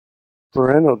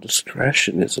Parental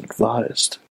discretion is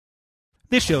advised.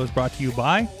 This show is brought to you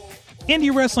by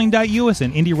IndieWrestling.us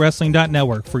and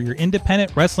IndieWrestling.network for your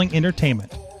independent wrestling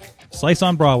entertainment. Slice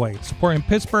on Broadway, supporting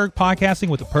Pittsburgh podcasting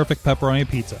with the perfect pepperoni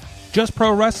pizza. Just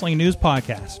Pro Wrestling News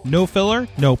Podcast. No filler,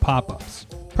 no pop-ups.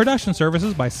 Production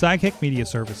services by Sidekick Media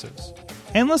Services.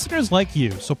 And listeners like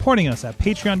you, supporting us at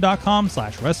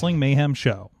patreon.com/Wrestling Mayhem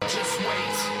Show. Just wait,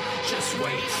 just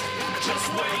wait,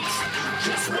 just wait,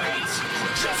 just wait, just wait.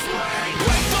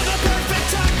 Wait for the perfect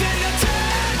time then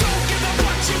attack. Don't give up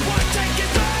what you want, take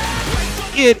it back. Wait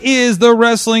for It is the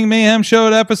Wrestling Mayhem Show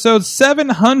at episode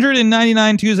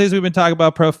 799. Tuesdays, we've been talking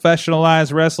about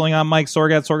professionalized wrestling. I'm Mike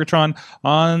Sorg at Sorgatron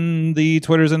on the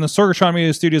Twitters in the Sorgatron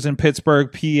Media Studios in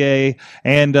Pittsburgh, PA.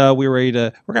 And we're going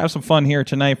to have some fun here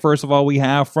tonight. First of all, we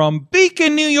have from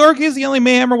Beacon, New York. He's the only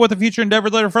Mayhemmer with a future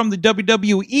endeavor letter from the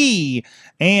WWE.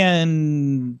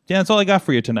 And yeah, that's all I got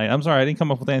for you tonight. I'm sorry, I didn't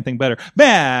come up with anything better.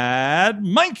 Bad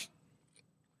Mike.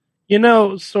 You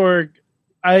know, Sorg,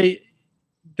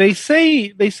 They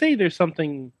say there's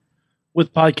something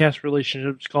with podcast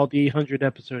relationships called the 800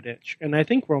 episode itch, and I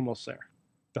think we're almost there.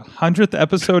 The 100th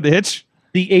episode itch?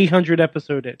 The 800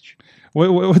 episode itch.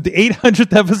 With the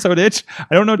 800th episode itch?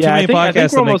 I don't know too many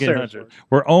podcasts that make 800.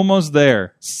 We're almost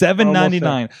there.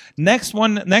 799. Next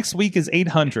week is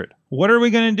 800. What are we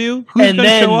going to do? Who's going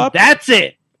to show up? That's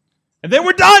it. And then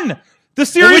we're done. The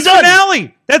series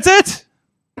finale. That's it.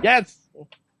 Yes.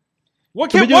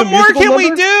 What more can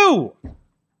we do?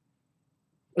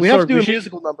 We have to do a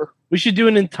musical number. We should do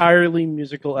an entirely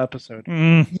musical episode.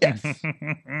 Yes.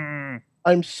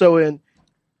 I'm so in.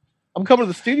 I'm coming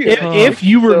to the studio. If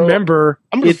you remember,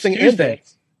 I'm going to it's sing Tuesday.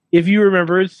 If you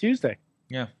remember, it's Tuesday.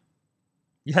 Yeah.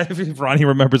 Yeah, if Ronnie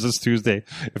remembers it's Tuesday.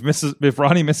 If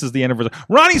Ronnie misses the anniversary.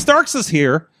 Ronnie Starks is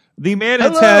here. The man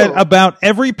has had about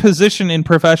every position in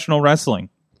professional wrestling.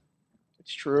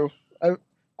 It's true.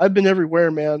 I've been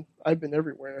everywhere, man. I've been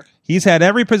everywhere. He's had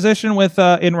every position with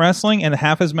in wrestling and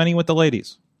half as many with the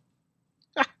ladies.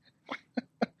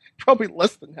 Probably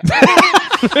less than half.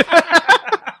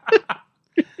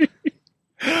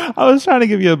 I was trying to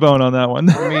give you a bone on that one.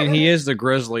 I mean, he is the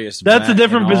grisliest. That's vet a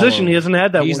different in all position. of- He hasn't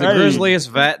had that He's one. the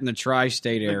grisliest vet in the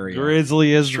tri-state area.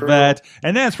 Grizzliest vet.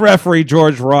 And that's referee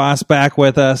George Ross back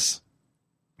with us.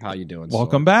 How you doing?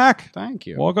 Welcome Sorg? back. Thank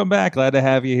you. Welcome back. Glad to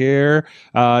have you here.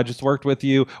 Just worked with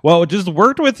you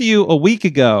a week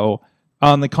ago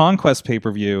on the Conquest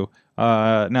pay-per-view.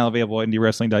 Now available at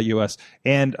IndieWrestling.us,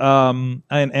 and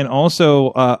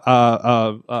also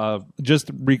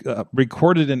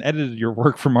recorded and edited your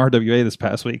work from RWA this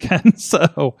past weekend.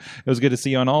 So it was good to see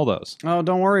you on all those. Oh,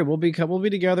 don't worry, we'll be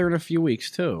together in a few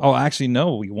weeks too. Oh, actually,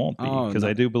 no, we won't be because no.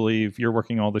 I do believe you're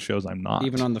working all the shows. I'm not,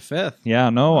 even on the 5th. Yeah,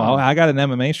 no, I got an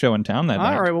MMA show in town that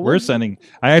night. All right, well,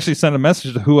 I actually sent a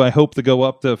message to who I hope to go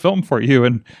up to film for you,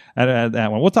 and at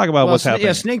that one we'll talk about what's happening.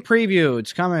 Yeah, sneak preview.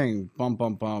 It's coming. Bum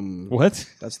bum bum. What?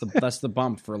 That's the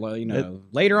bump for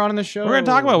later on in the show. We're going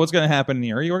to talk about what's going to happen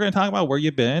here. We're going to talk about where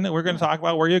you've been. We're going to talk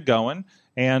about where you're going,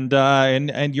 and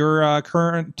your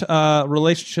current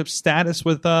relationship status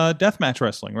with deathmatch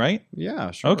wrestling, right?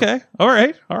 Yeah, sure. Okay. All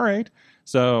right.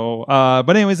 So,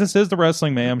 but anyways, this is the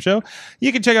Wrestling Mayhem Show.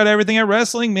 You can check out everything at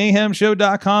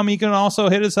WrestlingMayhemShow.com. You can also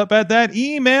hit us up at that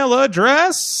email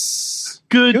address.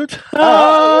 Good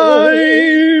time.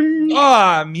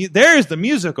 There's the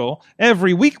musical.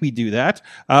 Every week we do that.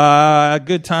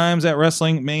 Good times at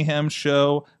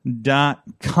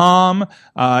WrestlingMayhemShow.com.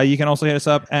 You can also hit us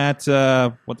up at,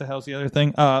 what the hell's the other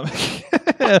thing?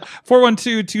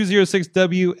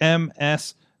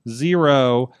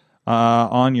 412-206-WMS0.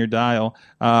 On your dial,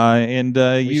 and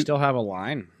we still have a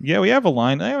line. Yeah, we have a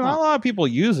line. Not a lot of people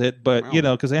use it, but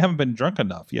because they haven't been drunk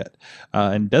enough yet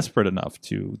and desperate enough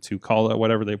to call it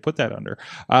whatever they put that under.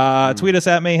 Tweet us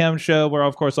at Mayhem Show. We're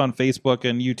of course on Facebook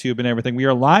and YouTube and everything. We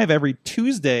are live every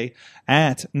Tuesday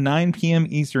at 9 p.m.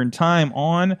 Eastern Time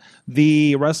on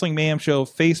the Wrestling Mayhem Show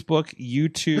Facebook,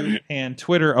 YouTube, and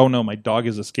Twitter. Oh no, my dog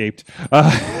has escaped.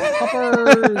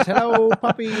 Puppers, hello,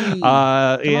 puppy.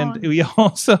 And we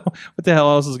also, what the hell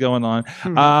else is going on?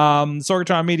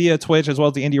 Sorgatron Media, Twitch, as well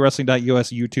as the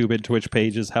IndieWrestling.us YouTube and Twitch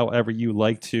pages, however you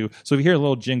like to. So if you hear a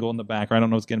little jingle in the background, I don't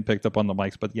know if it's getting picked up on the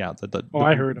mics, but yeah,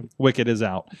 I heard him. Wicked is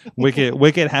out.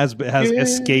 Wicked has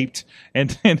escaped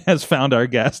and has found our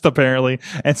guest apparently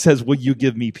and says, "Will you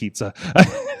give me pizza?"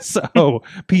 So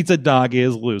Pizza Dog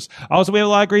is loose. Also, we have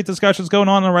a lot of great discussions going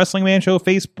on the Wrestling Man Show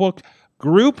Facebook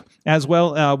group as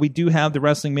well. We do have the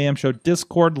Wrestling Mayhem Show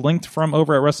Discord linked from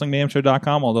over at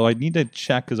WrestlingMayhemShow.com, although I need to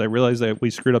check because I realized that we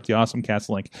screwed up the Awesome Cast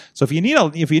link. So if you need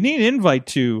an invite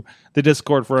to the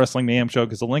Discord for Wrestling Mayhem Show,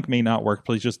 because the link may not work,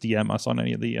 please just DM us on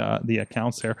any of the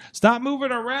accounts there. Stop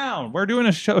moving around. We're doing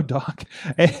a show, Doc.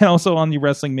 And also on the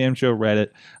Wrestling Mayhem Show Reddit,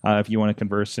 if you want to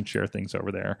converse and share things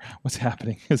over there. What's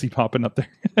happening? Is he popping up there?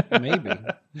 Maybe.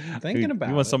 Thinking about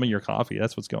You want it. some of your coffee.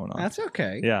 That's what's going on. That's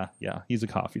okay. Yeah. He's a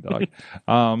coffee dog.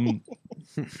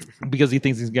 Because he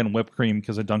thinks he's getting whipped cream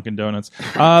because of Dunkin' Donuts.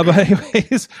 But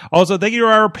anyways, also thank you to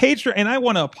our Patreon. And I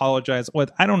want to apologize.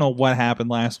 I don't know what happened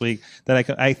last week that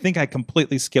I think I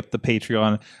completely skipped the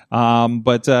Patreon.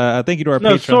 But thank you to our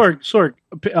Patreon.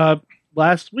 Sorg.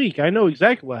 Last week, I know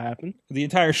exactly what happened. The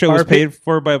entire show was paid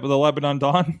for by the Lebanon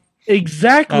Dawn.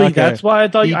 Exactly. Okay. That's why I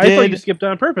thought you skipped it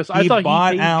on purpose. I thought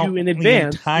bought he paid out you in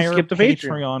advance the entire to skip the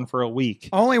Patreon. for a week.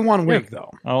 Only 1 week,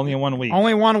 though. Only 1 week.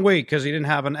 Only 1 week because he didn't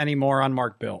have any more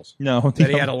unmarked bills No, that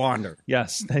he had to launder.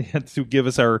 Yes, they had to give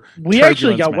us our. We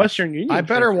actually got match. Western Union. I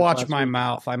better transfers watch last my week.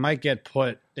 mouth. I might get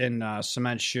put in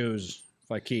cement shoes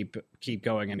if I keep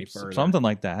going any further. Something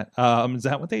like that. Is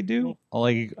that what they do?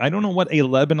 Like, I don't know what a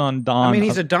Lebanon Don. I mean,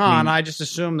 he's a Don. I just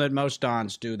assume that most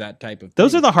Dons do that type of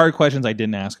Those thing. are the hard questions I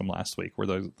didn't ask him last week. Were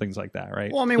those things like that,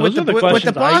 right? Well, I mean, Those with are the the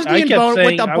questions I kept Bosnian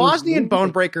saying I was Bosnian moving.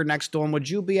 bone breaker next to him, would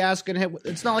you be asking him?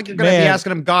 It's not like you're going to be Man.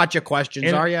 asking him gotcha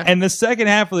questions, are you? And the second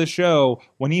half of the show,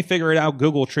 when he figured out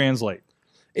Google Translate.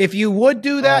 If you would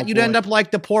do that, Oh, you'd boy. end up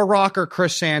like the poor rocker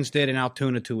Chris Sands did in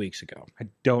Altoona 2 weeks ago. I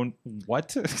don't. What?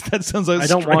 That sounds like I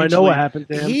don't want to know what happened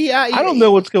to him. I don't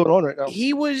know what's going on right now.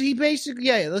 He was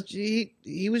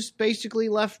basically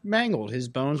left mangled. His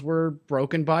bones were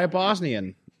broken by a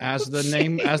Bosnian, as the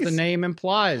name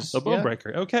implies. The bone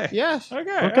breaker. Okay. Yes.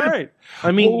 Okay. Okay. All right.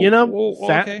 I mean,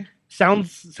 okay.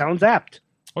 sounds apt.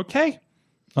 Okay.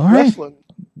 All right. Wrestling.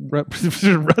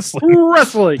 Wrestling.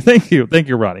 Wrestling. Thank you,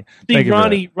 Ronnie. See, Thank you for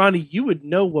that. Ronnie, you would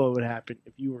know what would happen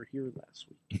if you were here last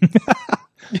week.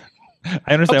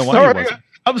 I understand I'm why sorry. he wasn't.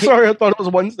 I'm sorry. I thought it was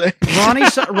Wednesday.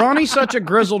 Ronnie's such a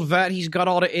grizzled vet. He's got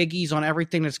all the iggies on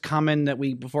everything that's coming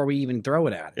before we even throw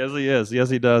it at him. Yes, he is. Yes,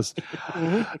 he does.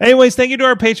 Anyways, thank you to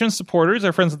our Patreon supporters,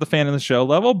 our friends at the fan in the show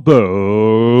level.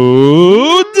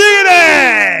 Boo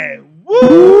Diggity!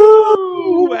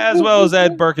 Woo! As well as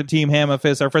Ed Burke and Team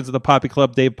Hammerfist, our friends at the Poppy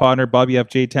Club, Dave Podner, Bobby F.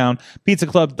 J. Town, Pizza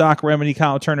Club, Doc Remedy,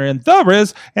 Kyle Turner, and The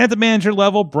Riz. And at the manager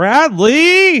level,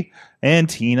 Bradley and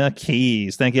Tina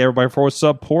Keys. Thank you, everybody, for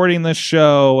supporting the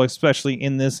show, especially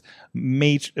in this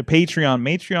Patreon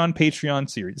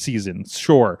season.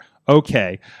 Sure.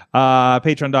 Okay.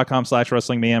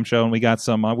 Patreon.com/Wrestling Mayhem Show. And we got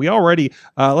some, we already,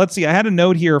 let's see, I had a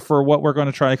note here for what we're going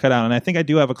to try to cut out. And I think I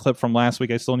do have a clip from last week.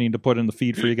 I still need to put in the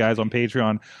feed for you guys on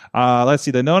Patreon. Let's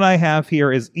see. The note I have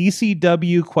here is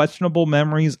ECW questionable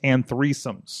memories and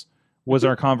threesomes was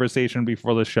our conversation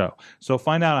before the show. So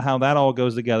find out how that all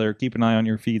goes together. Keep an eye on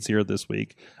your feeds here this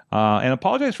week. And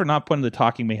apologize for not putting the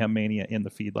Talking Mayhem Mania in the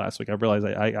feed last week. I realized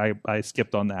I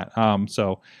skipped on that.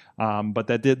 But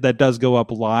that does go up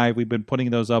live. We've been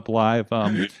putting those up live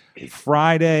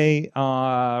Friday,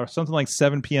 something like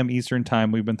 7 p.m. Eastern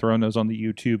time. We've been throwing those on the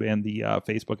YouTube and the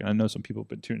Facebook, and I know some people have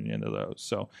been tuning into those.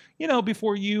 So,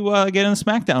 before you get in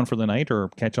SmackDown for the night or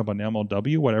catch up on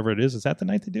MLW, whatever it is that the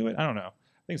night to do it? I don't know.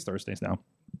 I think it's Thursdays now.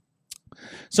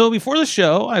 So before the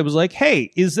show, I was like,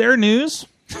 hey, is there news?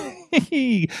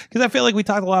 Because I feel like we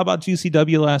talked a lot about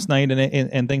GCW last night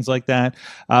and things like that.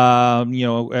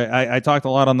 I talked a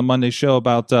lot on the Monday show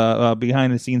about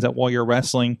behind the scenes at Warrior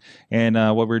Wrestling and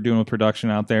what we were doing with production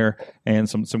out there and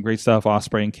some great stuff.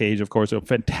 Ospreay and Cage, of course, a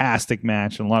fantastic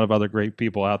match and a lot of other great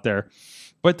people out there.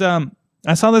 But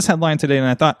I saw this headline today and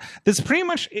I thought this pretty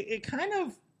much it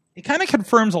kind of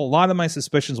confirms a lot of my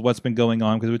suspicions of what's been going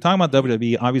on, because we're talking about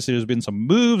WWE. Obviously, there's been some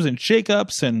moves and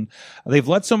shakeups, and they've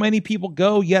let so many people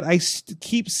go, yet I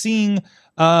keep seeing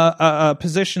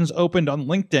positions opened on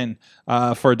LinkedIn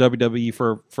for WWE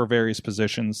for various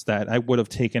positions that I would have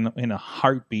taken in a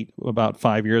heartbeat about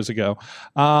 5 years ago.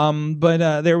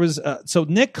 But there was so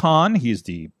Nick Khan, he's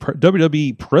the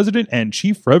WWE President and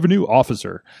Chief Revenue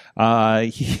Officer,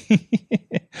 and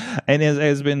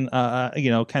has been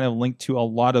kind of linked to a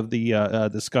lot of the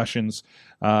discussions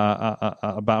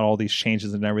about all these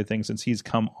changes and everything since he's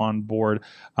come on board.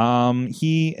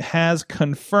 He has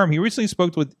confirmed. He recently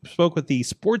spoke with the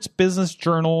Sports Business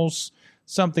Journal's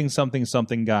something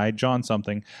guy, John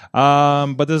something.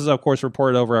 But this is, of course,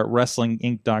 reported over at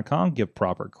WrestlingInc.com. Give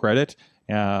proper credit.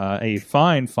 A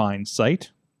fine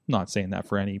site. Not saying that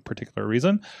for any particular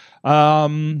reason.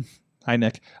 Hi,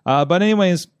 Nick. But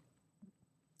anyways,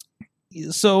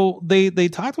 so they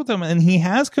talked with him, and he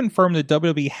has confirmed that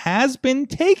WWE has been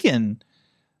taken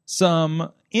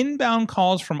some inbound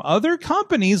calls from other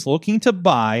companies looking to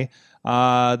buy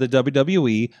the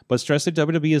WWE, but stressed that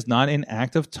WWE is not in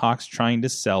active talks trying to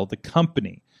sell the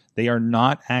company. They are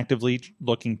not actively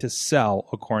looking to sell,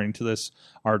 according to this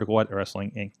article at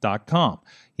WrestlingInc.com.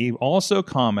 He also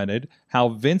commented how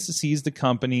Vince sees the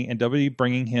company and WWE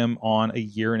bringing him on a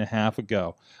year and a half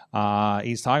ago.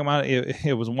 He's talking about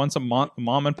it was once a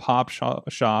mom and pop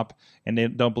shop, and they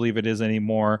don't believe it is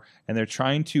anymore. And they're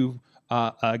trying to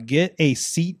get a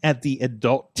seat at the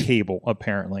adult table,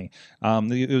 apparently.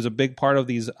 It was a big part of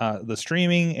these the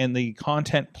streaming and the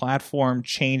content platform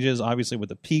changes, obviously, with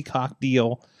the Peacock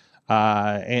deal.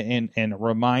 And a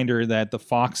reminder that the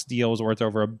Fox deal is worth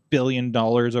over $1 billion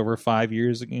over 5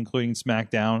 years, including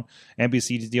SmackDown.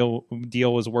 NBC's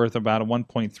deal was worth about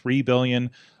 $1.3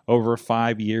 billion over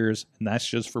 5 years, and that's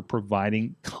just for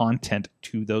providing content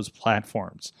to those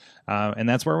platforms. And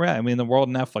that's where we're at. I mean, the world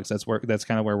of Netflix, that's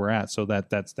kind of where we're at. So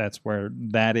that's where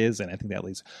that is, and I think that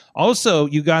leads. Also,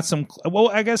 you got some. Well,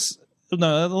 I guess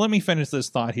no. Let me finish this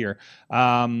thought here.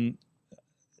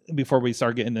 Before we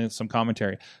start getting into some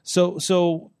commentary.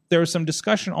 So there was some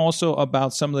discussion also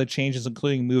about some of the changes,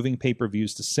 including moving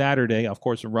pay-per-views to Saturday. Of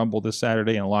course, Rumble this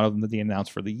Saturday, and a lot of them that they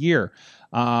announced for the year.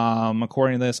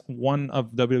 According to this, one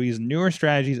of WWE's newer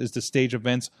strategies is to stage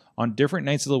events on different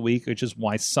nights of the week, which is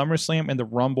why SummerSlam and the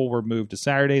Rumble were moved to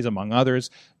Saturdays, among others.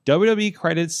 WWE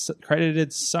credited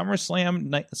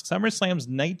SummerSlam's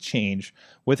night change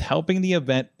with helping the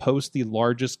event post the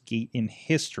largest gate in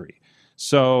history.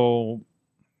 So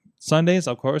Sundays,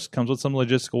 of course, comes with some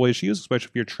logistical issues, especially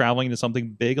if you're traveling to something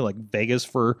big like Vegas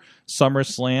for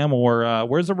SummerSlam, or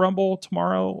where's the Rumble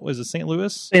tomorrow? Is it St.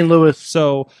 Louis? St. Louis.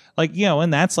 So,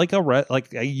 and that's like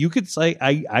you could say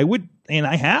I would, and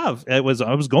I have. I was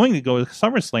going to go to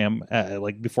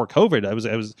SummerSlam before COVID. I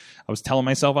was telling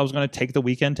myself I was going to take the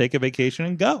weekend, take a vacation,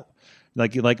 and go,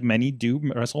 like many do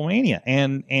WrestleMania,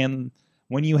 and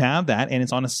when you have that and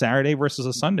it's on a Saturday versus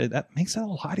a Sunday, that makes it a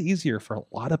lot easier for a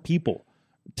lot of people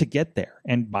to get there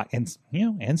and buy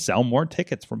and sell more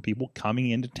tickets from people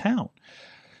coming into town.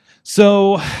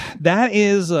 So that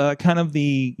is kind of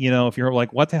the, if you're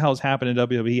like, what the hell is happening in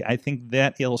WWE? I think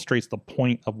that illustrates the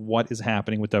point of what is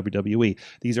happening with WWE.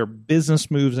 These are business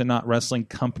moves and not wrestling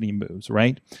company moves,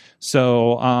 right?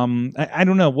 So I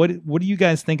don't know. What do you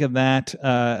guys think of that,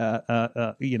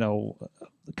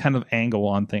 kind of angle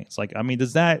on things? Like, I mean,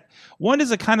 does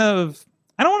it kind of,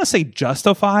 I don't want to say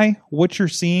justify what you're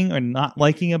seeing or not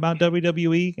liking about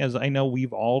WWE, as I know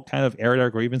we've all kind of aired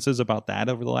our grievances about that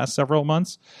over the last several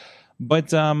months.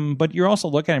 But you're also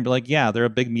looking at it and be like, yeah, they're a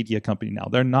big media company now.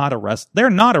 They're not a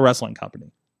wrestling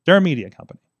company. They're a media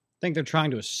company. I think they're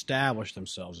trying to establish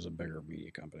themselves as a bigger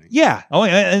media company. Yeah. Oh,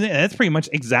 and that's pretty much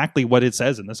exactly what it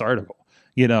says in this article.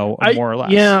 More or less.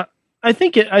 Yeah, I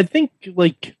think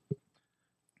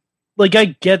I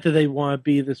get that they want to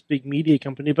be this big media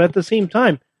company, but at the same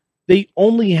time, they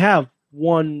only have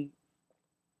one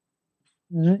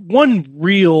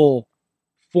real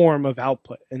form of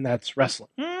output, and that's wrestling.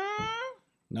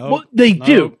 No, well, they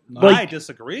do. No. I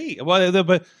disagree. Well,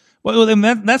 then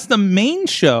that's the main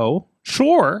show.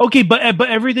 Sure. Okay, but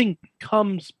everything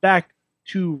comes back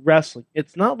to wrestling.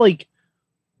 It's not like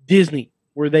Disney,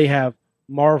 where they have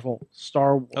Marvel,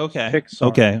 Star Wars, Pixar,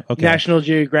 okay. National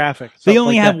Geographic. They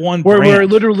only have one brand. Where it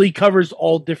literally covers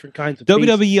all different kinds of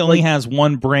WWE only has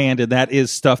one brand, and that is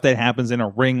stuff that happens in a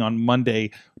ring on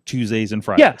Monday, Tuesdays, and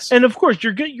Fridays. Yes, and of course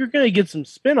you're going to get some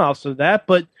spin-offs of that,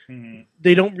 but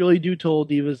they don't really do Total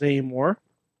Divas anymore.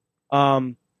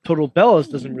 Total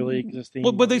Bellas doesn't really exist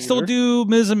anymore. But they still do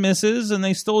Ms. and Mrs., and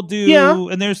they still do,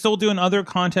 and they're still doing other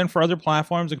content for other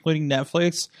platforms, including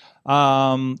Netflix.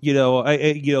 I'm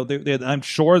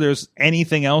sure there's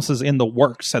anything else is in the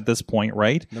works at this point,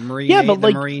 right? The Marine,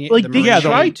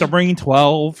 the Marine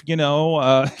 12.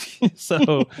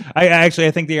 So I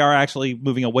think they are actually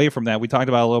moving away from that. We talked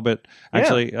about a little bit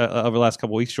over the last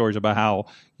couple of weeks, George, about how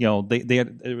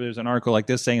there's an article like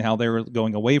this saying how they were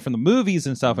going away from the movies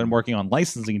and stuff and working on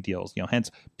licensing deals. Hence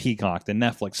Peacock, the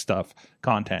Netflix stuff,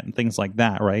 content and things like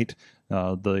that, right?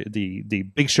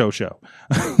 The Big Show,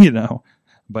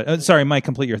 But sorry, Mike,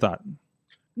 complete your thought.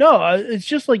 No, it's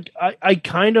just like I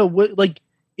kind of would like,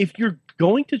 if you're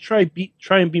going to try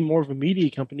and be more of a media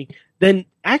company, then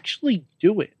actually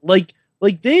do it. Like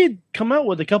they had come out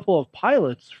with a couple of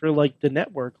pilots for like the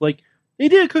network. Like they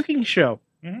did a cooking show.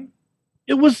 Mm-hmm.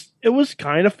 It was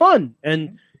kind of fun,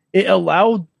 and it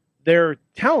allowed their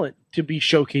talent to be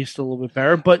showcased a little bit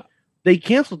better. But they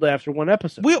canceled it after one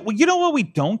episode. You know what we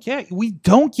don't get? We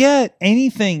don't get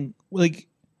anything like.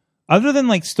 Other than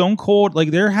like Stone Cold,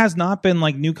 like there has not been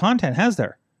like new content, has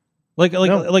there? Like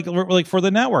for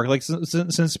the network, like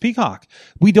since Peacock,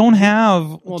 we don't have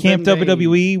Camp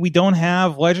WWE, we don't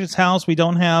have Legends House, we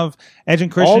don't have Edge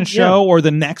and Christian show or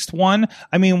the next one.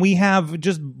 I mean, we have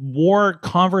just more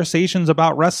conversations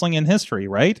about wrestling in history,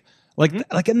 right?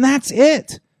 Like, and that's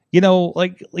it. You know,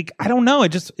 like I don't know. It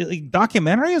just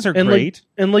documentaries are great,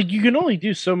 and you can only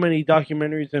do so many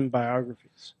documentaries and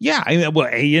biographies. Yeah, I mean, well,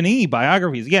 A&E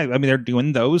biographies. Yeah, I mean, they're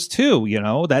doing those too. You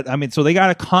know that. I mean, so they got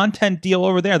a content deal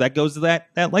over there that goes to that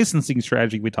licensing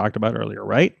strategy we talked about earlier,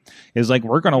 right? Is like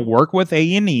we're going to work with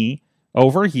A&E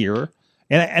over here.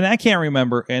 And I can't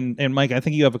remember, and Mike, I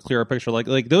think you have a clearer picture.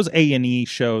 Like those A&E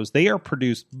shows, they are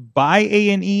produced by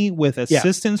A&E with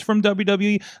assistance from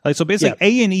WWE. Like so, basically,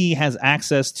 A&E has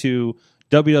access to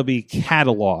WWE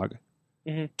catalog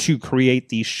to create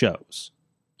these shows.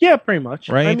 Yeah, pretty much.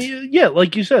 Right? I mean, yeah,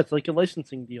 like you said, it's like a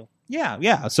licensing deal.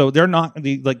 Yeah. So they're not and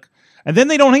then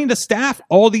they don't need to staff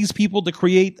all these people to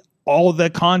create all the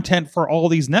content for all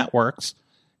these networks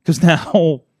because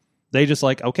now. They just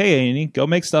like, okay, A&E, go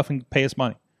make stuff and pay us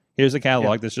money. Here's a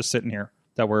catalog that's just sitting here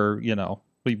that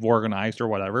we've organized or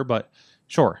whatever. But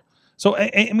sure. So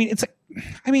I mean, it's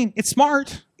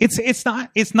smart.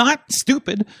 It's not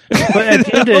stupid. But at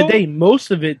the end of the day,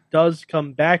 most of it does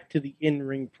come back to the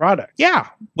in-ring product. Yeah.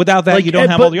 Without that, you don't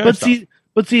have all the other stuff.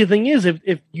 But see, the thing is,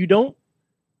 if you don't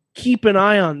keep an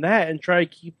eye on that and try to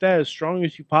keep that as strong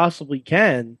as you possibly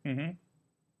can,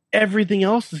 everything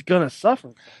else is gonna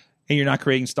suffer. And you're not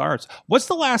creating stars. What's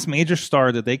the last major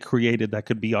star that they created that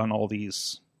could be on all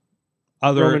these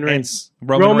other Roman Reigns?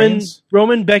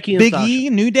 Roman, Becky, and Big Sasha. E,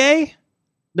 New Day?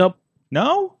 Nope.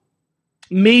 No?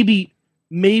 Maybe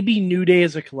New Day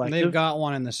as a collective. They've got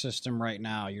one in the system right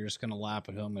now. You're just going to laugh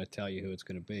at who I'm going to tell you who it's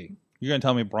going to be. You're going to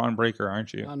tell me Braun Breaker,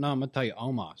 aren't you? No, I'm going to tell you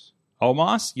Omos.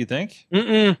 Omos, you think?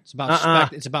 Mm-mm. It's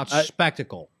about it's about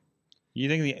spectacle. You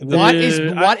think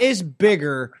what is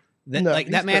bigger than that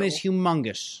man terrible. is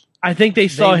humongous. I think they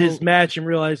saw his match and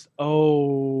realized,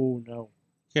 oh no.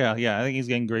 Yeah, I think he's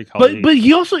getting great color. But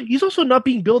he's also not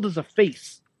being built as a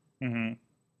face. Mm-hmm.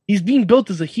 He's being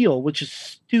built as a heel, which is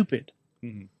stupid.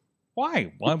 Mm-hmm.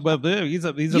 Why? Well, he's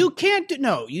a. You can't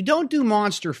do you don't do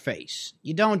monster face.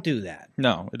 You don't do that.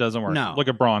 No, it doesn't work. No. Look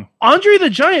at Braun. Andre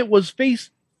the Giant was face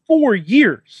 4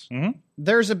 years. Mm-hmm.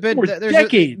 There's a bit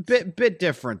decades. bit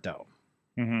different though.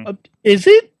 Mm-hmm. Is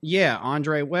it? Yeah,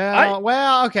 Andre.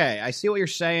 Well, okay. I see what you're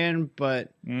saying, but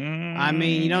I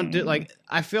mean, you don't do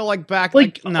I feel like back no.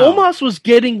 Omos was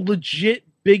getting legit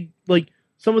big, like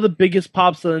some of the biggest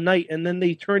pops of the night, and then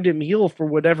they turned him heel for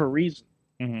whatever reason.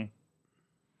 Mm-hmm.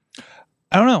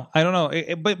 I don't know.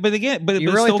 But again, but you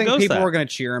it really still think goes people that. are going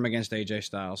to cheer him against AJ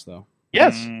Styles though?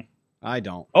 Yes. I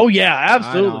don't. Oh yeah,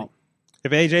 absolutely. I don't.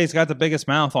 If AJ's got the biggest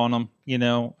mouth on him, I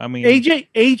mean,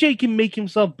 AJ can make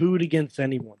himself booed against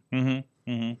anyone. I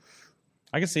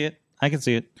can see it.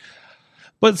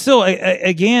 But still,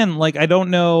 again, I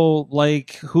don't know,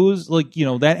 who's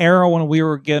that era when we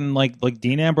were getting like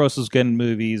Dean Ambrose was getting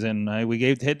movies, and we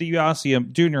gave Ted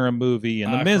DiBiase Jr. a movie,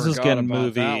 and The Miz is getting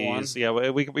movies.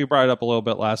 Yeah, we brought it up a little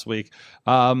bit last week.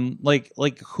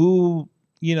 Who.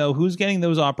 Who's getting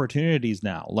those opportunities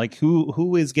now?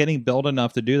 Who is getting built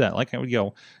enough to do that?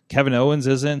 Kevin Owens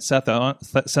isn't. Seth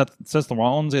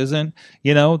Rollins isn't.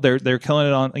 They're killing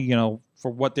it on for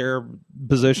what their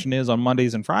position is on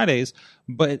Mondays and Fridays.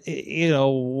 But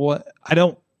what I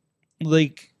can't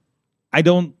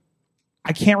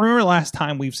remember the last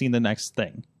time we've seen the next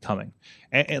thing coming.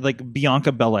 And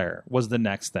Bianca Belair was the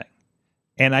next thing,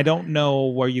 and I don't know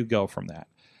where you go from that.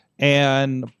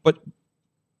 And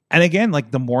again,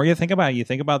 the more you think about it, you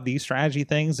think about these strategy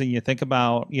things, and you think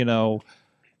about,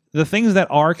 the things that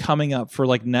are coming up for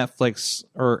Netflix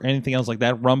or anything else like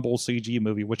that Rumble CG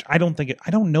movie, which I don't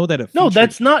know that it. No,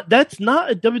 that's not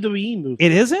a WWE movie.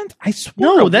 It isn't? I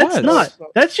swear. No, that's not.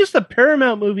 That's just a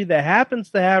Paramount movie that happens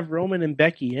to have Roman and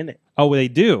Becky in it. Oh, they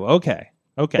do. Okay.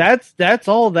 That's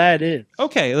all that is.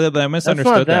 Okay, but I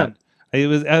misunderstood that.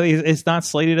 It's not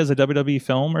slated as a WWE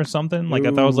film or something. I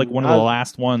thought it was one of the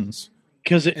last ones.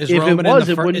 Because if Roman it was,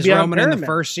 it wouldn't is be Roman on in Paramount. the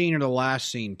first scene or the last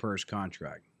scene per his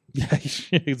contract? Yeah,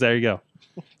 there you go.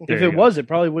 If it was, it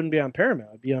probably wouldn't be on Paramount.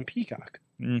 It'd be on Peacock.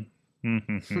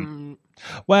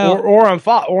 Well, or on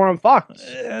Fox.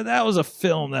 That was a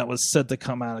film that was set to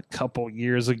come out a couple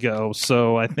years ago,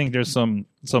 so I think there's some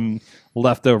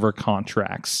leftover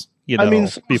contracts,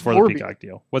 before the Peacock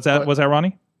deal. What's that? Was that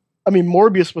Ronnie? I mean,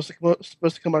 Morbius was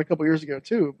supposed to come out a couple years ago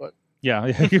too, but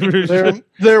yeah,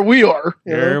 there we are.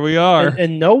 There we are,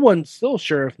 and no one's still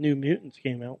sure if New Mutants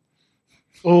came out.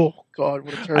 Oh God,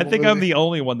 what a terrible I think movie. I'm the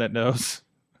only one that knows.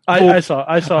 I saw.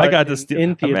 I got it this.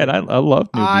 in theater. Man, I love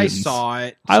New I Mutants. saw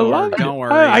it. I Sorg, love it. Don't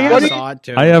worry. I I saw it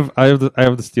too. I have the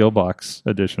Steelbox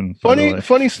edition. by the way.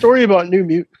 Funny story about New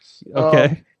Mutants.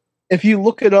 Okay. If you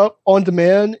look it up on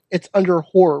demand, it's under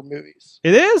horror movies.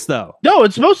 It is though. No,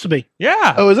 it's supposed to be.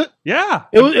 Yeah. Oh, is it? Yeah.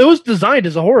 It was designed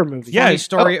as a horror movie. Yeah.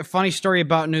 Funny story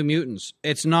about New Mutants.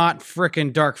 It's not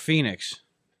frickin' Dark Phoenix.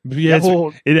 Yeah,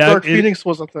 Dark Phoenix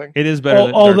was a thing. It is better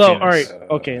than Although, Dark all right, Phoenix.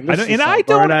 okay.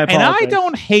 I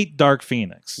don't hate Dark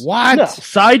Phoenix. What? No.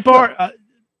 Sidebar: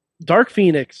 Dark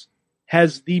Phoenix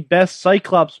has the best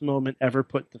Cyclops moment ever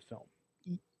put to film.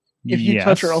 If you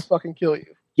touch her, I'll fucking kill you.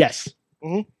 Yes.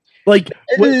 Mhm. Like,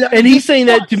 And and he's saying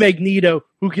that sucks. to Magneto,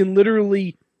 who can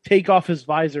literally take off his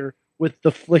visor with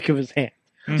the flick of his hand.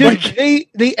 Dude,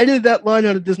 they edited that line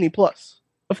out of Disney Plus.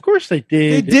 Of course they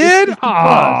did. They did? It's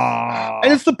Plus.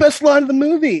 And it's the best line of the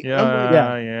movie.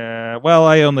 Yeah. Well,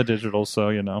 I own the digital, so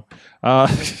you know.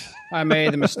 I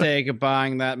made the mistake of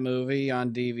buying that movie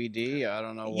on DVD. I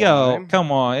don't know why. Yo,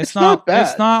 come on! It's It's not bad.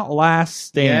 It's not Last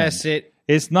Stand. Yes,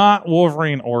 It's not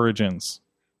Wolverine Origins.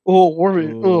 Oh,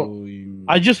 Wolverine. Oh, Ooh.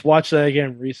 I just watched that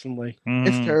again recently.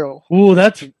 it's Mhm. terrible. Ooh,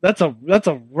 that's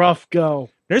a rough go.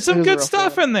 There's some It is a good rough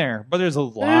stuff one. in there, but there's a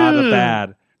lot of Ew.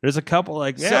 bad. There's a couple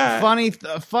like So yeah.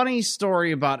 funny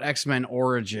story about X-Men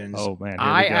Origins. Oh man, here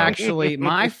I we go. actually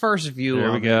my first view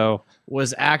There we of it go.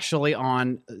 was actually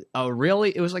on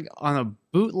it was like on a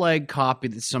bootleg copy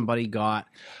that somebody got.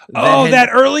 That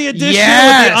early edition with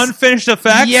Yes! the unfinished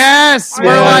effects. Yes, Yeah,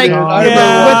 we're like dude, I remember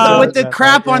that. with the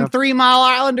crap Yeah. on 3 Mile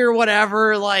Island or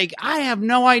whatever. Like I have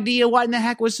no idea what in the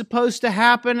heck was supposed to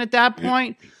happen at that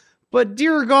point. But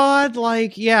dear God,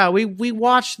 like we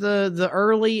watched the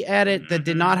early edit that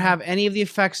did not have any of the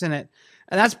effects in it.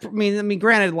 And that's, I mean,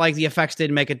 granted, like the effects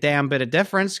didn't make a damn bit of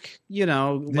difference,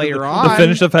 later on. The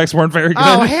finished effects weren't very good.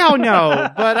 Oh hell no!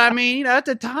 But I mean, at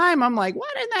the time, I'm like,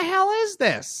 what in the hell is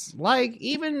this? Like,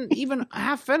 even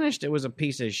half finished, it was a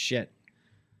piece of shit.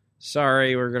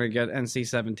 Sorry, we're gonna get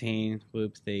NC-17.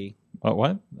 Whoopsie. Oh,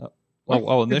 what?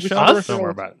 In this We show? saw this Don't all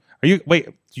worry the about time. Are you wait?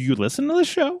 Do you listen to this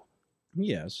show?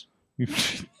 Yes.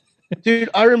 Dude,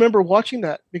 I remember watching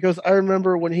that because I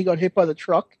remember when he got hit by the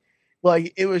truck,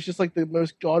 like it was just like the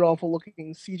most god awful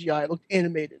looking CGI. It looked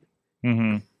animated.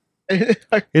 Mm-hmm.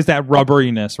 And Is that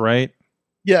rubberiness, right?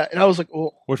 yeah, and I was like,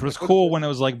 oh. Which was cool when it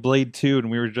was like Blade 2 and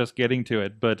we were just getting to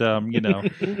it. But,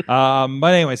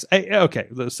 but anyways, okay,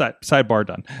 the sidebar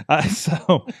done.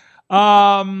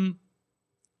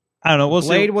 I don't know. We'll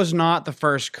Blade see. was not the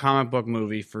first comic book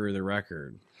movie, for the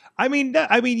record. I mean,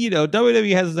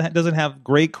 WWE doesn't have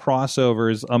great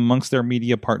crossovers amongst their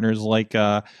media partners like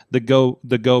the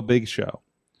Go Big show,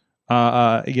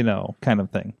 kind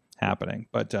of thing happening.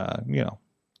 But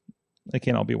they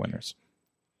can't all be winners.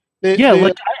 Yeah,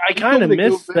 like I kind of they go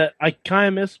miss back- that. I kind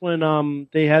of miss when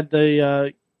they had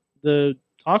the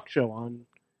talk show on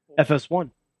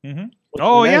FS1. Mm-hmm. With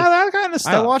Oh Renee. yeah, that kind of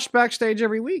stuff. I watched Backstage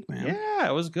every week, man. Yeah,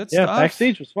 it was good Yeah, stuff.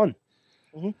 backstage was fun.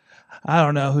 I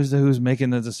don't know who's making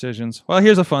the decisions. Well,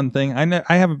 here's a fun thing.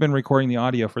 I haven't been recording the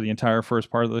audio for the entire first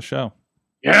part of the show.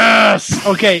 Yes.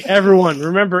 Okay, everyone,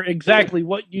 remember exactly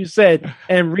what you said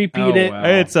and repeat Oh, it. wow.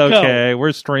 It's okay.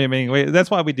 We're streaming. That's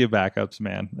why we do backups,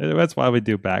 man. That's why we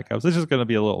do backups. It's just going to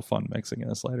be a little fun mixing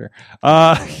this later.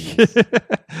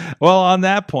 Well, on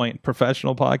that point,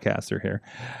 professional podcaster here.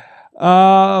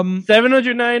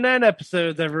 799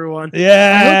 episodes, everyone.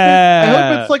 Yeah. I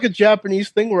hope it's like a Japanese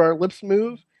thing where our lips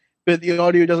move, but the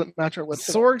audio doesn't match our lips.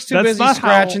 Sorg's too That's busy not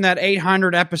scratching that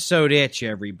 800 episode itch.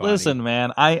 Everybody, Listen,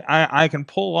 man, I can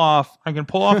pull off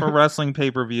a wrestling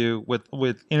pay-per-view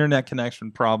with internet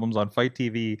connection problems on Fight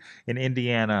TV in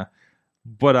Indiana,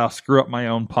 but I'll screw up my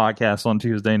own podcast on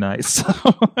Tuesday nights. So.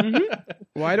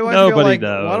 Why do I Nobody feel like?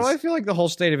 knows. Why do I feel like the whole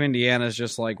state of Indiana is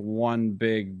just like one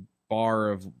big bar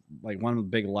of like one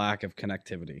big lack of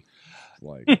connectivity?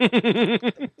 Like,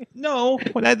 No,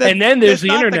 And then there's that's the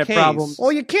not internet case. problem.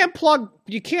 well, you can't plug.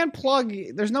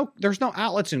 There's no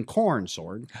outlets in corn,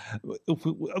 Sword.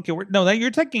 Okay,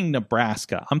 you're taking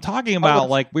Nebraska. I'm talking about it's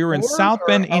like we were in corn South or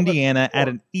Bend, how much Indiana, at corn?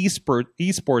 an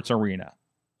esports arena.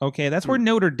 Okay, that's where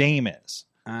Notre Dame is.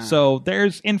 Ah. So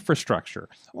there's infrastructure.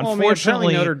 Well, I mean, apparently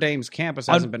Unfortunately, Notre Dame's campus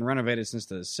hasn't been renovated since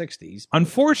the '60s.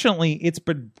 Unfortunately,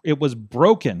 it was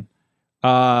broken.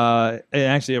 And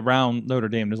actually, around Notre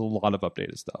Dame, there's a lot of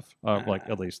updated stuff. Like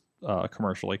at least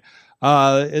commercially,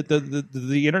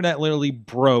 the internet literally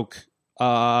broke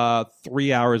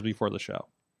 3 hours before the show.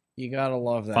 You gotta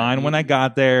love that. Fine when I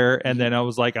got there, and then I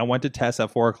was like, I went to test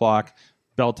at 4:00.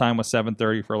 Bell time was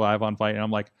 7:30 for live on Fight, and I'm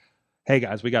like, hey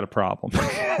guys, we got a problem.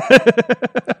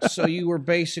 So you were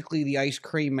basically the ice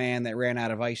cream man that ran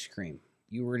out of ice cream.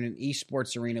 You were in an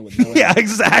esports arena with no Yeah,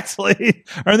 exactly.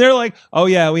 And they're like, "Oh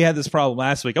yeah, we had this problem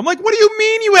last week." I'm like, "What do you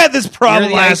mean you had this problem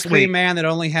You're the last ice cream week?" man that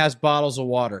only has bottles of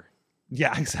water.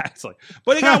 Yeah, exactly.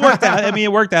 But it got worked out. I mean,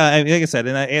 it worked out. I mean, like I said,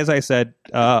 and as I said,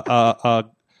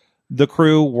 the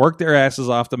crew worked their asses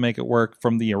off to make it work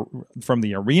from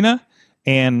the arena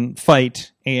and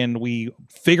fight, and we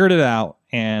figured it out.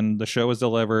 And the show was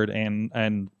delivered,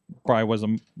 and probably was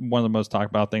one of the most talked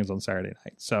about things on Saturday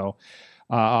night. So,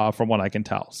 from what I can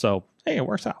tell, so hey, it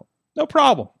works out. No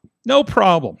problem.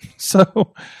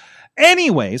 So.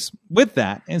 Anyways, with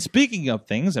that, and speaking of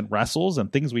things and wrestles and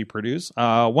things we produce,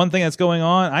 one thing that's going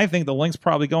on, I think the link's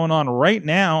probably going on right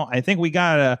now. I think we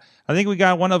got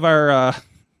one of our.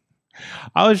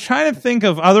 I was trying to think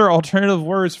of other alternative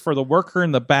words for the worker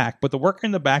in the back, but the worker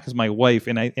in the back is my wife,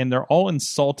 and they're all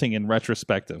insulting in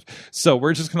retrospective. So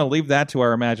we're just going to leave that to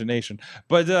our imagination.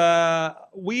 But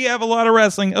we have a lot of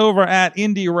wrestling over at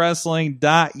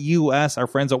IndieWrestling.us. Our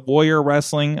friends at Warrior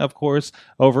Wrestling, of course,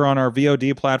 over on our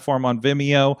VOD platform on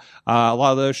Vimeo. A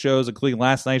lot of those shows, including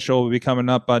last night's show, will be coming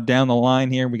up down the line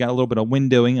here. We got a little bit of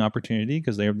windowing opportunity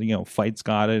because they, Fights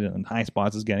got it and High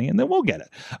Spots is getting it, and then we'll get it.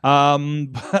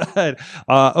 But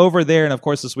over there, and of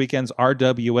course, this weekend's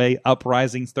RWA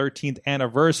Uprising's 13th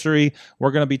anniversary.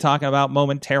 We're going to be talking about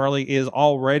momentarily. Is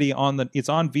already it's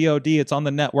on VOD, it's on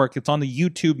the network, it's on the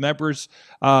YouTube members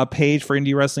page for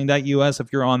IndieWrestling.us.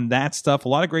 If you're on that stuff, a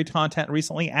lot of great content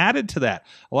recently added to that.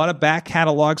 A lot of back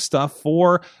catalog stuff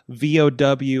for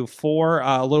VOW, for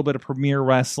a little bit of Premier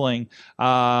Wrestling,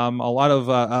 a lot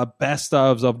of best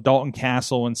of Dalton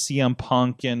Castle and CM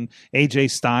Punk and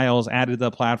AJ Styles added to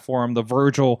the platform. The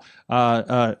Virgil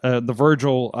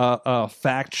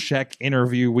fact check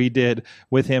interview we did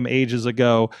with him ages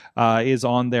ago is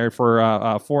on there for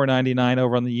 $4.99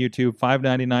 over on the YouTube,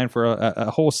 $5.99 for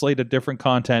a whole slate of different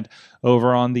content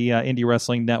over on the Indie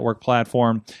Wrestling Network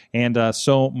platform, and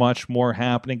so much more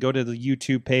happening. Go to the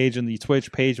YouTube page and the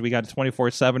Twitch page. We got a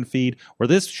 24/7 feed where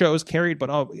this show is carried,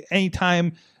 but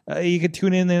anytime you can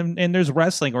tune in and there's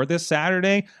wrestling. Or this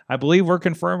Saturday, I believe we're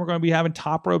confirmed we're going to be having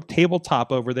Top Rope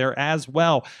Tabletop over there as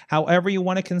well. However you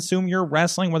want to consume your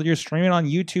wrestling, whether you're streaming on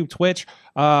YouTube, Twitch,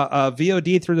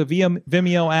 VOD through the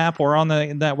Vimeo app, or on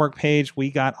the network page, we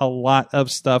got a lot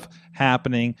of stuff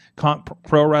happening.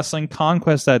 Pro Wrestling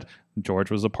Conquest that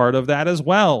George was a part of that as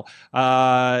well.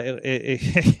 Man,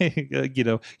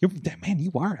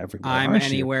 you are everywhere. I'm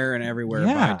anywhere and everywhere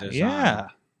by design. Yeah.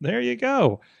 There you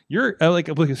go. You're like,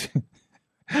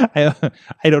 I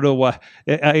don't know why.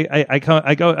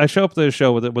 I show up to the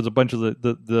show with a bunch of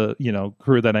the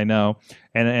crew that I know,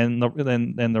 and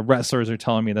the wrestlers are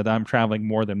telling me that I'm traveling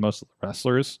more than most of the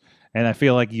wrestlers, and I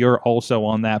feel like you're also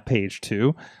on that page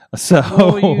too.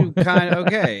 So you kind of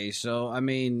okay. So I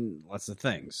mean, that's the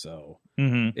thing. So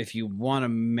if you want to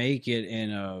make it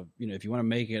in a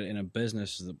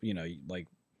business, like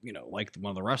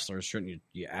one of the wrestlers, shouldn't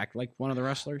you act like one of the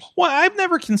wrestlers? Well, I've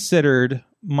never considered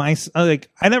in terms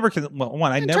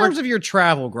of your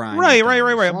travel grind. Right.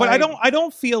 But I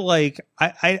don't feel like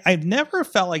I've never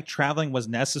felt like traveling was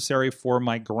necessary for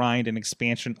my grind and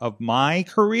expansion of my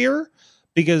career,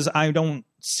 because I don't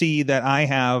see that I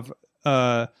have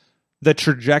the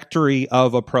trajectory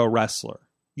of a pro wrestler.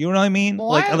 You know what I mean?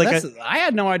 Well, I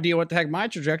had no idea what the heck my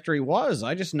trajectory was.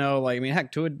 I just know, I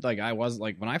was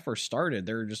when I first started,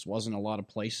 there just wasn't a lot of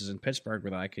places in Pittsburgh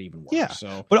where I could even work. Yeah.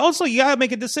 So, but also you gotta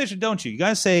make a decision, don't you? You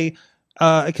gotta say,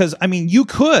 because you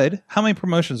could. How many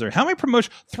promotions are?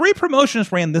 3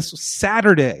 promotions ran this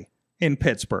Saturday in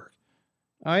Pittsburgh.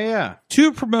 Oh yeah,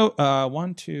 2 promote.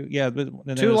 1, 2. Yeah,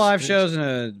 2 live shows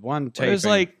and one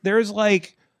taping. There's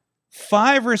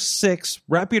 5 or 6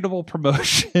 reputable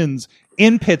promotions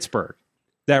in Pittsburgh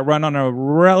that run on a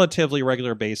relatively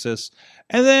regular basis,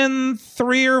 and then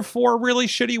 3 or 4 really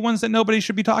shitty ones that nobody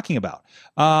should be talking about.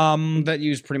 That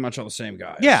use pretty much all the same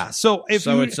guys. Yeah. So you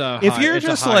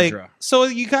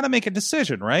got to make a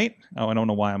decision, right? Oh, I don't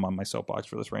know why I'm on my soapbox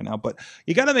for this right now, but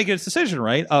you got to make a decision,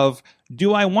 right? Of,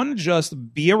 do I want to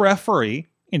just be a referee?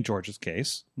 In George's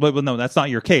case. Well, no, that's not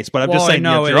your case, but I'm just saying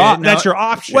that's your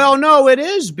option. Well, no, it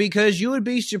is, because you would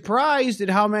be surprised at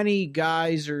how many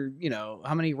guys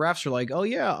how many refs are like, oh,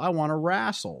 yeah, I want to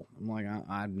wrestle. I'm like,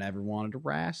 I've never wanted to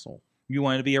wrestle. You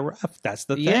wanted to be a ref. That's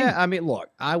the thing. Yeah, I mean, look,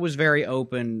 I was very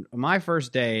open. My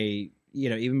first day,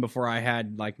 even before I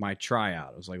had my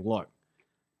tryout, I was like, look,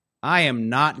 I am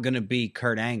not going to be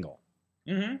Kurt Angle.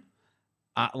 Mm-hmm.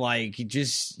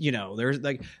 There's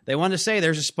they want to say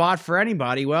there's a spot for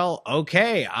anybody. Well,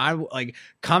 okay.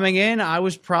 Coming in, I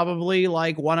was probably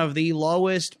one of the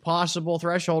lowest possible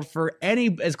threshold for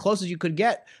as close as you could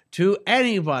get to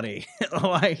anybody.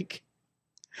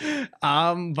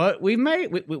 But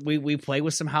we played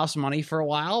with some house money for a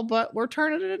while, but we're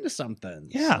turning it into something.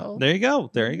 Yeah, So, there you go.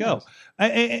 There you go.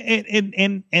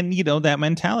 And you know, that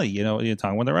mentality, you know, you're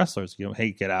talking with the wrestlers, you know,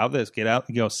 hey, get out of this, get out,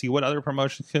 you know, see what other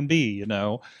promotions can be, you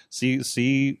know,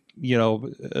 see, you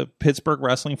know, Pittsburgh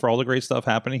wrestling, for all the great stuff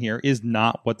happening here, is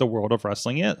not what the world of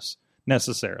wrestling is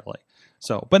necessarily.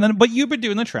 So, but you've been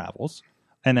doing the travels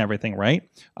and everything, right?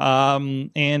 The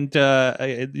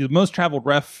most traveled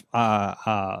ref,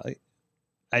 I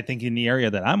think, in the area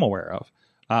that I'm aware of.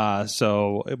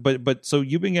 So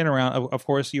you've been getting around. Of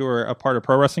course, you were a part of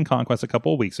Pro Wrestling Conquest a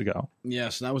couple of weeks ago.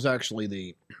 Yes, that was actually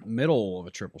the middle of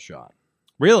a triple shot.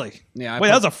 Really? Yeah. Wait,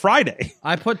 that was a Friday.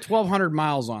 I put 1,200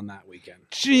 miles on that weekend.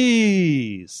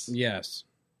 Jeez. Yes.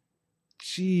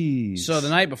 Jeez. So the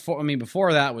night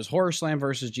before that was Horror Slam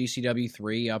versus GCW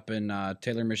 3 up in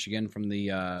Taylor, Michigan, from the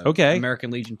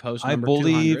American Legion Post. I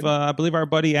believe our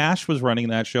buddy Ash was running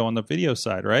that show on the video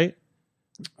side, right?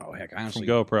 Oh heck, From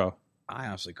GoPro. I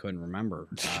honestly couldn't remember.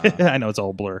 I know it's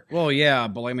all blur. Well, yeah,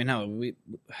 but I mean, we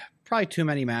probably too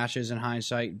many matches in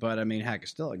hindsight. But I mean, heck,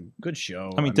 it's still a good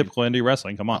show. I mean, typical indie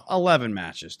wrestling. Come on, 11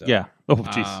 matches though. Yeah. Oh,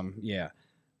 jeez. Yeah.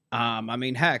 I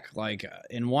mean, heck, like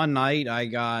in one night,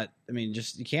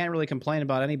 just you can't really complain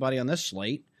about anybody on this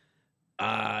slate.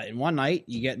 In one night,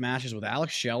 you get matches with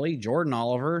Alex Shelley, Jordan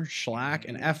Oliver, Schlack,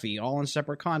 and Effie, all in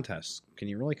separate contests. Can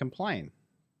you really complain?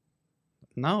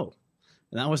 No.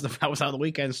 And that was how the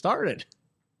weekend started.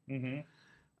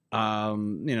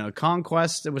 Mm-hmm. You know,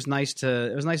 Conquest. It was nice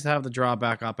to have the draw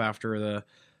back up after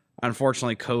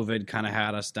unfortunately COVID kind of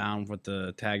had us down with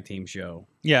the tag team show.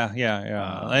 Yeah.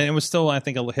 And it was still, I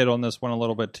think, a hit on this one a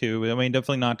little bit too. I mean,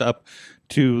 definitely not up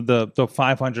to the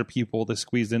 500 people that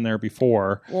squeezed in there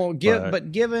before. Well,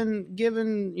 given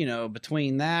you know,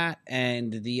 between that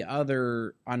and the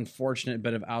other unfortunate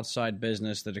bit of outside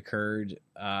business that occurred,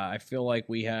 I feel like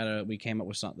we came up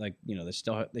with something, like, you know, they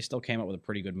still came up with a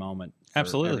pretty good moment for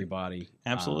Absolutely. everybody.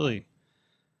 Absolutely.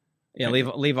 Yeah,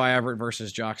 Levi Everett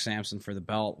versus Jock Sampson for the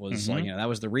belt was like, you know, that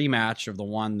was the rematch of the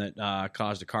one that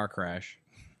caused a car crash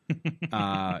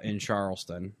in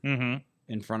Charleston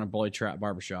in front of Bully Trap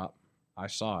Barbershop. I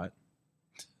saw it.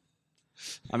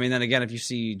 I mean, then again, if you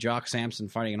see Jock Sampson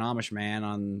fighting an Amish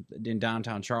man in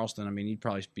downtown Charleston, I mean, you'd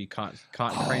probably be caught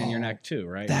craning your neck too,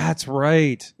 right? That's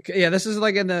right. Yeah, this is in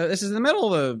the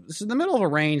middle of a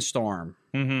rainstorm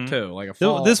too, like a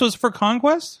fall. This was for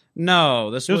Conquest?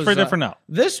 No, this was for a different note.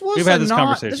 This was We've had this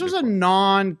conversation This was before. a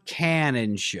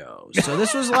non-canon show, so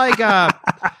this was like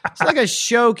a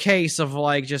showcase of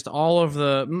like just all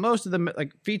of most of the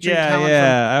like featured talent.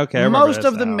 Yeah, okay. I remember Most this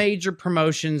of the now. major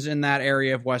promotions in that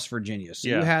area of West Virginia. So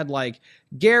Yeah. you had like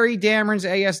Gary Dameron's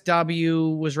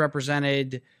ASW was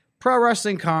represented, Pro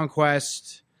Wrestling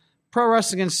Conquest, Pro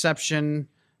Wrestling Inception.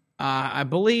 I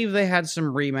believe they had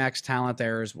some Remix talent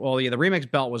there as well. Yeah, the Remix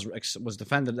belt was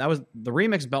defended. The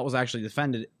Remix belt was actually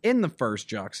defended in the first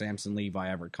Jock Sampson Levi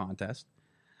Everett contest.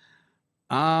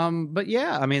 But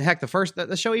yeah, I mean, heck,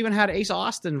 the show even had Ace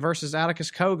Austin versus Atticus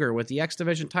Cogar with the X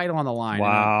Division title on the line.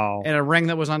 Wow. In a ring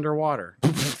that was underwater.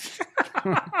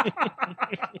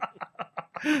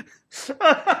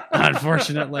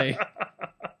 Unfortunately.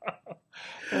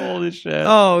 Holy shit.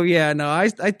 Oh yeah, no,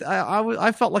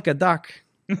 I felt like a duck.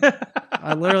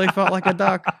 I literally felt like a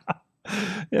duck.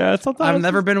 Yeah, sometimes I've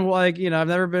never been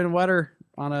wetter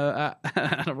on a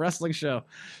on a wrestling show,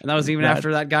 and that was even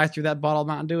after that guy threw that bottle of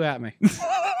Mountain Dew at me.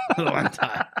 One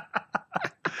time.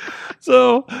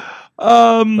 So,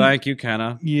 Thank you,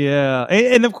 Kenna. yeah,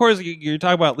 and of course you're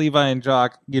talking about Levi and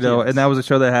Jock, you know, Yes. and that was a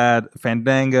show that had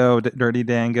Fandango, Dirty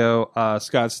Dango,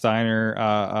 Scott Steiner,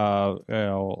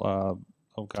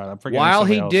 oh god, I'm forgetting. While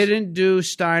he somebody else. didn't do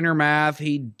Steiner math,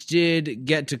 he did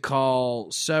get to call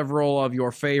several of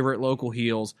your favorite local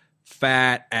heels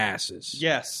fat asses.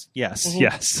 Yes.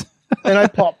 And I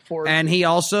popped for it. And he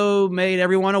also made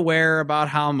everyone aware about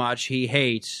how much he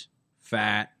hates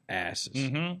fat asses.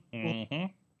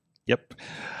 Yep.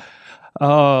 Oh,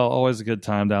 always a good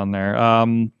time down there.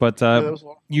 But that was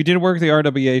long. you did work the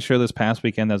RWA show this past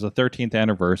weekend. That's the 13th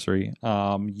anniversary.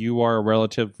 You are a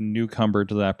relative newcomer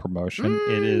to that promotion.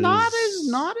 It is not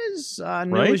as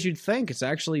new Right? as you'd think. It's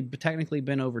actually technically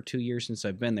been over 2 years since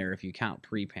I've been there, if you count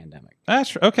pre-pandemic.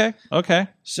 That's okay.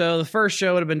 So the first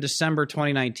show would have been December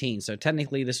 2019. So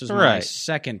technically, this was my Right.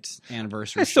 second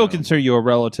anniversary. I still show. consider you a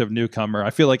relative newcomer. I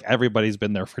feel like everybody's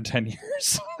been there for 10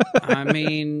 years. I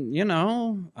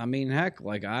mean, heck,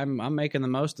 like I'm making the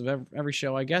most of every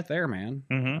show I get there, man.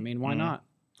 I mean, why not?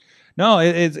 No,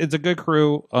 it's a good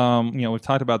crew. We've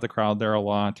talked about the crowd there a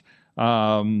lot.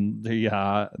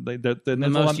 The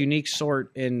most unique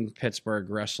sort in Pittsburgh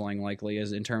wrestling, likely,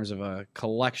 is in terms of a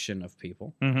collection of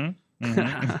people. Mm-hmm.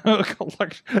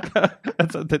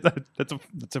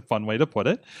 That's a fun way to put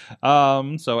it. I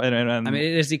mean,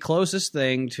 it is the closest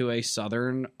thing to a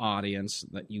Southern audience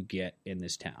that you get in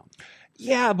this town.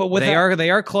 Yeah, but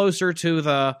they are closer to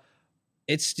the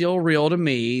it's still real to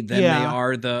me than they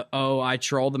are I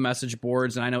troll the message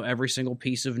boards and I know every single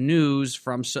piece of news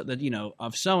from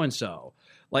of so and so.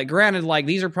 Like, granted, like,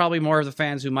 these are probably more of the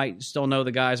fans who might still know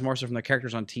the guys more so from their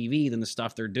characters on TV than the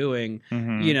stuff they're doing,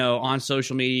 on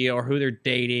social media, or who they're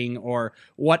dating, or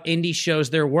what indie shows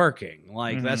they're working.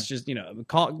 Like, that's just,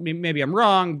 maybe I'm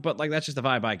wrong, but, like, that's just the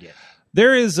vibe I get.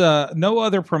 There is no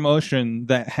other promotion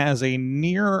that has a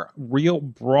near real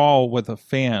brawl with a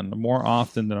fan more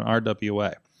often than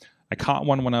RWA. I caught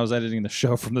one when I was editing the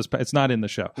show from this. It's not in the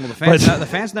show. Well, the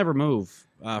fans never move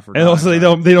for. And also, they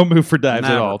don't move for dives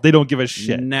Never. at all. They don't give a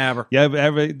shit. Never. Yeah,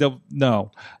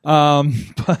 no.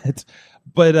 But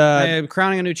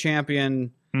crowning a new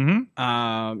champion.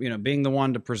 Mm-hmm. Being the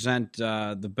one to present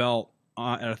the belt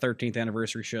at a 13th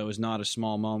anniversary show is not a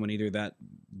small moment either.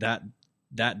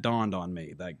 That dawned on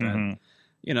me. Like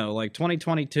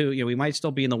 2022, we might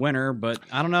still be in the winter, but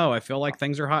I don't know. I feel like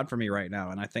things are hot for me right now,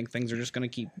 and I think things are just going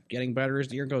to keep getting better as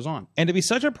the year goes on. And to be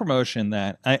such a promotion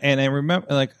I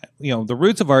remember, the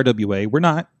roots of RWA were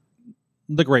not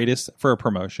the greatest for a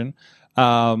promotion.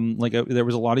 There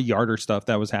was a lot of yarder stuff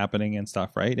that was happening and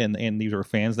stuff, right? And these were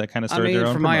fans that kind of started their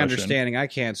own from promotion. my understanding, I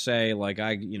can't say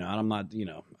I'm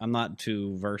not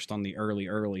too versed on the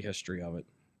early history of it.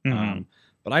 Mm-hmm.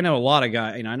 But I know a lot of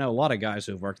guys. I know a lot of guys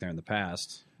who've worked there in the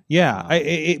past. Yeah,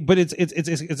 but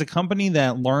it's a company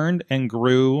that learned and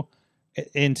grew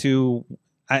into.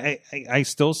 I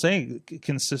still say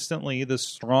consistently the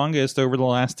strongest over the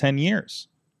last 10 years,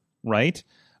 right?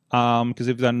 Because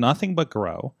they've done nothing but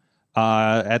grow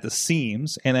at the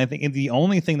seams, and I think the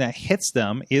only thing that hits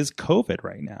them is COVID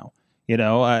right now.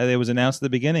 It was announced at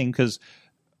the beginning because.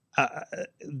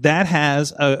 That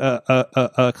has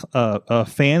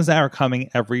fans that are coming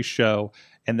every show,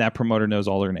 and that promoter knows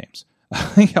all their names,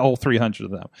 all 300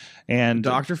 of them. And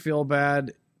Dr.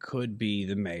 Feelbad could be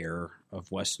the mayor of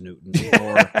West Newton,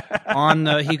 or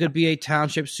he could be a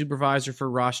township supervisor for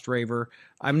Ross Draver.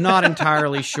 I'm not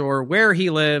entirely sure where he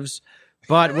lives,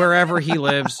 but wherever he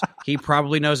lives, he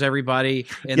probably knows everybody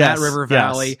in that river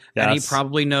valley, and he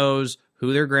probably knows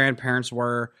who their grandparents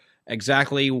were.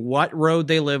 Exactly what road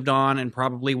they lived on, and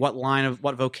probably what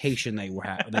vocation they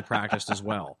practiced as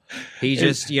well. He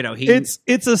just,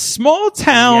 it's a small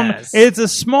town. Yes. It's a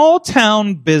small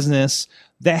town business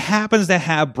that happens to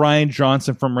have Brian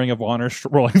Johnson from Ring of Honor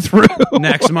rolling through.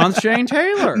 Next month, Shane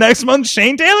Taylor. Next month,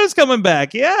 Shane Taylor's coming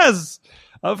back. Yes.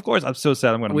 Of course, I'm so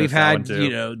sad. I'm going to. We've had,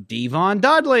 Devon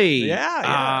Dudley,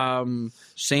 Sam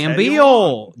Teddy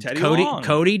Beal, Long.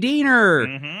 Cody Deaner.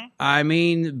 Mm-hmm. I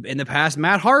mean, in the past,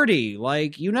 Matt Hardy.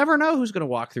 Like, you never know who's going to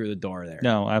walk through the door there.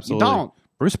 No, absolutely. You don't.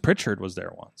 Bruce Pritchard was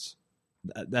there once.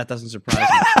 That doesn't surprise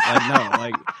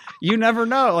me. You never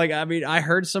know. Like, I mean, I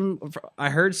heard some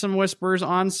whispers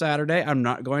on Saturday. I'm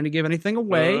not going to give anything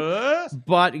away,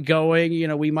 but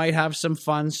we might have some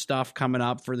fun stuff coming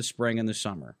up for the spring and the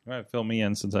summer. All right, fill me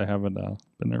in since I haven't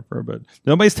been there for a bit.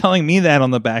 Nobody's telling me that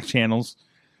on the back channels.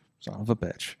 Son of a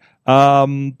bitch.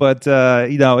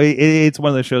 It's one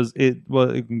of those shows.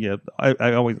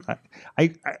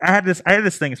 I had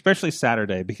this thing, especially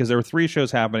Saturday, because there were 3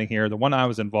 shows happening here. The one I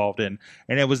was involved in,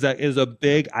 and it was a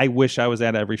big. I wish I was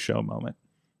at every show moment.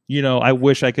 I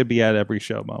wish I could be at every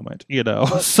show moment.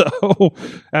 So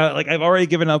I've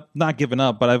already not given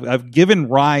up, but I've given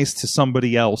rise to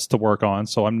somebody else to work on.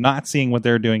 So I'm not seeing what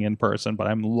they're doing in person, but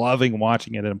I'm loving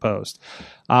watching it in post.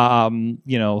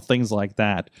 Things like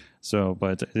that. So,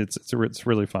 but it's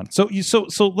really fun. So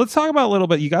let's talk about a little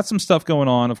bit. You got some stuff going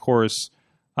on, of course,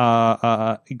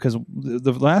 because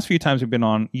the last few times we've been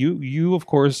on, you of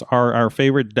course are our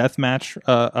favorite deathmatch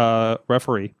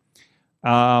referee.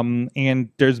 And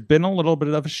there's been a little bit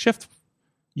of a shift.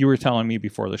 You were telling me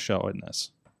before the show in this.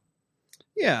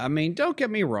 Yeah, I mean, don't get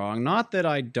me wrong. Not that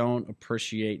I don't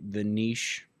appreciate the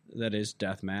niche that is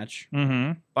deathmatch.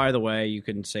 Mm-hmm. By the way, you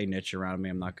can say niche around me.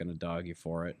 I'm not going to dog you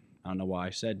for it. I don't know why I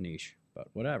said niche, but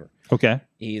whatever. Okay.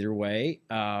 Either way,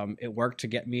 it worked to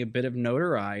get me a bit of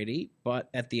notoriety, but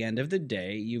at the end of the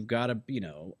day, you've got to,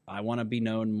 I want to be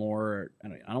known more. I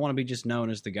don't want to be just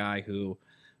known as the guy who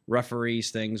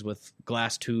referees things with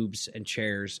glass tubes and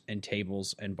chairs and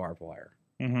tables and barbed wire.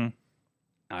 Mm-hmm.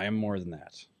 I am more than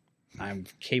that. I'm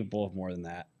capable of more than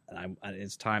that, and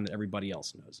it's time that everybody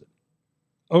else knows it.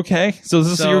 Okay, so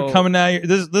you're coming out.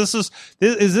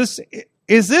 Is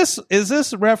Is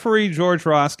this referee George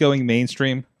Ross going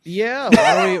mainstream? Yeah,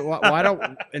 why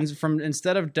don't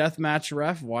instead of deathmatch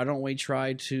ref, why don't we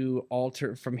try to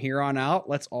alter from here on out?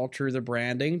 Let's alter the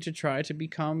branding to try to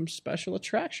become special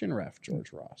attraction ref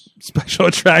George Ross. Special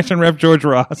attraction ref George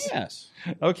Ross. Yes.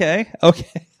 Okay.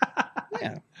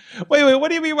 Yeah. Wait. What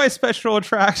do you mean by special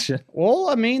attraction? Well,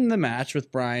 I mean, the match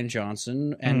with Brian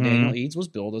Johnson and Daniel Eads was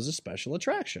billed as a special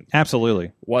attraction.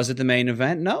 Absolutely. Was it the main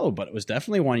event? No, but it was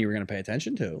definitely one you were going to pay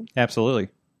attention to. Absolutely.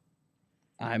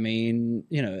 I mean,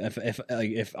 you know,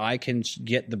 if I can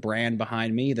get the brand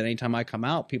behind me, that anytime I come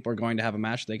out, people are going to have a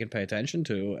match they can pay attention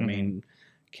to. I mean,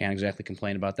 can't exactly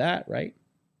complain about that, right?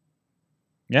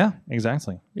 Yeah,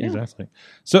 exactly. Yeah. Exactly.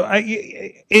 So there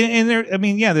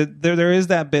is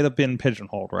that bit of being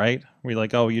pigeonholed, right? We're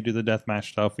like, oh, you do the deathmatch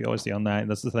stuff. We always see on that.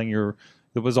 That's the thing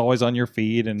that was always on your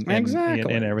feed and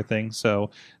everything.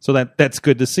 So that's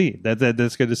good to see.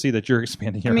 That's good to see that you're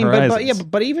expanding your horizons.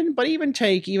 But even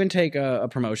take a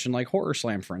promotion like Horror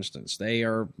Slam, for instance. They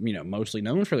are, you know, mostly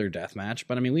known for their deathmatch,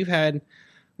 but I mean,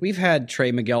 we've had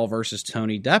Trey Miguel versus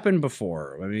Tony Deppen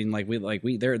before. I mean,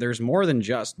 there's more than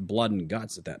just blood and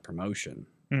guts at that promotion.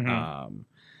 I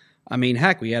mean,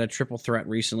 heck, we had a triple threat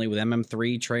recently with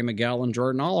MM3, Trey Miguel, and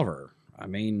Jordan Oliver. I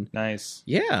mean, nice.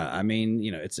 Yeah, I mean,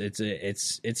 you know,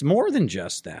 it's more than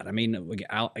just that. I mean,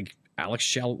 Alex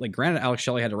Shelley. Granted, Alex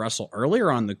Shelley had to wrestle earlier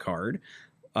on the card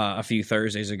a few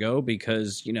Thursdays ago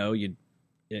because, you know,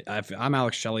 if I'm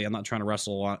Alex Shelley, I'm not trying to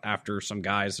wrestle after some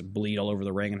guys bleed all over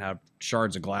the ring and have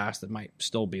shards of glass that might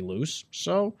still be loose.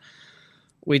 So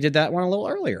we did that one a little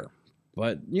earlier.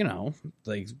 But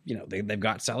they've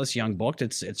got Silas Young booked.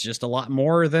 It's just a lot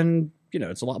more than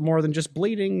it's a lot more than just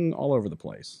bleeding all over the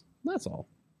place. That's all.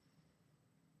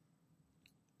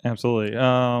 Absolutely.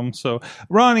 So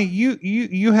Ronnie,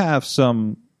 you have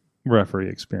some referee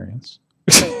experience.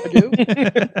 I do.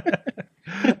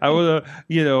 I would,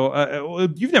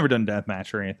 you've never done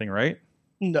deathmatch or anything, right?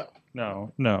 No.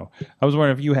 I was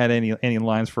wondering if you had any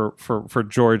lines for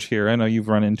George here. I know you've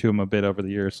run into him a bit over the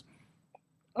years.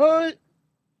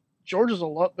 George is a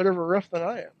lot better of a ref than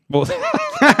I am. Well,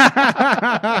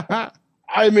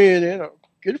 I mean,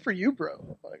 good for you,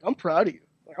 bro. Like, I'm proud of you.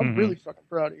 Like, I'm really fucking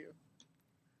proud of you.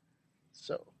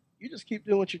 So you just keep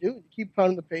doing what you're doing. You keep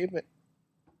pounding the pavement,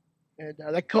 and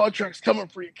that contract's coming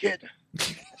for you, kid.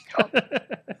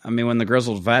 I mean, when the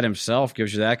grizzled vet himself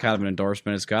gives you that kind of an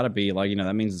endorsement, it's got to be like,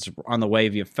 that means it's on the way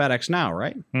via FedEx now,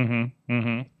 right?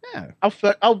 Yeah.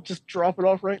 I'll just drop it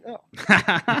off right now.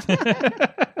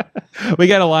 We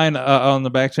got a line on the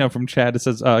back channel from Chad that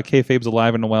says kayfabe's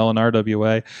alive and well in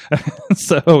RWA.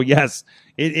 So yes,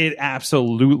 it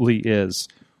absolutely is.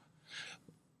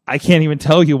 I can't even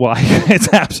tell you why.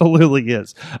 It absolutely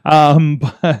is.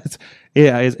 But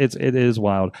yeah, it is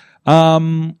wild.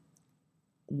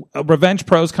 Revenge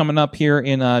Pro's coming up here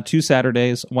in 2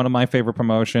 Saturdays. One of my favorite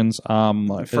promotions.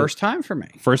 First time for me.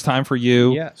 First time for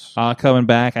you. Yes. Coming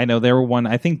back. I know they were one.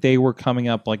 I think they were coming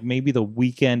up like maybe the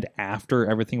weekend after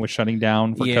everything was shutting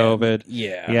down for COVID.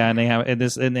 Yeah. Yeah, and they have and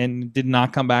then did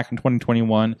not come back in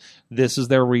 2021. This is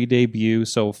their re-debut.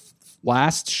 So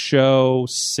last show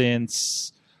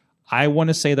since. I want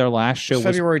to say their last show was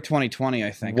February 2020,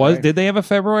 I think. Right? Did they have a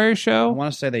February show? I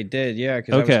want to say they did, yeah.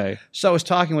 Okay. I was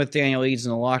talking with Daniel Eads in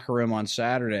the locker room on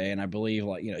Saturday, and I believe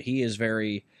he's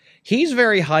very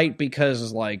hyped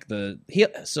because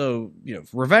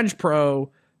Revenge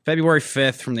Pro, February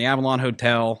 5th from the Avalon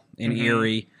Hotel in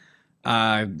Erie,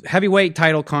 heavyweight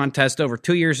title contest over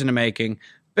 2 years in the making.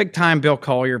 Big time Bill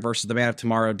Collier versus the man of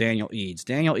tomorrow, Daniel Eads.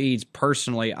 Daniel Eads,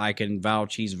 personally, I can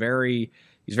vouch he's very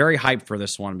hyped for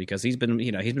this one because he's been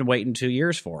waiting 2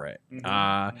 years for it.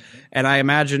 And I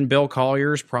imagine Bill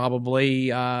Collier's probably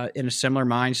in a similar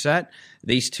mindset.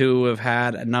 These two have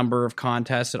had a number of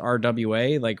contests at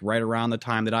RWA, like right around the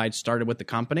time that I'd started with the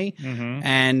company.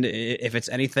 And if it's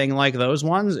anything like those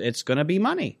ones, it's going to be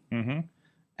money.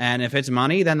 And if it's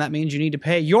money, then that means you need to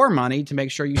pay your money to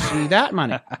make sure you see that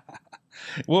money.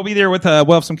 We'll be there with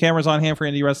we'll have some cameras on hand for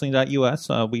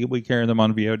IndieWrestling.us. We carry them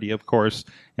on VOD, of course,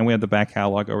 and we have the back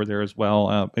catalog over there as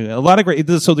well. A lot of great.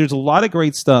 So there's a lot of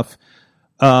great stuff.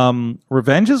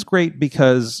 Revenge is great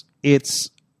because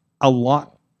it's a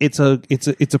lot. It's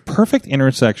a perfect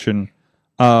intersection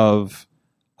of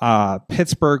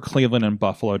Pittsburgh, Cleveland, and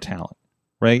Buffalo talent,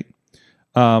 right?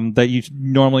 That you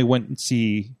normally wouldn't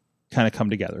see kind of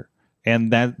come together.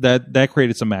 And that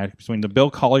created some magic between the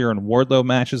Bill Collier and Wardlow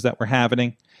matches that were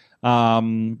happening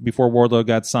before Wardlow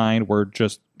got signed were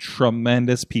just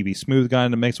tremendous. PB Smooth got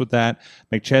in the mix with that.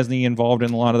 McChesney involved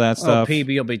in a lot of that stuff.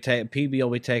 PB will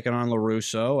be taking on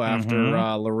LaRusso after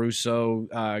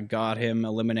LaRusso got him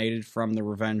eliminated from the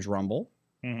Revenge Rumble.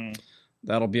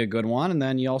 That'll be a good one. And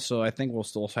then you also, I think we'll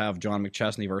still have John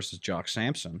McChesney versus Jock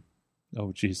Sampson.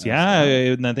 Oh, geez. Yeah.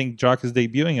 And I think Jock is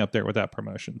debuting up there with that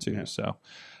promotion, too.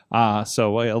 Yeah.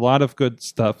 So a lot of good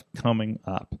stuff coming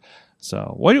up.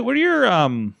 So what are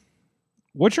your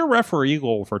what's your referee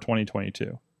goal for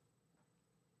 2022?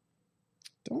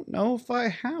 Don't know if I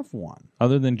have one.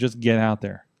 Other than just get out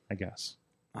there, I guess.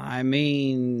 I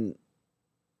mean,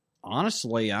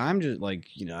 honestly, I'm just like,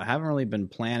 I haven't really been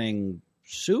planning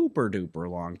super duper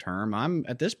long term. I'm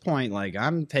at this point, like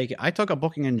I took a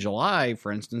booking in July,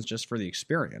 for instance, just for the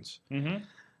experience.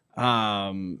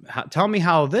 Mm-hmm. Tell me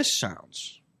how this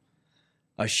sounds.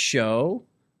 A show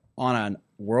on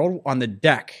the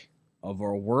deck of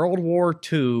a World War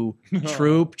II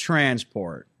troop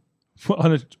transport.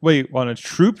 On a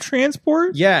troop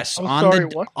transport? Yes,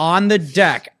 on the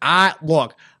deck.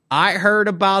 I heard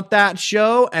about that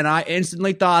show, and I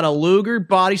instantly thought of Luger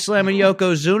body slamming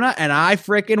Yokozuna, and I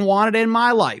freaking want it in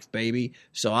my life, baby.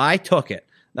 So I took it.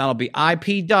 That'll be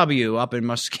IPW up in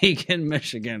Muskegon,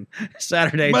 Michigan,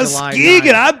 Saturday, July 9th.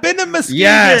 Muskegon? I've been to Muskegon.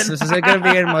 Yes, this is going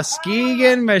to be in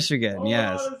Muskegon, Michigan.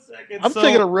 Yes. I'm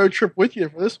taking a road trip with you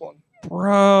for this one.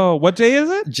 Bro, what day is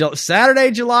it?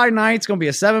 Saturday, July 9th. It's going to be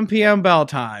a 7 p.m. bell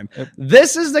time.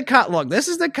 This is the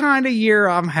kind of year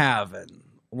I'm having.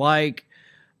 Like,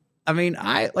 I mean,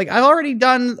 I've already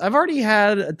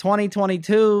had a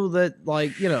 2022 that,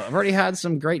 like, I've already had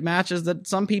some great matches that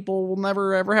some people will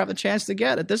never ever have the chance to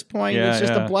get. At this point, it's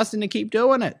just a blessing to keep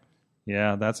doing it.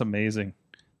 Yeah, that's amazing.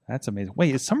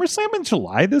 Wait, is SummerSlam in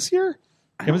July this year?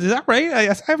 Is that right?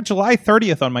 I have July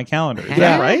 30th on my calendar. Is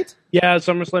that right? Yeah,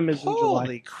 SummerSlam is in July.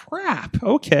 Holy crap.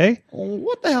 Okay.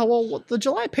 What the hell? Well, the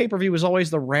July pay-per-view was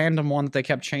always the random one that they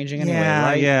kept changing anyway,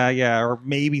 right? Yeah. Or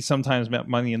maybe sometimes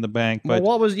Money in the Bank. But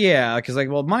because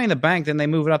Money in the Bank, then they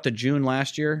moved it up to June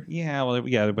last year. Yeah,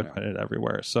 they put it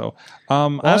everywhere. So,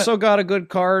 also got a good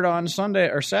card on Sunday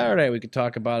or Saturday we could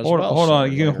talk about as well. Hold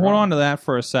on. You can hold on to that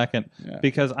for a second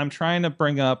because I'm trying to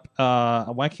bring up,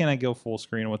 why can't I go full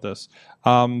screen with this?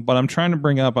 But I'm trying to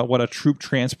bring up what a troop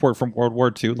transport from World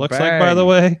War II looks like, by the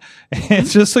way.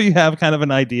 It's just so you have kind of an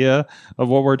idea of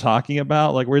what we're talking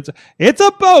about. Like, it's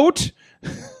a boat.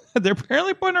 They're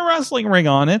apparently putting a wrestling ring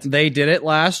on it. They did it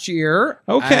last year.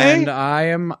 Okay. And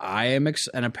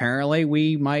and apparently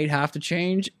we might have to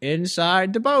change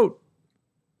inside the boat.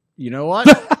 You know what?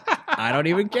 I don't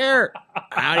even care.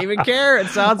 It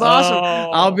sounds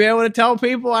awesome. I'll be able to tell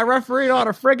people I refereed on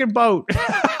a friggin' boat.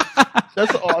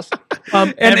 That's awesome.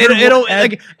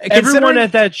 Everyone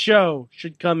at that show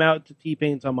should come out to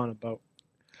T-Pain's I'm on a Boat.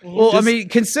 Well, I mean,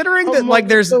 considering that, like,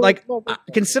 there's like,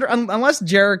 unless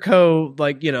Jericho,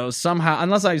 like,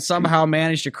 unless I somehow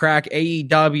managed to crack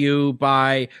AEW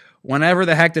by whenever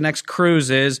the heck the next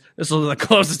cruise is, this will be the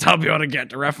closest I'll be able to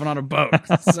get to reffing on a boat.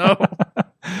 So,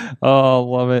 oh,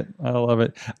 I love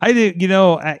it. I did,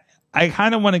 I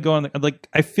kind of want to go on.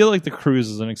 I feel like the cruise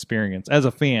is an experience as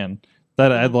a fan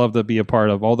that I'd love to be a part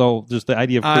of. Although just the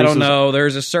idea of cruises, I don't know.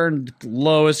 There's a certain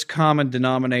lowest common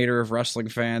denominator of wrestling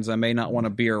fans I may not want to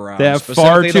be around. They have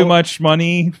far too much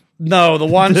money. No, the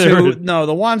ones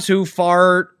who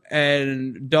fart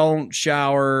and don't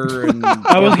shower. And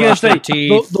I was going to say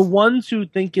the ones who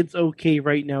think it's okay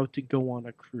right now to go on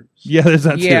a cruise. Yeah, there's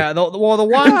that too.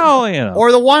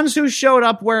 Or the ones who showed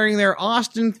up wearing their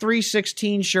Austin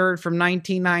 316 shirt from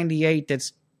 1998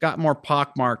 that's got more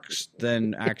pockmarks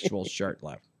than actual shirt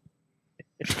left.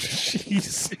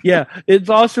 Jeez. Yeah, it's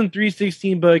Austin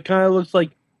 316, but it kind of looks like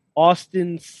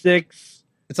Austin 6.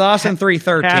 It's Austin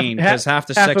 313 because half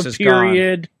the 6 is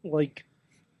period, gone. Like,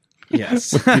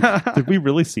 yes. Did we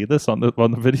really see this on the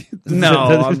video? No,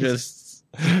 I'm just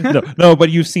no. But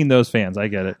you've seen those fans. I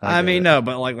get it. No,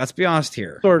 but like, let's be honest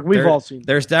here. Sorg, we've all seen.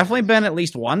 There's definitely been at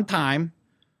least one time.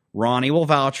 Ronnie will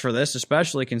vouch for this,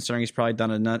 especially considering he's probably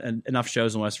done enough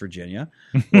shows in West Virginia,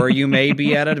 where you may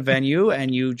be at a venue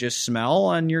and you just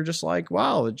smell and you're just like,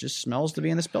 wow, it just smells to be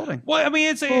in this building. Well, I mean,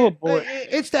 it's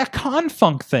that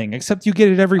con-funk thing, except you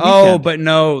get it every weekend. Oh, but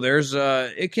no, there's I'm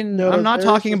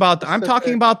talking about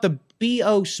the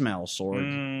BO smell,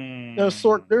 Sorg. No,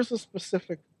 Sorg, there's a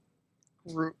specific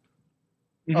group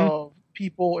of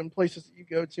people and places that you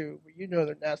go to where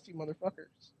they're nasty motherfuckers.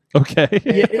 Okay.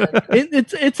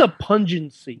 It's a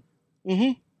pungency.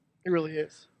 Mm-hmm. It really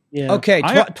is. Yeah. Okay.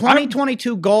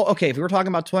 2022 goal. Okay, if we were talking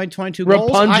about 2022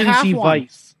 goals, I have one.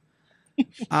 Vice.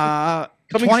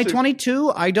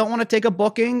 2022. I don't want to take a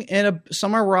booking in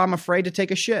somewhere where I'm afraid to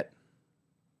take a shit.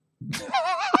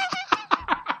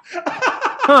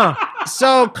 Huh.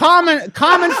 So common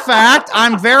fact.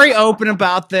 I'm very open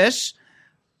about this.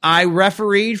 I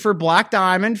refereed for Black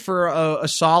Diamond for a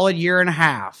solid year and a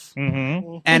half.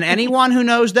 Mm-hmm. And anyone who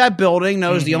knows that building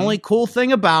knows the only cool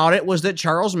thing about it was that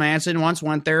Charles Manson once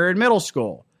went there in middle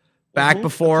school, back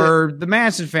before the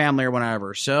Manson family or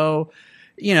whatever. So,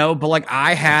 but like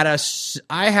I had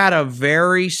a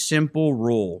very simple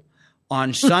rule.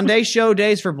 On Sunday show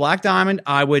days for Black Diamond,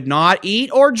 I would not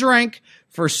eat or drink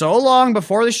for so long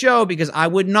before the show because I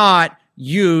would not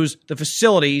use the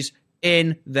facilities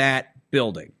in that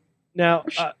building. Now,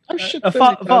 shit a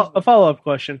follow-up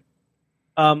question.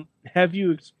 Have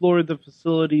you explored the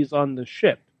facilities on the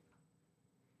ship?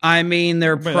 I mean,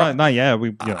 they're not yet.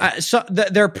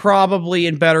 they're probably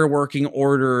in better working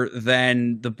order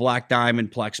than the Black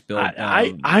Diamond Plex building.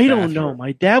 I don't know.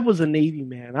 My dad was a Navy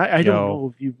man. I don't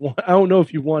know if you want. I don't know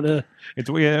if you want to.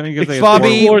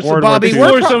 Bobby,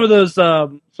 explore some of those.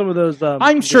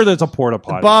 I'm sure there's a porta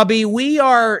potty. Bobby,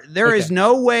 there is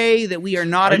no way that we are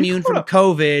not immune from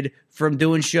COVID from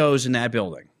doing shows in that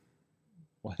building.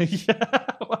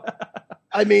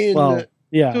 I mean,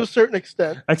 yeah, to a certain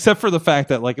extent. Except for the fact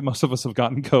that like most of us have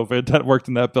gotten COVID that worked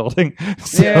in that building.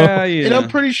 So, And I'm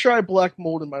pretty sure I black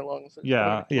mold in my lungs.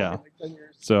 Yeah. Like 10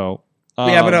 years. So.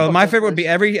 Yeah, but my favorite would be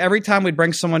every time we'd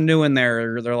bring someone new in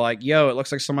there, they're like, "Yo, it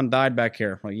looks like someone died back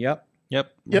here." I'm like, yep,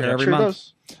 every sure month.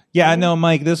 Does. Yeah, no,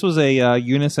 Mike, this was a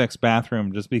unisex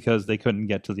bathroom just because they couldn't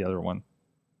get to the other one.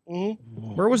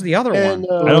 Mm-hmm. Where was the other one?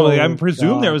 I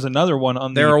presume there was another one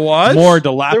on there the was? more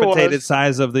dilapidated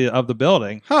size of the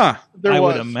building. Huh? I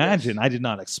would imagine. Yes. I did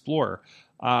not explore.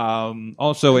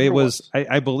 Also, it was.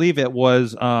 I believe it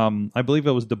was. I believe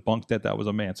it was debunked that was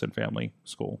a Manson family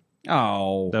school.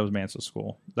 Oh, that was Manson's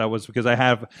school. That was because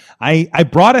I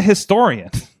brought a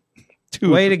historian.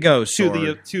 Way to go, to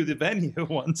the venue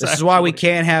once. This is why we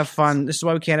can't have fun. This is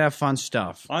why we can't have fun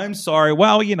stuff. I'm sorry.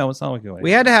 Well, it's not like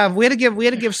we had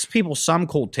to give people some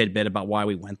cool tidbit about why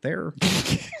we went there.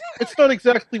 It's not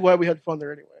exactly why we had fun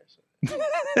there anyway.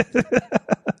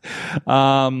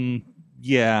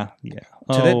 Yeah.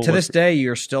 To this day,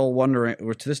 you're still wondering.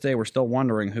 To this day, we're still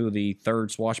wondering who the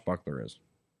third swashbuckler is.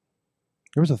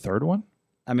 There was a third one?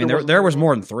 I mean, there was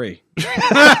more than three.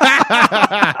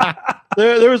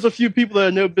 There was a few people that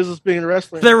had no business being in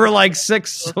wrestling. There were like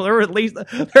six. So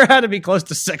there had to be close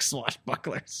to six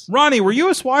swashbucklers. Ronnie, were you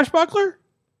a swashbuckler?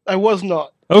 I was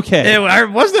not. Okay.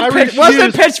 Wasn't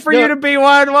it pitched for you to be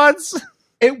one once?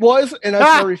 It was, and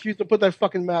I refused to put that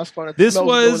fucking mask on.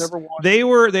 They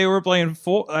were playing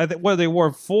full. They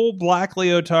wore full black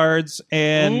leotards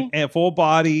and full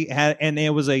body, and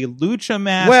it was a lucha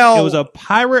mask. Well, it was a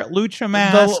pirate lucha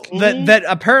mask that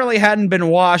apparently hadn't been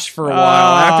washed for a while.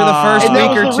 After the first week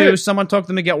or two, someone took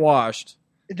them to get washed.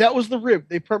 That was the rib.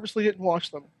 They purposely didn't wash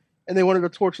them. And they wanted to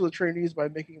torture the trainees by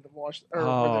making them wash.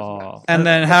 And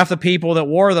then half the people that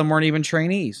wore them weren't even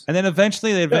trainees. And then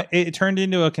eventually it turned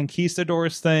into a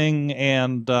conquistadors thing.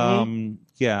 And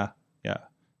yeah.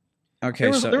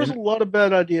 Okay, there was a lot of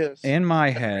bad ideas. In my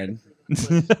head,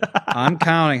 I'm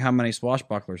counting how many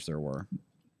swashbucklers there were.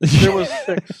 There was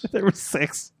 6. There were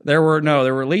 6. There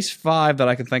were at least 5 that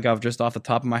I can think of just off the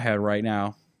top of my head right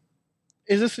now.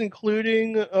 Is this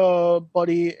including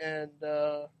Buddy and...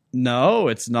 No,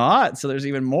 it's not. So there's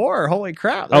even more. Holy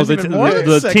crap.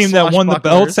 The team that won the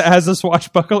belts has the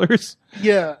swashbucklers?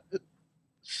 Yeah.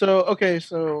 So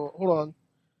hold on.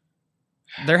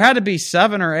 There had to be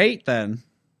 7 or 8 then.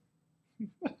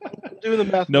 I'm doing the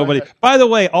math. Nobody. By the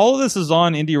way, all of this is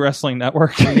on Indie Wrestling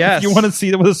Network. Yes. If you want to see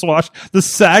the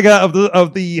saga of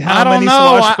the how many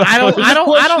swashbucklers.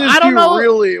 I don't know.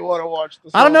 Really want to watch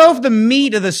this? I don't know if the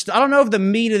meat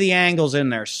of the angle's in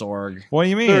there, Sorg. What do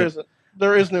you mean?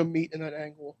 There is no meat in that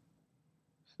angle.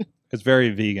 It's very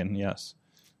vegan, yes.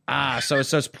 So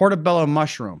it's portobello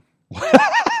mushroom.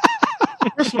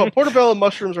 First of all, portobello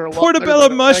mushrooms are a lot portobello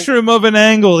mushroom of an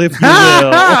angle, if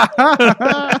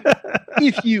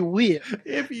you will.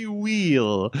 If you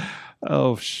will.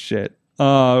 Oh, shit.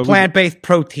 Plant-based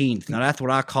proteins. Now, that's what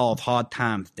I call hard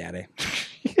times, Daddy.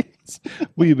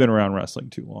 We've been around wrestling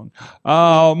too long.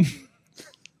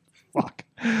 Fuck.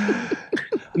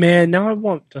 Man, now I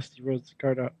want Dusty Rhodes to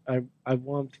cut I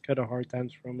want him to cut a Hard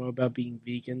Times promo about being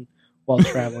vegan while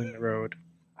traveling the road.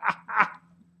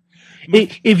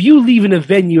 If you leave in a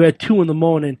venue at 2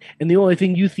 a.m. and the only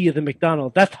thing you see is a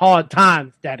McDonald's, that's hard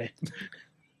times, Daddy.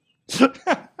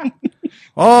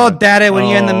 Oh, Daddy, when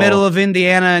you're in the middle of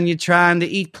Indiana and you're trying to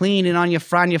eat clean and you're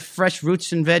frying your fresh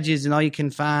roots and veggies and all you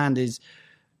can find is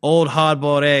old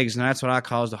hard-boiled eggs, and that's what I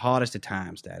call the hardest of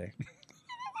times, Daddy.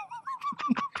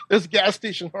 There's gas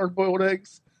station hard-boiled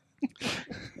eggs.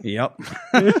 Yep.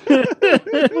 I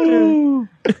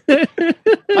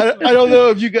don't know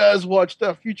if you guys watched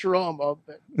Futurama,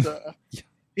 but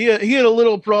He had a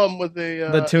little problem with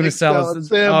The tuna egg salad.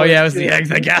 sandwich. Oh yeah, it was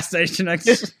the gas station.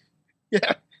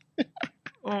 Yeah.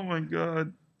 Oh my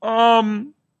god.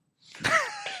 And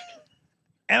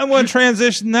I'm going to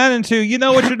transition that into, you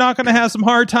know what you're not going to have some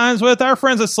hard times with? Our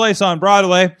friends at Slice on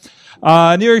Broadway.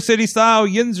 New York City style,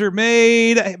 yins are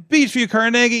made. Beachview,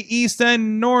 Carnegie, East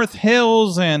End, North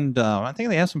Hills, and I think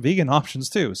they have some vegan options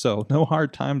too, so no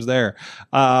hard times there.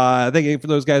 Thank you for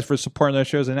those guys for supporting those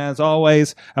shows, and as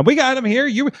always, and we got them here.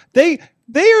 They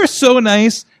are so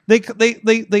nice. They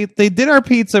did our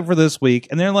pizza for this week,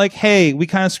 and they're like, "Hey, we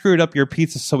kind of screwed up your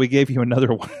pizza, so we gave you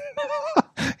another one."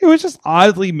 It was just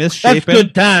oddly misshapen. That's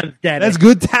good times, Daddy. That's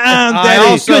good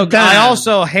times, Daddy. I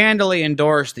also handily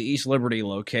endorsed the East Liberty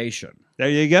location. There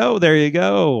you go.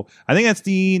 I think that's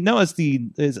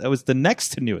it was the next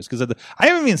to newest because I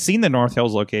haven't even seen the North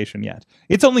Hills location yet.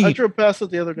 It's only I drove past it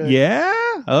the other day.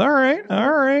 Yeah. All right.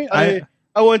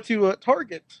 I went to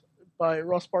Target by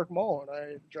Ross Park Mall, and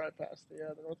I drive past the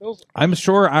North Hills. I'm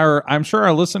sure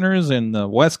our listeners in the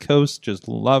West Coast just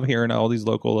love hearing all these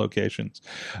local locations,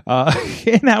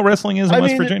 and how wrestling is in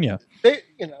West Virginia.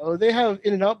 They have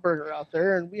In-N-Out Burger out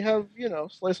there, and we have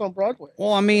Slice on Broadway.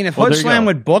 Well, I mean, if Hood Slam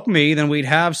would book me, then we'd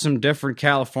have some different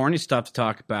California stuff to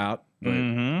talk about.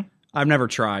 But I've never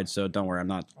tried, so don't worry. I'm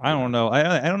not. I don't know.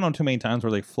 I don't know too many times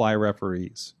where they fly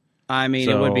referees. I mean,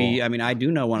 it would be. I mean, I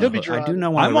do know one. I do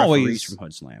know one of the referees from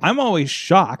Hood Slam. I'm always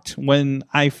shocked when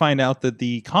I find out that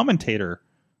the commentator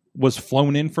was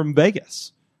flown in from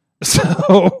Vegas.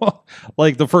 So,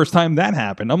 like the first time that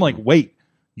happened, I'm like, wait,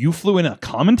 you flew in a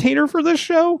commentator for this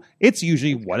show? It's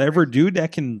usually whatever dude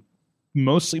that can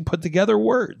mostly put together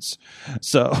words.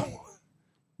 So,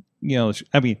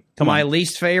 I mean, my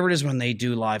least favorite is when they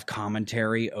do live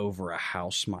commentary over a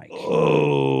house mic.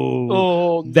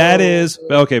 Oh, that is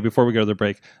okay. Before we go to the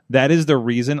break, that is the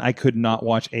reason I could not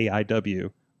watch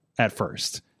AIW at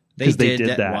first. They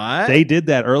did that. What? They did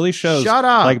that early shows. Shut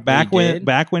up! Like back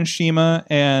when Shima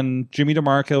and Jimmy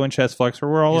DeMarco and Chess Flexor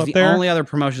were all up there. The only other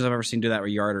promotions I've ever seen do that were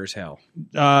Yarder as hell.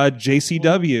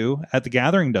 JCW at the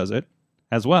Gathering does it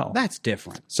as well. That's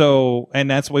different. So, and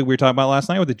that's what we were talking about last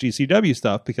night with the GCW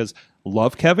stuff, because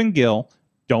love Kevin Gill,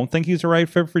 don't think he's the right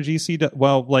fit for GCW.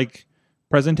 Well, like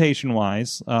presentation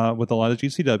wise, with a lot of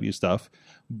GCW stuff,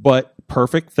 but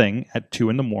perfect thing at 2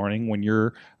 a.m. when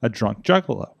you're a drunk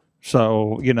juggalo.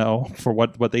 So, for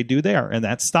what they do there and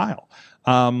that style.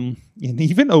 And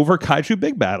even over Kaiju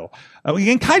Big Battle.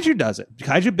 Again, Kaiju does it.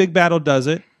 Kaiju Big Battle does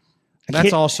it. That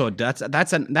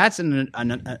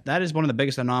is one of the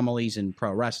biggest anomalies in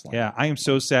pro wrestling. Yeah, I am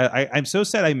so sad. I'm so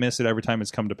sad I miss it every time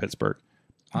it's come to Pittsburgh.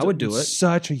 I would do it.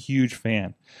 Such a huge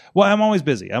fan. Well, I'm always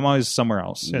busy. I'm always somewhere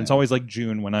else. Yeah. And it's always like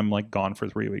June when I'm like gone for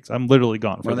 3 weeks. I'm literally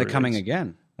gone for 3 weeks. Are they coming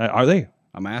again? Are they?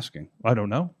 I'm asking. I don't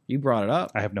know. You brought it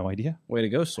up. I have no idea. Way to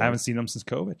go, Sword. I haven't seen them since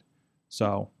COVID.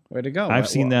 So way to go. I've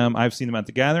seen them at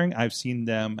the Gathering. I've seen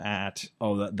them at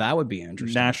that would be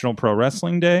interesting. National Pro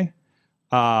Wrestling Day.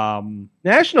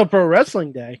 National Pro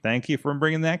Wrestling Day. Thank you for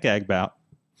bringing that gag bout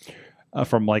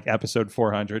from like episode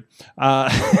 400.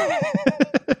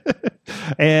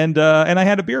 And I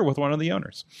had a beer with one of the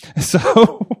owners.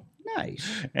 So nice.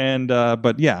 And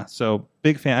but yeah, so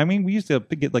big fan. I mean, we used to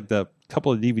get like the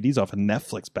couple of DVDs off of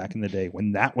Netflix back in the day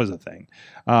when that was a thing.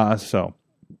 So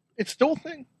it's still a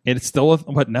thing. It's still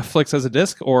what, Netflix as a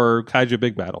disc or Kaiju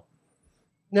Big Battle?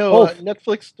 No,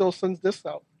 Netflix still sends discs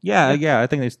out. Yeah. I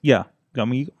think I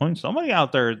mean, somebody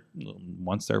out there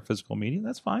wants their physical media.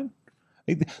 That's fine.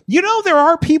 There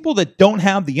are people that don't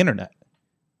have the internet.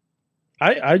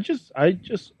 I just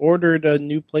ordered a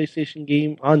new PlayStation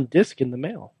game on disc in the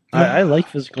mail. I like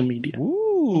physical media.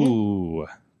 Ooh.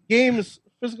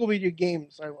 Physical media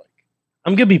games I like.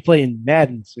 I'm going to be playing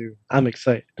Madden soon. I'm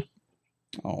excited.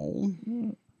 Oh.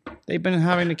 They've been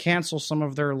having to cancel some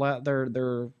of their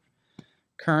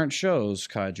current shows,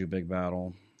 Kaiju Big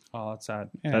Battle. Oh, that's sad.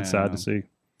 Yeah. That's sad to see.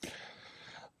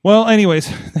 Well, anyways,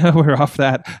 we're off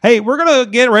that. Hey, we're going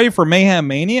to get ready for Mayhem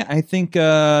Mania. I think,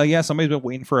 somebody's been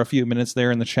waiting for a few minutes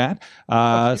there in the chat.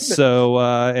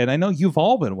 And I know you've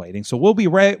all been waiting. So we'll be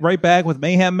right back with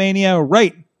Mayhem Mania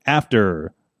right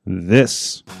after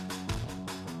this.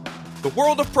 The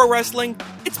world of pro wrestling,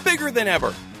 it's bigger than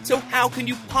ever. So how can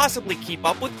you possibly keep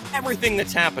up with everything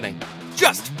that's happening?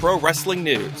 Just pro wrestling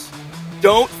news.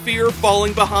 Don't fear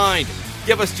falling behind.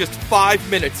 Give us just 5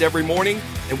 minutes every morning,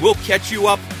 and we'll catch you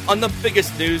up on the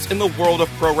biggest news in the world of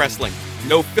pro wrestling.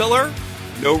 No filler,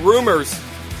 no rumors,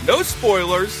 no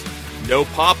spoilers, no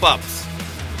pop-ups.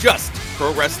 Just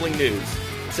pro wrestling news.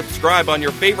 Subscribe on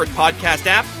your favorite podcast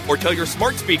app or tell your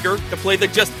smart speaker to play the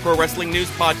Just Pro Wrestling News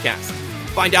podcast.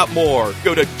 Find out more.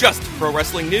 Go to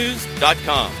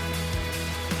justprowrestlingnews.com.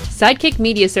 Sidekick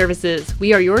Media Services.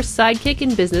 We are your sidekick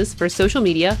in business for social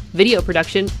media, video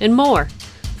production, and more.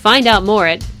 Find out more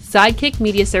at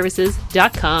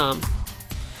sidekickmediaservices.com.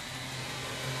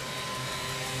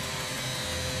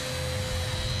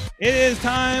 It is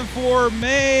time for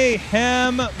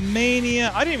Mayhem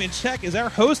Mania. I didn't even check. Is our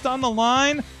host on the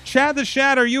line? Chad the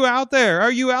Shad, are you out there?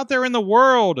 Are you out there in the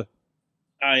world?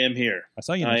 I am here. I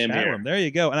saw you in the chat room. There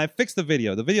you go. And I fixed the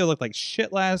video. The video looked like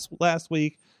shit last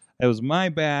week. It was my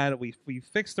bad. We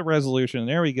fixed the resolution.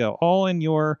 There we go. All in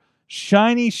your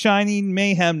shiny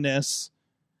mayhemness.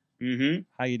 Mm-hmm.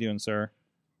 How you doing, sir?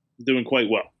 Doing quite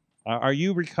well. Are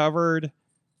you recovered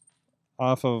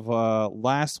off of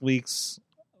last week's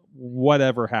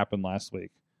whatever happened last week?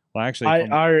 Well,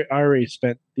 actually, I already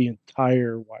spent the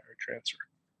entire wire transfer.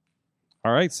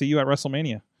 All right. See you at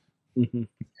WrestleMania. Mm-hmm.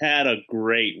 Had a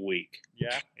great week.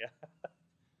 Yeah.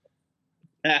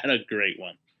 Had a great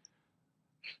one.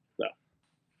 So,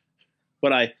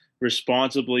 but I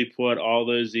responsibly put all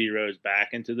those zeros back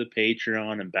into the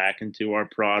Patreon and back into our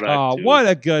product. Oh, what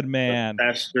a good man!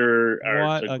 Fester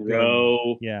or to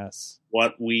grow. Yes.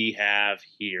 What we have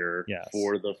here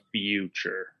for the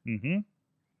future. Mm-hmm.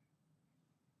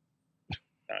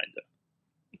 Kinda.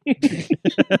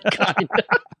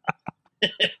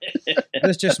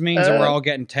 This just means that we're all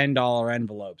getting $10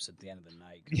 envelopes at the end of the night.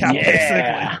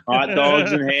 Yeah. Hot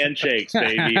dogs and handshakes,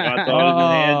 baby. Hot dogs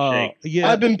and handshakes.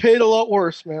 Yeah. I've been paid a lot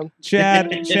worse, man.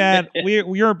 Chad,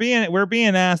 we're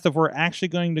being asked if we're actually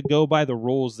going to go by the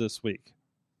rules this week.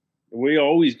 We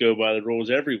always go by the rules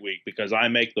every week because I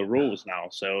make the rules now,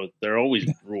 so they're always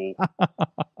rule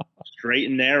straight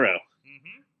and narrow.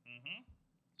 Mm-hmm.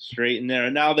 Straight and narrow.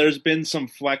 Now there's been some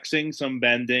flexing, some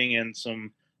bending, and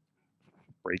some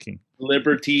breaking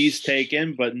liberties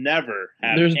taken, but never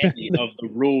have any of the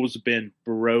rules been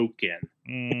broken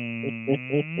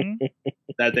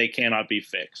that they cannot be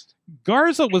fixed.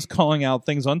 Garza was calling out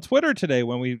things on Twitter today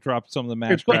when we dropped some of the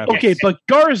match graphics. Okay, but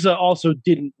Garza also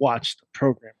didn't watch the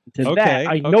program.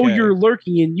 I know you're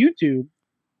lurking in YouTube.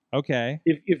 Okay.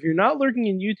 If you're not lurking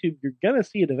in YouTube, you're gonna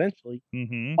see it eventually.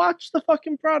 Mm-hmm. Watch the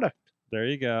fucking product. There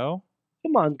you go.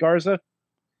 Come on, Garza.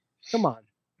 Come on.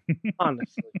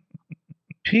 Honestly.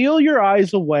 Peel your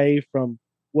eyes away from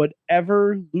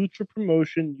whatever Lucha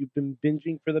promotion you've been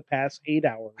binging for the past 8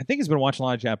 hours. I think he's been watching a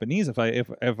lot of Japanese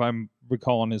if I'm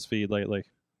recalling his feed lately.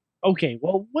 Okay,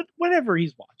 well, whatever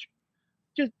he's watching.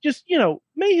 Just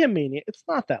Mayhem Mania, it's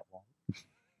not that long.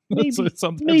 Maybe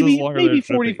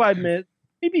 45 minutes.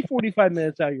 Maybe 45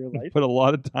 minutes out of your life. Put a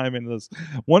lot of time into this.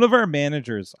 One of our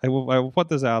managers, I will put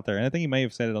this out there, and I think you may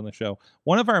have said it on the show.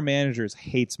 One of our managers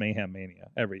hates Mayhem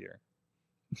Mania every year.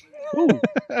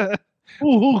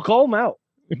 Ooh, call him out.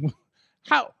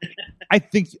 How? I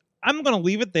think I'm going to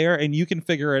leave it there, and you can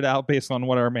figure it out based on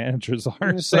what our managers are. I'm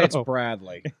going to say it's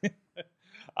Bradley.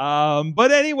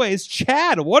 But anyways,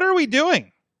 Chad, what are we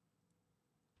doing?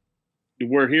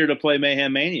 We're here to play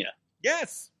Mayhem Mania.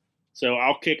 Yes. So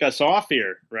I'll kick us off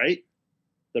here, right?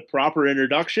 The proper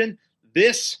introduction.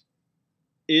 This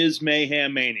is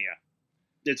Mayhem Mania.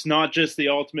 It's not just the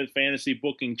Ultimate Fantasy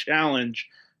Booking Challenge.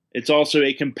 It's also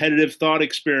a competitive thought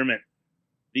experiment.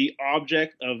 The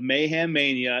object of Mayhem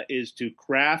Mania is to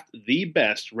craft the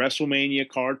best WrestleMania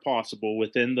card possible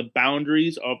within the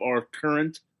boundaries of our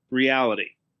current reality.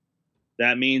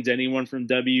 That means anyone from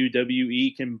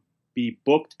WWE can be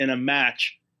booked in a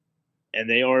match, and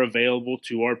they are available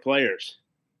to our players.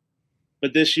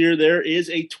 But this year there is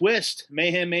a twist.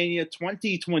 Mayhem Mania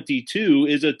 2022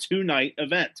 is a 2-night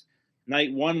event.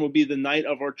 Night 1 will be the night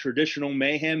of our traditional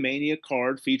Mayhem Mania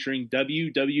card featuring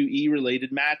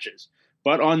WWE-related matches.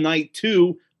 But on Night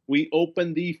 2, we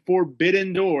open the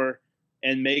forbidden door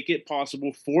and make it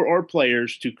possible for our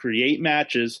players to create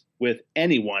matches with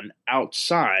anyone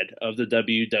outside of the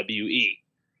WWE.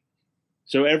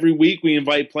 So every week we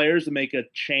invite players to make a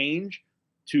change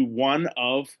to one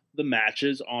of the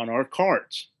matches on our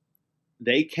cards.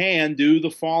 They can do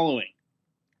the following: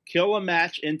 kill a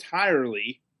match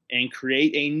entirely and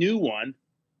create a new one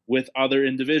with other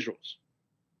individuals.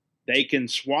 They can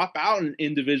swap out an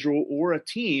individual or a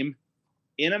team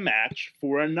in a match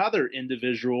for another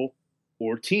individual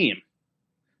or team.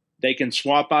 They can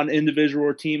swap out an individual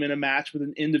or team in a match with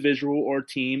an individual or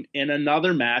team in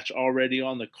another match already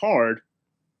on the card.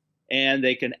 And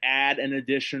they can add an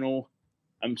individual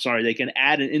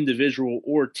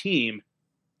or team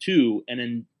to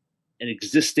an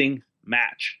existing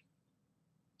match.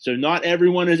 So not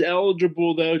everyone is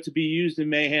eligible, though, to be used in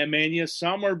Mayhem Mania.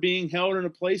 Some are being held in a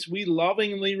place we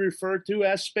lovingly refer to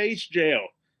as Space Jail.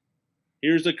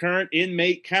 Here's the current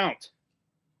inmate count: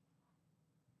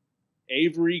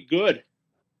 Avery Good,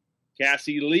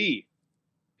 Cassie Lee,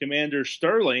 Commander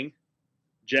Sterling,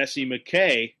 Jesse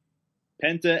McKay,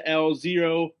 Penta El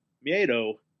Zero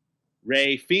Miedo,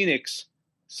 Ray Phoenix,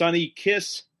 Sonny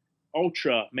Kiss,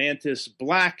 Ultra Mantis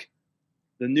Black,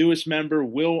 the newest member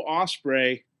Will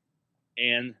Ospreay,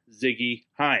 and Ziggy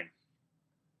Heim.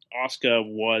 Asuka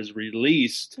was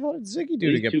released What did Ziggy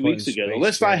do to get 2 put weeks in ago. The Space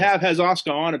list I Jail? have has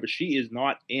Asuka on it, but she is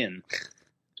not in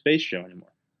Space Show anymore.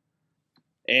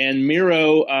 And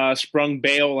Miro sprung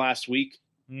bail last week,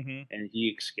 Mm-hmm. and he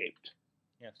escaped.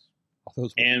 Yes.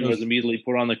 Those, And was immediately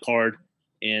put on the card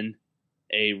in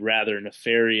a rather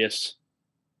nefarious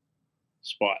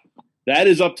spot. That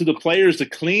is up to the players to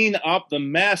clean up the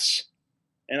mess,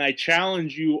 and I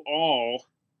challenge you all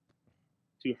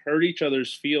to hurt each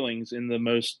other's feelings in the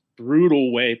most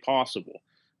brutal way possible.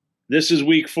 This is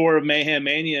week 4 of Mayhem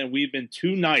Mania, and we've been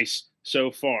too nice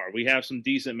so far. We have some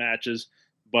decent matches,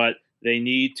 but they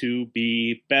need to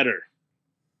be better.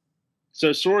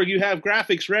 So, Sorg, you have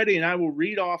graphics ready, and I will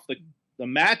read off the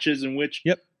matches in which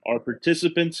our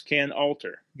participants can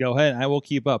alter. Go ahead. I will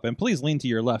keep up. And please lean to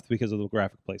your left because of the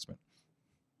graphic placement.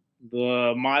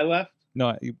 My left?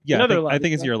 No, yeah, Another I think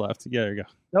left. it's your left. Yeah, there you go.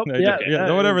 Nope. No,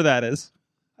 Yeah. whatever that is.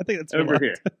 I think it's your Over left.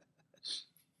 here.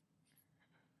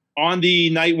 On the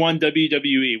Night 1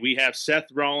 WWE, we have Seth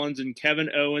Rollins and Kevin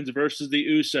Owens versus the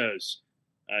Usos.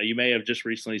 You may have just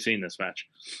recently seen this match.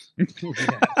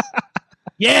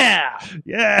 Yeah.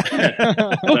 Yeah.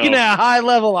 Looking at a high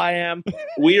level, I am.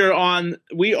 We are on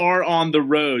the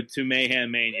road to Mayhem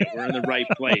Mania. We're in the right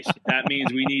place. That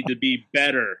means we need to be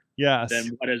better Yes.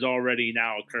 than what has already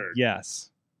now occurred. Yes.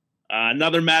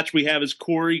 Another match we have is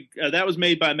Corey. That was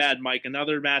made by Mad Mike.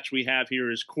 Another match we have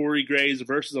here is Corey Graves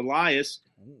versus Elias.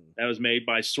 That was made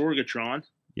by Sorgatron.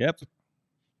 Yep.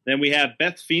 Then we have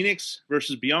Beth Phoenix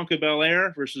versus Bianca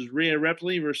Belair versus Rhea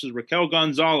Ripley versus Raquel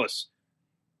Gonzalez.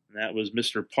 And that was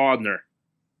Mr. Podner.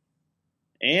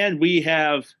 And we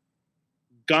have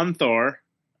Gunther.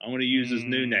 I'm going to use his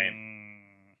new name.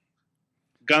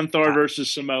 Gunther versus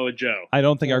Samoa Joe. I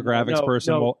don't think our graphics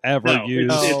person will ever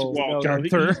use it's Walter.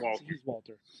 Gunther. He's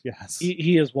Walter. Yes.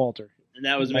 He is Walter. And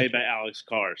that was made by Alex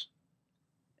Cars.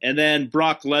 And then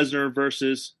Brock Lesnar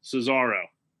versus Cesaro,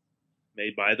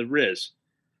 made by The Riz.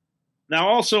 Now,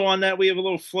 also on that, we have a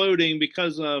little floating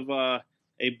because of a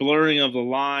blurring of the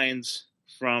lines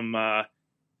from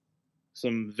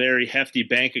some very hefty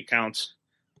bank accounts.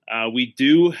 We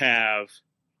do have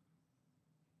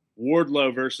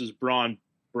Wardlow versus Braun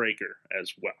Breaker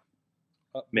as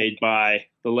well, made by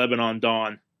the Lebanon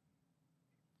Dawn.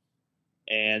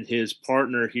 And his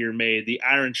partner here made the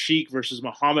Iron Sheik versus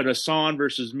Muhammad Hassan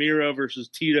versus Miro versus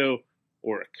Tito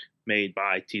Ork, made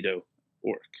by Tito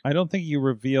Ork. I don't think you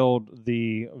revealed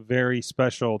the very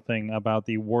special thing about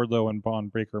the Wardlow and Braun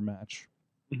Breaker match.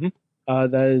 Mm-hmm.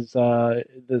 That is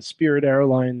the Spirit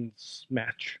Airlines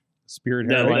match. Spirit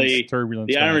Airlines Turbulence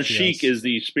The Iron match, Sheik yes. is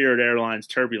the Spirit Airlines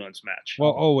Turbulence match.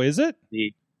 Well, is it?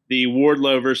 The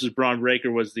Wardlow versus Braun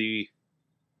Breaker was the...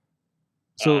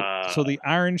 So the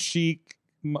Iron Sheik,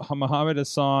 Muhammad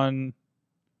Hassan,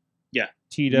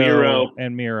 Tito,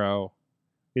 and Miro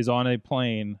is on a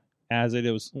plane as it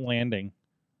was landing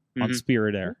on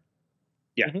Spirit Air.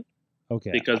 Yeah.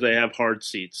 Okay. Because they have hard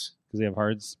seats. Because they have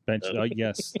hard bench.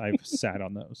 Yes, I've sat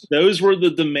on those. Those were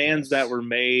the demands that were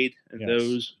made, and Yes.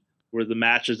 those were the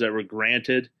matches that were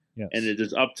granted. Yes. And it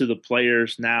is up to the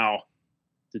players now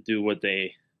to do what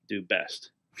they do best.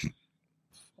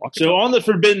 So on the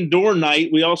Forbidden Door night,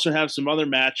 we also have some other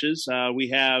matches. We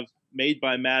have, made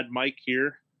by Mad Mike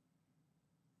here,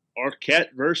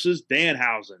 Arquette versus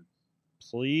Danhausen.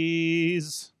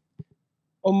 Please.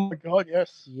 Oh my God,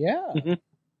 yes. Yeah.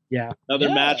 Yeah. Another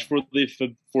match for the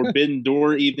Forbidden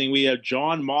Door evening. We have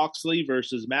John Moxley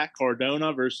versus Matt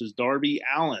Cardona versus Darby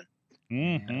Allin.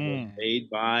 Mm-hmm.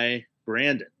 Made by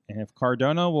Brandon. And if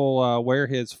Cardona will wear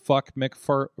his fuck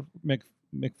McFurry,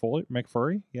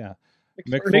 yeah.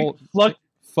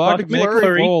 Fuck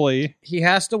McFoley. He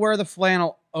has to wear the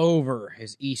flannel over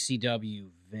his ECW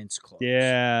Vince clothes.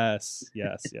 Yes.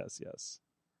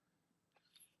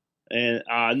 And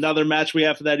another match we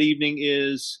have for that evening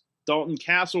is Dalton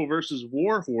Castle versus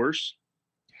Warhorse,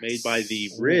 made by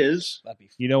the Riz.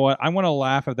 You know what? I want to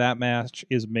laugh if that match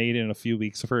is made in a few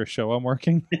weeks for a show I'm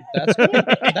working. That's cool.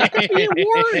 That could be a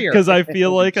Warrior. Because I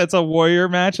feel like it's a Warrior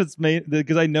match. It's made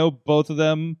because I know both of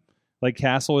them. Like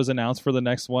Castle is announced for the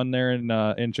next one there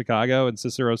in Chicago in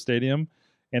Cicero Stadium,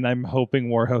 and I'm hoping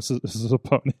Warhorse is his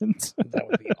opponent. That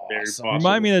would be awesome.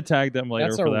 Remind me to tag them later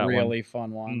That's for a that really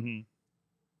fun one.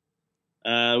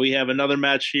 Mm-hmm. We have another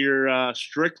match here,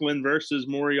 Strickland versus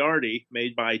Moriarty,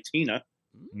 made by Tina.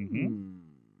 Mm-hmm.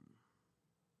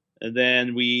 And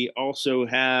then we also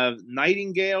have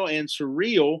Nightingale and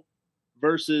Surreal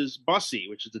versus Bussy,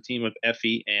 which is the team of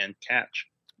Effie and Catch,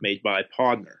 made by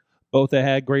Podner. Both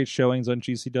had great showings on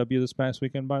GCW this past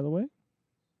weekend, by the way.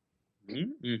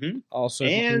 Mm-hmm. Also,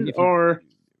 And our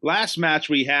last match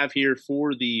we have here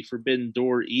for the Forbidden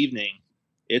Door evening,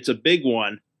 it's a big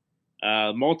one.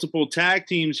 Multiple tag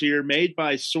teams here made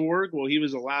by Sorg. Well, he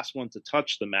was the last one to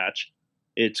touch the match.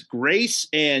 It's Grace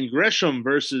and Gresham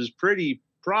versus Pretty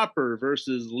Proper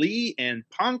versus Lee and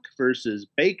Punk versus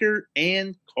Baker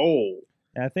and Cole.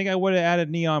 I think I would have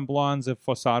added Neon Blondes if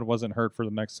Facade wasn't hurt for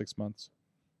the next 6 months.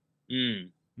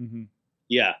 Mm-hmm.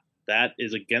 Yeah, that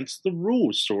is against the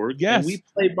rules, Sorg. Yes. And we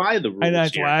play by the rules. And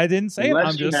that's here. why I didn't say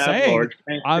Unless it. you have large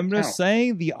bank I'm just account.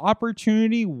 saying the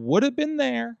opportunity would have been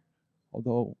there.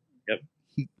 Although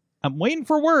I'm waiting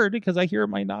for word because I hear it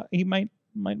might not. He might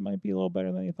be a little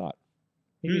better than he thought.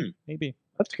 Maybe.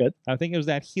 That's good. I think it was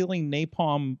that healing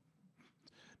napalm,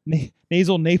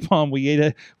 nasal napalm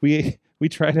we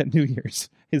tried at New Year's.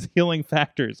 His healing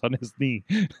factors on his knee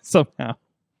somehow.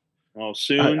 Well,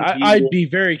 soon I'd be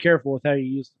very careful with how you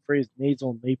use the phrase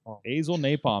nasal napalm. Nasal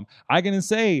napalm. I can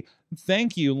say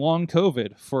thank you, long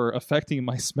COVID, for affecting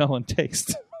my smell and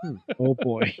taste. Oh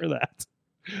boy, for that.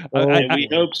 And we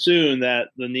hope soon that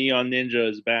the Neon Ninja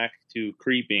is back to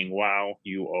creeping while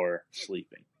you are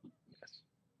sleeping.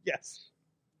 Yes.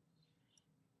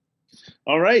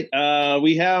 All right.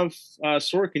 We have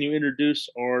Sorg. Can you introduce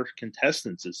our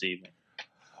contestants this evening?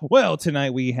 Well,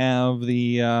 tonight we have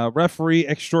the referee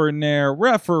extraordinaire,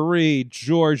 referee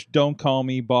George Don't Call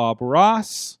Me Bob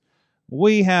Ross.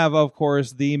 We have, of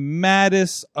course, the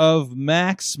maddest of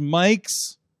Max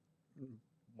Mikes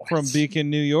from Beacon,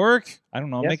 New York. I don't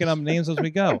know, I'm making up names as we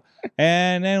go.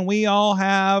 And then we all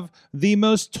have the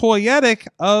most toyetic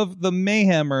of the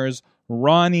Mayhemers,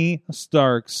 Ronnie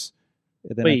Starks.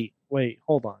 Wait,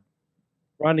 hold on.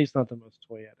 Ronnie's not the most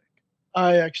toyetic.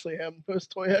 I actually am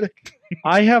most toyetic.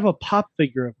 I have a pop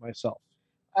figure of myself.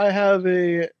 I have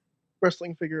a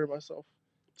wrestling figure of myself.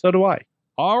 So do I.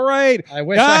 All right. I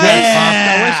wish I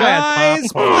had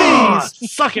popped. Guys,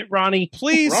 please. Suck it, Ronnie.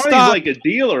 Please Ronnie's stop. like a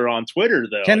dealer on Twitter,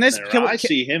 though. I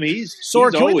see him. He's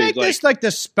can we always make this like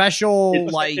the special,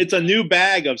 it's a new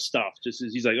bag of stuff. Just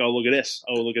as he's like, oh, look at this.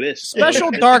 Oh, look at this.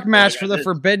 special dark match for the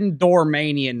Forbidden Door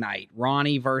Mania night?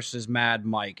 Ronnie versus Mad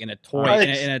Mike in a toy.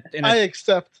 I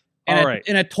accept.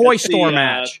 In a toy store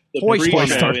match. Toy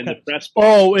store in the press box.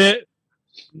 Oh,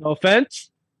 no offense.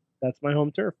 That's my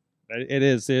home turf. It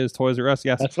is Toys R Us,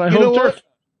 yes. That's my home turf.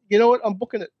 You know what? I'm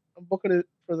booking it. I'm booking it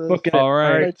for the All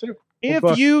right. too.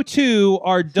 If you two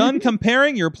are done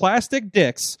comparing your plastic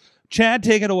dicks, Chad,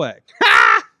 take it away.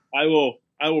 I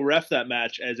will ref that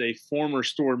match as a former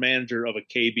store manager of a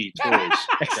KB Toys.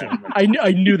 I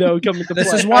knew that would come into play.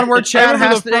 This is one where Chad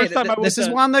has to. This is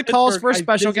one that calls for a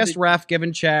Pittsburgh, special guest ref,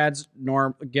 given Chad's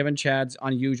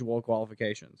unusual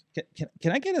qualifications.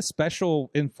 Can I get a special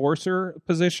enforcer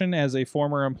position as a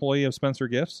former employee of Spencer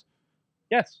Gifts?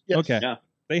 Yes. Okay. Yeah.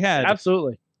 They had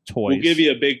Absolutely. toys. We'll give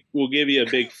you a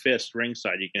big fist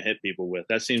ringside you can hit people with.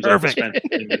 That seems like a expensive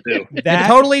thing to do. That It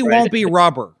totally won't be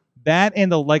rubber. That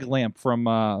and the leg lamp from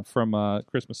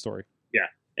Christmas Story. Yeah,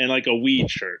 and like a weed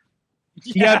shirt.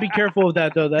 You gotta be careful of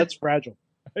that, though. That's fragile.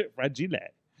 Fragile.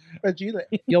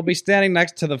 You'll be standing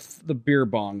next to the beer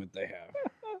bong that they have.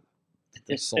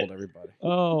 They sold everybody.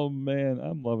 Oh man,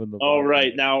 I'm loving the. All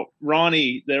right, now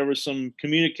Ronnie, there was some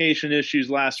communication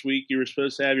issues last week. You were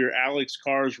supposed to have your Alex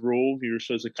Cars rule. You were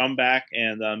supposed to come back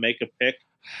and make a pick.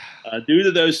 Due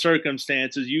to those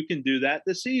circumstances, you can do that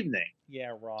this evening.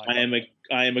 Yeah, Ron.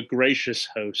 I am a gracious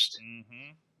host.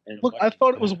 Mm-hmm. And Look, I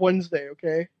thought it was Wednesday.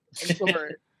 Okay, I'm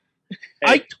sorry.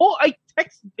 I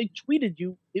tweeted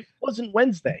you. It wasn't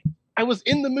Wednesday. I was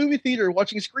in the movie theater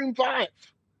watching Scream 5.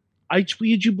 I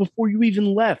tweeted you before you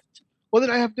even left. Well, then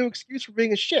I have no excuse for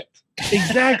being a shit.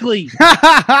 Exactly.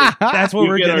 That's what we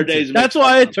we're get our getting days. to. That's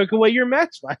why I took away your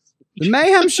match last week. The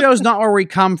Mayhem Show's not where we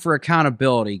come for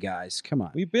accountability, guys. Come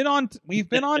on. We've been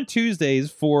on Tuesdays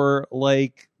for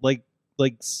like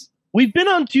We've been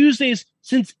on Tuesdays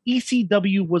since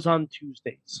ECW was on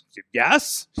Tuesdays.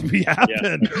 yes, we have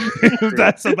Yeah. been.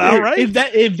 That's about right.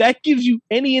 If that gives you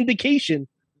any indication,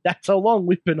 that's how long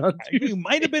we've been on Tuesdays. We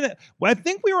might have been. Well, I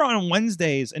think we were on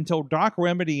Wednesdays until Doc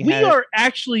Remedy. We had, are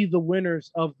actually the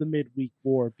winners of the midweek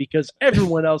war because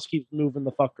everyone else keeps moving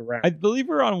the fuck around. I believe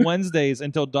we were on Wednesdays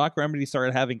until Doc Remedy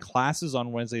started having classes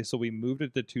on Wednesdays, so we moved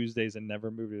it to Tuesdays and never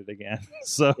moved it again.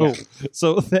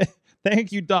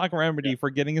 Thank you, Doc Remedy, for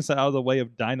getting us out of the way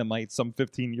of Dynamite some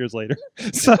 15 years later.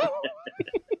 So,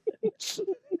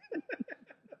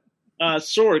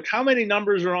 Sorg, how many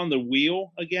numbers are on the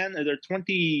wheel again? Are there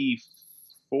 24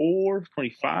 24,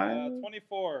 25?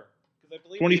 24. 'Cause I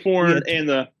believe 24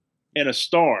 and a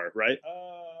star, right?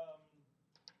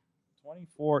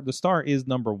 24. The star is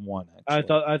number 1.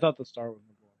 Actually. I thought the star was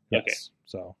number 1. Yes. Okay.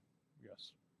 So,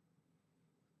 yes.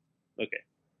 Okay.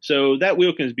 So that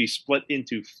wheel can be split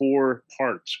into 4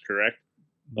 parts, correct?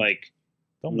 Like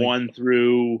Don't make- 1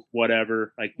 through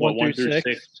whatever, like what, 1 through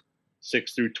 6,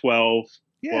 6 through 12.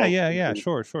 Yeah, 12 yeah.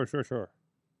 through- Sure.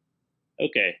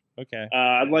 Okay. Okay.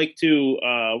 I'd like to,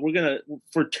 we're going to,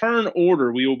 for turn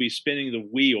order, we will be spinning the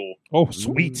wheel. Oh,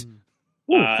 sweet.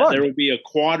 Ooh, fun. There will be a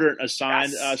quadrant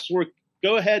assigned. Yes. So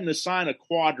go ahead and assign a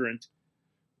quadrant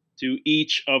to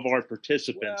each of our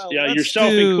participants. Well, Yeah, let's yourself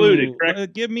do- included,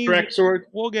 correct? Give me. Correct, Sword?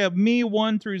 We'll get me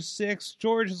 1 through 6.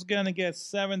 George is going to get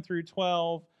 7 through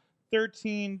 12.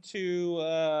 13 to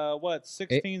what?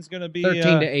 16 is going to be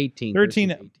 13 to 18. 13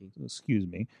 to to 18. Excuse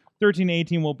me. 13 to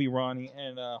 18 will be Ronnie,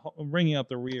 and ringing up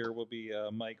the rear will be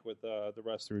Mike with the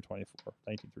rest through 24.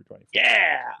 19 through 24.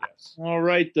 Yeah. Yes. All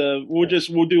right.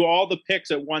 We'll do all the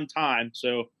picks at one time.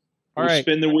 So we'll right.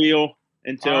 spin the wheel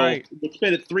until All right. we'll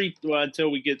spin it 3 until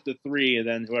we get the 3, and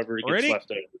then whoever gets Ready? left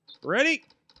over. Ready?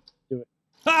 Do it.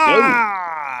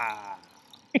 Ah!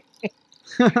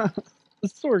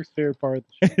 This is Sorg's favorite part of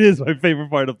the show. It is my favorite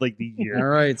part of like the year. All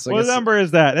right. So, I What guess- number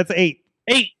is that? That's 8.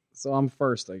 8. so I'm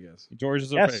first, I guess. George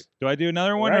is Yes. okay. Do I do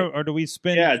another one, Right. or do we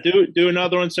spin? Yeah, do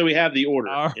another one so we have the order.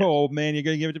 Oh man, you're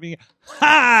gonna give it to me.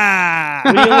 Ha!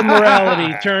 Wheel of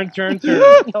morality. Turn.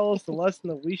 Tell us the lesson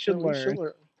that we should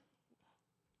learn.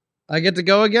 I get to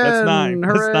go again. That's 9.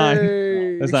 That's 9.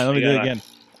 Hooray. That's 9. Let me do it Yeah. again.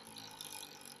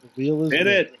 The wheel is Spin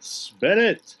lit. it. Spin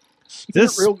it.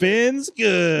 This real good. spins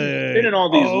good. Spinning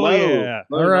all these Oh, low. yeah.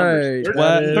 low All numbers. right.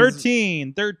 Well, That is-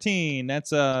 13.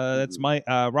 That's my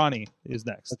Ronnie is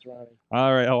next. That's right.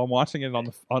 All right. Oh, I'm watching it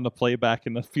on the playback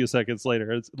in a few seconds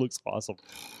later. It looks awesome.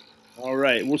 All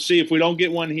right. We'll see if we don't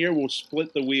get one here. We'll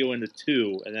split the wheel into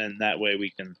 2, and then that way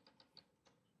we can.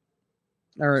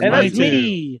 All right. And Mike. that's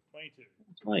me. 22.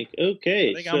 Like,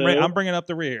 okay. I think so, I'm bringing up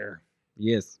the rear.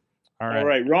 Yes. All right. all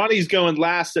right. Ronnie's going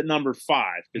last at number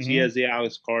 5 because he Mhm. has the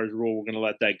Alex Cars rule. We're going to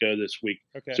let that go this week.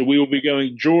 Okay. So we will be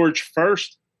going George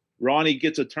first. Ronnie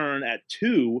gets a turn at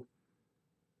 2.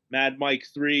 Mad Mike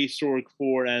 3, Sorg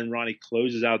 4, and Ronnie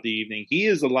closes out the evening. He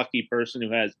is the lucky person who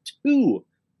has 2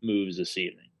 moves this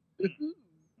evening.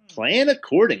 Plan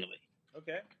accordingly.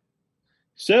 Okay.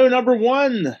 So, number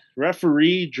 1,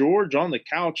 referee George on the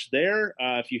couch there.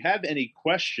 If you have any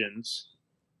questions,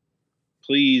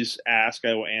 please ask.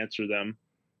 I will answer them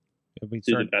If we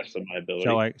to the start, best of my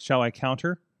ability. shall I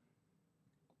counter?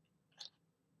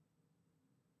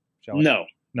 Shall I? No.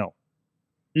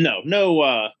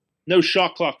 No. No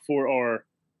shot clock for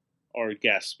our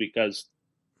guests because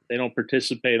they don't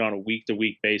participate on a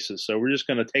week-to-week basis. So we're just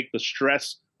going to take the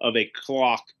stress of a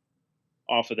clock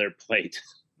off of their plate.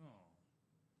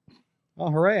 Oh,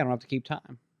 hooray. I don't have to keep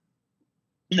time.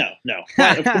 No.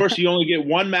 But of course, you only get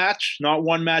one match, not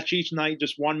one match each night,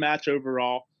 just one match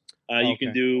overall. You can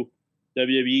Okay. do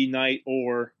WWE night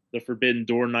or the Forbidden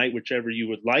Door night, whichever you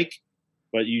would like.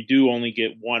 But you do only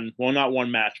get one, well, not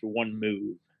one match, but one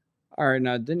move. All right.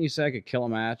 Now, didn't you say I could kill a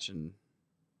match? And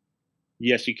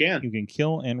Yes, you can. You can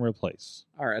kill and replace.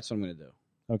 all right, that's what I'm going to do.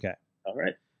 Okay. All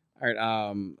right. All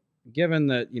right. Given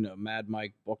that Mad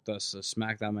Mike booked us a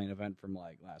SmackDown main event from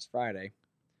like last Friday.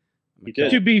 He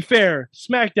did. To be fair,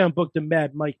 SmackDown booked a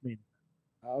Mad Mike man.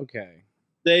 Okay.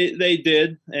 They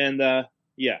did, and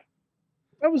yeah.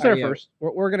 That was All there right, yeah, first.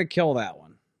 We're going to kill that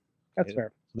one. That's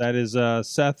fair. That is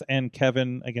Seth and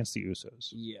Kevin against the Usos.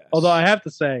 Yes. Although I have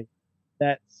to say,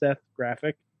 that Seth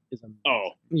graphic is amazing. Oh,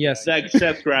 Yes. that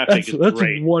Seth graphic is That's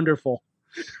great. wonderful.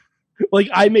 Like,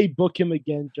 I may book him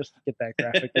again just to get that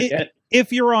graphic again.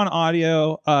 If you're on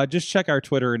audio, just check our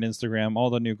Twitter and Instagram. All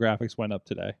the new graphics went up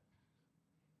today.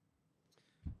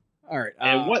 All right.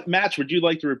 And what match would you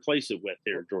like to replace it with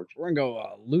here, George? We're going to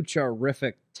go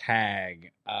Lucha-rific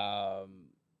tag.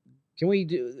 Can we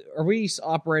do? Are we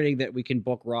operating that we can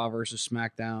book Raw versus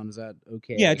SmackDown? Is that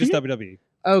okay? Yeah, just WWE.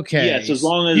 Okay. Yes, as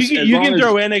long as You can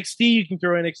throw NXT, you can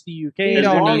throw NXT UK. We as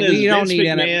don't long need. as We don't Vince need.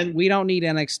 McMahon- We don't need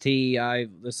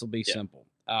NXT. This will be Yeah. simple.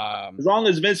 as long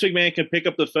as Vince McMahon can pick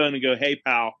up the phone and go, "Hey,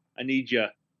 pal, I need you.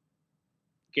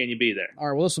 Can you be there?" All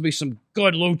right. Well, this will be some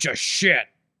good lucha shit.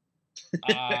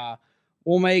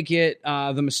 We'll make it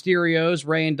the Mysterios,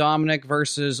 Rey and Dominic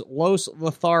versus Los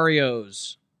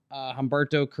Lotharios,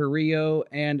 Humberto Carrillo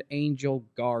and Angel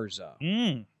Garza.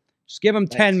 Just give them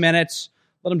 10 minutes.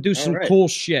 Let them do some right. cool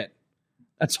shit.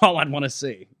 That's all I'd want to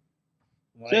see.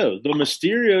 So the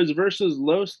Mysterios versus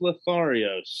Los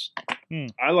Lotharios.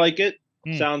 I like it.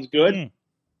 Sounds good.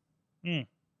 It's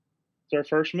our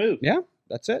first move. Yeah,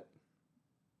 that's it.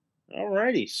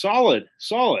 Alrighty, solid.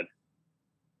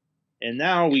 And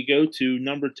now we go to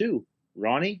number 2.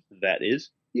 Ronnie, that is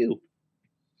you.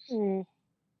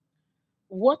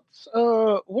 What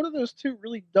are those two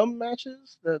really dumb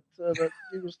matches that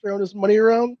he was throwing his money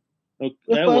around Okay,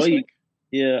 with well, last week?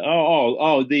 yeah.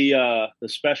 The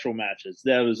special matches.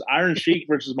 That was Iron Sheik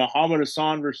versus Muhammad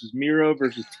Hassan versus Miro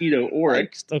versus Tito I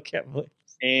Oric, still can't believe.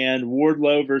 and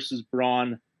Wardlow versus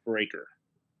Braun Breaker.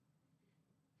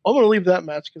 I'm gonna leave that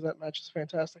match because that match is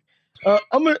fantastic.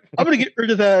 I'm gonna get rid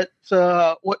of that.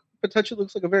 What potentially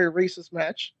looks like a very racist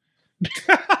match.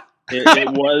 It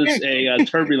was a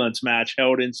turbulence match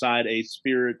held inside a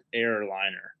Spirit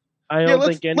airliner. I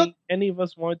don't think any of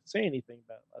us wanted to say anything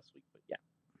about it last week, but yeah.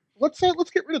 Let's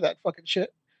get rid of that fucking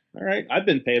shit. All right, I've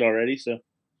been paid already, so.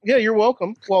 Yeah, you're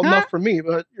welcome. Well, not for me,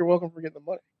 but you're welcome for getting the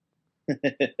money.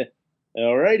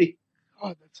 All righty.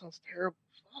 God, that sounds terrible.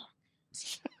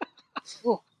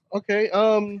 Oh, okay.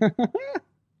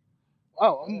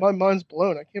 Wow, my mind's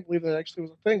blown. I can't believe that actually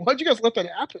was a thing. Why'd you guys let that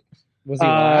happen? Was he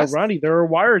last? Ronnie, there are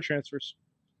wire transfers.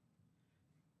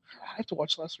 I have to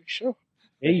watch last week's show.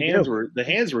 The hands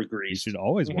were You greased. should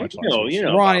always watch. You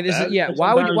know Ronnie, about this that. is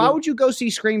Why would you go see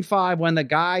Scream 5 when the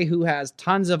guy who has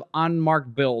tons of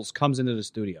unmarked bills comes into the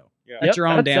studio? Yeah. That's your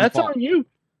own damn That's fault. on you.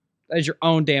 That is your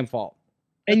own damn fault.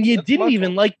 And you That's didn't my even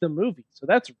fault. like the movie, so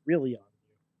that's really on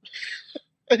you.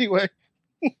 Anyway.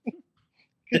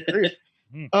 Good grief.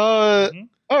 Mhm. All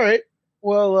right.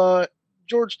 Well,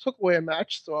 George took away a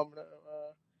match, so I'm going to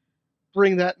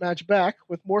bring that match back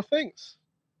with more things.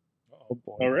 Oh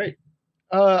boy. All right.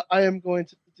 I am going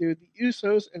to do the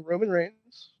Usos and Roman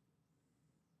Reigns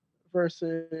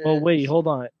versus... Well, wait, hold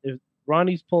on. If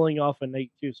Ronnie's pulling off a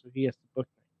night 2, so he has to book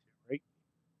night 2, right?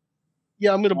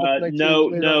 Yeah, I'm going to book night 2. No,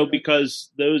 later on. because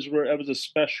that was a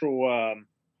special.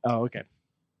 Oh, okay.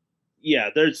 Yeah,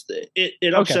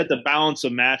 it upset the balance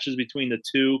of matches between the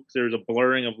two. There's a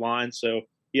blurring of lines, so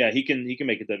yeah, he can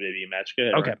make a WWE match. Go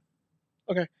ahead. Okay.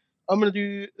 Ryan. I'm going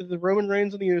to do the Roman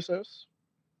Reigns and the Usos.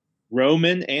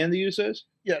 Roman and the Usos.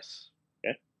 Yes.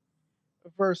 Okay.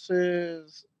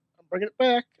 Versus, I'm bringing it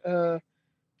back,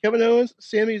 Kevin Owens,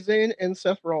 Sami Zayn, and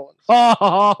Seth Rollins.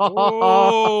 Oh.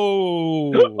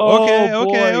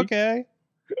 Okay.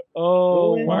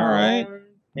 Oh, Rowan, all right.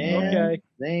 And Okay.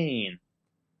 Zayn.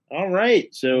 All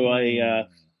right. So a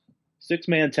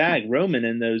 6-man tag: Roman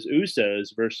and those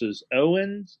Usos versus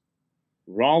Owens,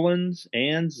 Rollins,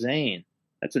 and Zayn.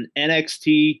 That's an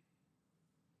NXT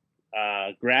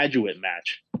graduate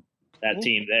match. That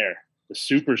team there, the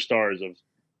superstars of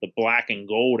the black and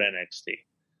gold NXT.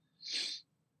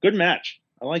 Good match.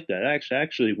 I like that.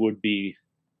 Actually would be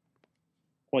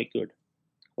quite good.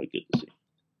 Quite good to see.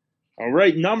 All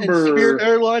right, And Spirit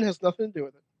Airline has nothing to do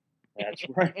with it. That's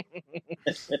right.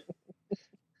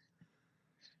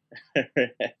 I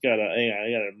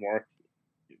gotta mark.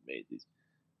 You made these.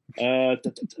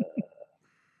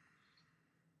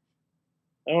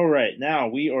 All right, now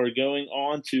we are going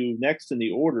on to next in the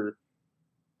order.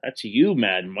 That's you,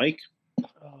 Mad Mike,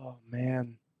 Oh,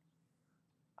 man.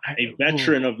 a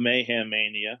veteran of Mayhem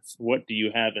Mania. What do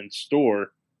you have in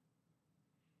store?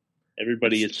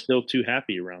 Everybody is still too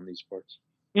happy around these parts.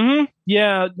 Mm-hmm.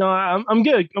 Yeah, no, I'm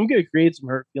good. I'm gonna create some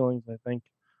hurt feelings, I think.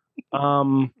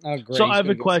 Oh, great. So He's I have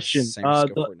gonna a get question. some San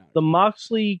Francisco 49ers. The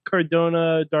Moxley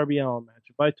Cardona Darby Allin match.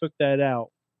 If I took that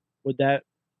out, would that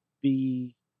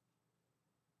be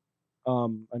a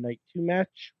night 2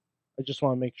 match? I just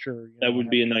want to make sure. That would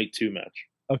be a night 2 match.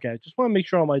 Okay, I just want to make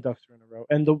sure all my ducks are in a row.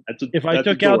 And if I that's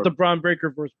a took out door. the Braun Breaker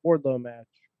versus Wardlow match,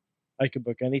 I could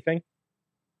book anything.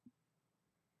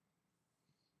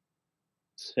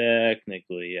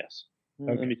 Technically, yes.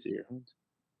 Okay. Let me see here.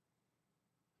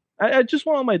 I just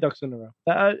want all my ducks in a row.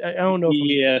 I don't know.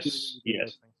 If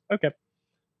Yes. Okay.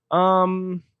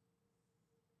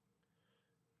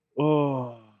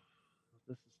 Oh,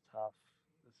 this is tough.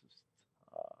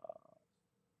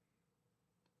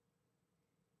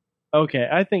 Okay,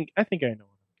 I think I know what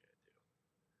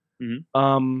I'm gonna do.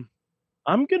 Mhm.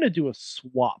 I'm gonna do a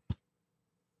swap.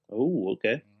 Oh,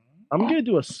 okay. I'm gonna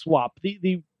do a swap.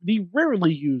 The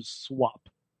rarely used swap.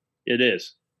 It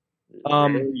is. It's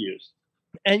Um, rarely used.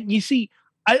 And you see,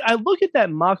 I look at that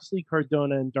Moxley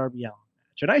Cardona and Darby Allin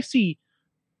match, and I see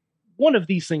one of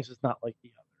these things is not like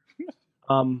the other.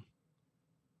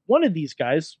 One of these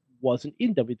guys wasn't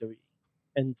in WWE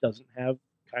and doesn't have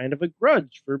kind of a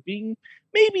grudge for being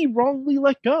maybe wrongly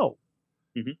let go.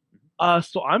 Mhm.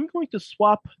 So I'm going to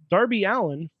swap Darby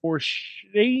Allin for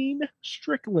Shane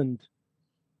Strickland.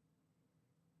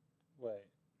 Wait.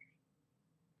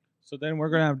 So then we're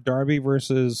gonna have Darby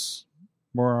versus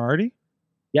Moriarty.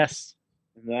 Yes.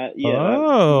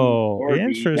 Oh, Darby.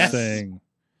 interesting.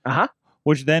 Uh-huh.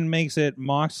 Which then makes it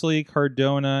Moxley,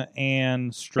 Cardona,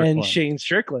 and Strickland. And Shane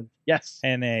Strickland. Yes.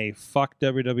 And a fuck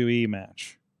WWE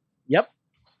match. Yep.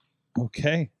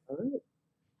 Okay. All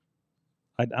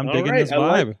I'm All digging right, this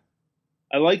vibe.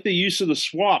 I like the use of the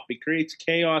swap. It creates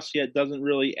chaos, yet doesn't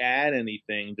really add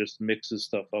anything. Just mixes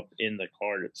stuff up in the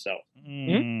card itself.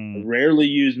 Mm. Rarely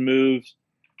used moves.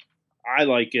 I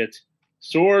like it.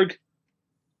 Sorg,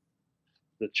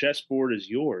 the chessboard is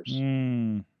yours.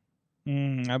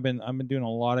 I've been doing a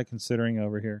lot of considering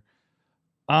over here.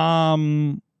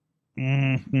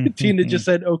 Tina just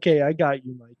said, "Okay, I got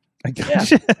you, Mike." I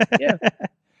got you. Yeah.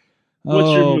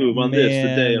 What's your move on this,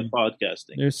 the day of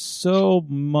podcasting? There's so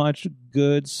much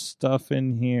good stuff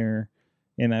in here,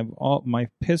 and my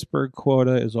Pittsburgh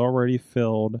quota is already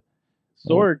filled.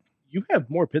 Sorg, you have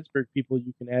more Pittsburgh people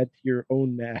you can add to your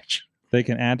own match. They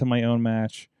can add to my own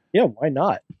match. Yeah, why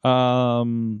not?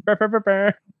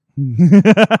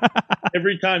 Every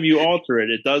Every time you alter it,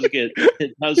 it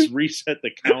does reset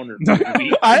the counter.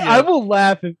 I will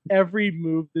laugh if every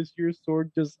move this year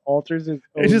Sorg just alters his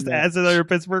own It just match. adds another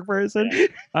Pittsburgh person. Yeah.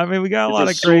 I mean, we got a lot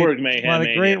of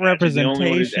great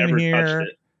representation here.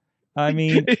 I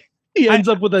mean, he ends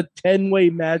up with a 10-way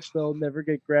match that'll never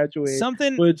get graduated.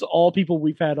 Something, but it's all people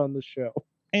we've had on the show.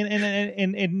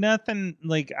 And nothing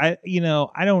like I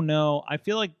don't know. I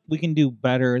feel like we can do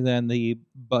better than the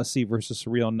Bussy versus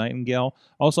Surreal Nightingale.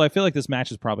 Also, I feel like this match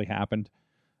has probably happened.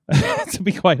 To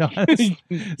be quite honest,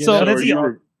 so that's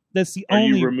the only.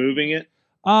 Are you removing it?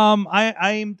 I'm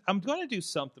going to do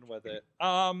something with it.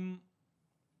 Can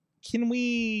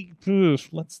we?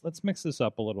 Let's mix this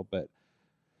up a little bit.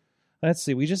 Let's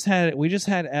see. We just had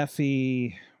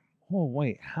Effie. Oh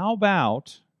wait, how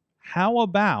about?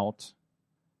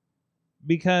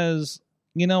 Because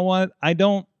you know what,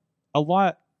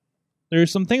 there's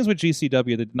some things with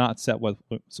GCW that did not set well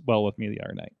with me the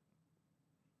other night.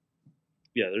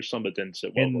 Yeah, there's some that didn't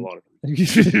sit well with a lot of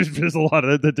people. There's a lot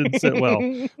of that didn't sit well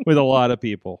with a lot of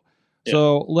people. Yeah.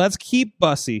 So let's keep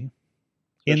Bussy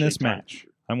in this match.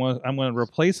 I'm going to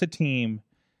replace a team,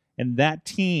 and that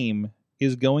team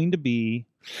is going to be.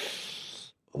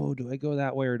 Oh, do I go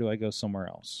that way or do I go somewhere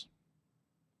else?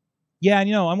 Yeah, I'm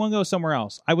going to go somewhere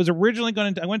else. I was originally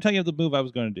I'm going to tell you the move I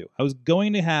was going to do. I was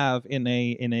going to have in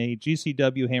a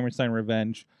GCW Hammerstein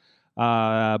Revenge,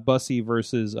 Bussy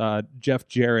versus Jeff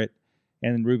Jarrett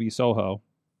and Ruby Soho.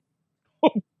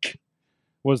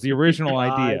 Was the original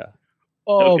idea.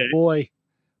 Oh boy!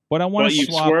 But I want to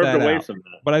swap that away out. From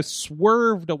that. But I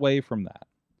swerved away from that.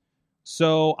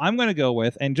 So I'm going to go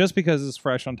with, and just because it's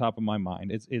fresh on top of my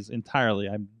mind, is entirely.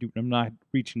 I'm not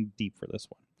reaching deep for this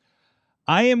one.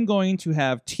 I am going to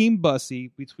have Team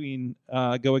Bussy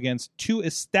go against two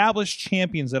established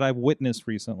champions that I've witnessed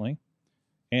recently.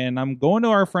 And I'm going to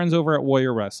our friends over at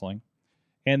Warrior Wrestling.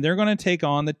 And they're going to take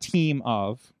on the team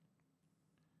of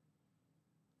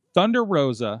Thunder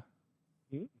Rosa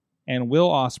and Will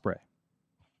Ospreay.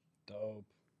 Dope.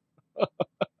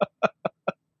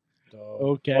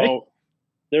 Okay. Well,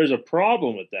 there's a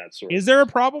problem with that, sort of. Is there a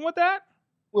problem with that?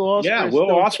 Will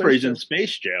Ospreay's in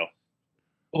space jail.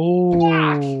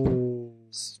 Oh.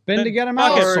 Spin to get him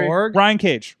out, Sorg. Ryan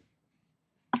Cage.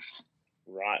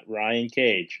 Ryan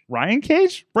Cage. Ryan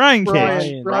Cage? Brian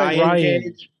Cage.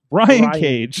 Ryan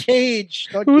Cage. Cage.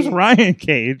 Who's Ryan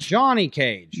Cage? Johnny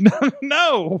Cage.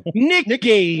 No. Nick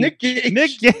Gage. Nick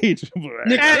Gage.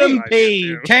 Adam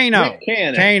Page. Kano.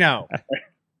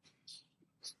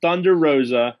 Thunder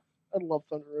Rosa. I love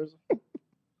Thunder Rosa.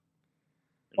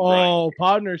 Oh,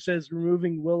 Podner says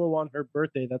removing Willow on her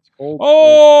birthday. That's cold.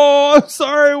 Oh, I'm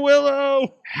sorry,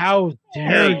 Willow. How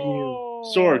dare you?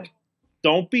 Sorg,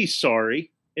 don't be sorry.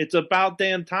 It's about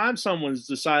damn time someone's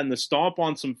deciding to stomp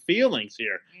on some feelings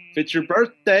here. If it's your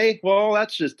birthday, well,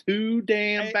 that's just too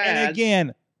damn bad. And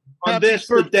again, on this,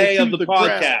 the day of the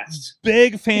podcast.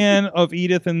 Big fan of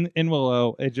Edith and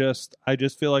Willow. I just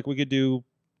feel like we could do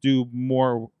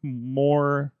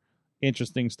more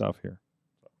interesting stuff here.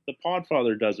 The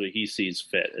Podfather does what he sees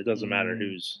fit. It doesn't matter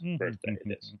whose birthday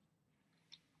it is.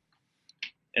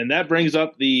 And that brings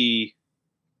up the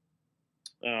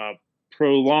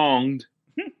prolonged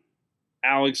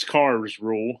Alex Carr's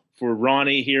rule for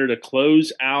Ronnie here to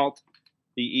close out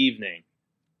the evening.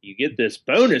 You get this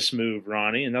bonus move,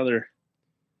 Ronnie. Another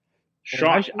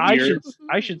shot.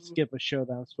 I should skip a show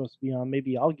that I'm supposed to be on.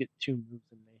 Maybe I'll get 2 moves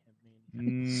in Mayhem.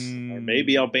 Or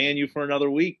maybe I'll ban you for another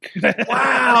week.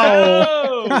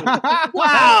 Wow!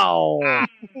 Wow!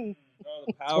 The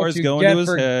power's going to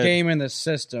his head. Game in the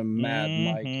system, Mad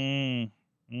Mike.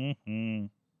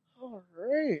 All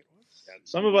right.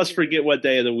 Some of us forget what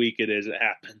day of the week it is. It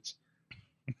happens.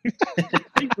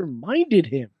 I reminded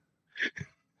him.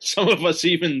 Some of us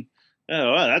even,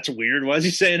 oh, wow, that's weird. Why is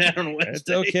he saying that on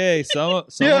Wednesday? It's okay. Some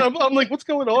Yeah, I'm like, what's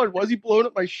going on? Why is he blowing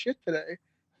up my shit today?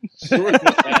 Sorg must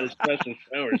have had a special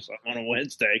show or something on a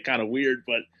Wednesday. Kind of weird,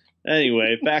 but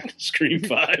anyway, back to Scream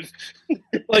 5.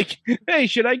 Like, hey,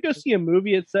 should I go see a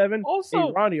movie at 7? Also-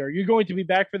 hey, Ronnie, are you going to be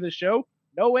back for the show?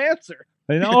 No answer.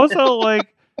 And also, like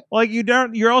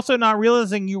you're also not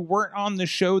realizing you weren't on the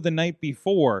show the night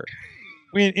before,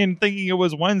 in thinking it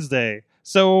was Wednesday.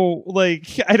 So, like,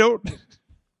 I don't.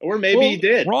 Or maybe he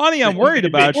did. Ronnie, I'm worried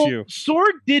about Well, you.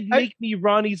 Sorg did make me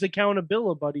Ronnie's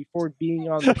accountability buddy for being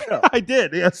on the show. I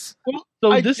did. Yes.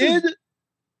 So I this did. is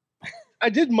I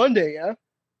did Monday. Yeah.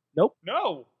 nope.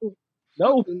 No.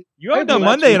 No, You haven't I done know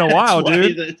Monday in a That's while, why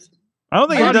dude. that's- I don't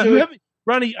think you've Ronnie, done.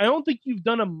 Ronnie, I don't think you've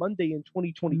done a Monday in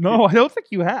 2020. No, I don't think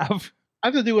you have. I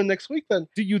have to do it next week then.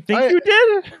 Do you think I- you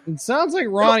did? It sounds like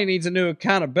Ronnie needs a new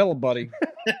accountability buddy.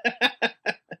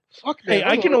 Fuck man. Hey,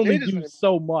 I don't can know what only date it is do anymore.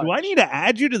 so much. Do I need to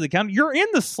add you to the count? You're in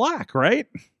the Slack, right?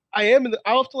 I am.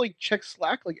 I'll have to like check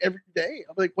Slack like every day.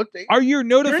 I'm like, what day? Are your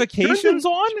notifications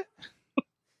on?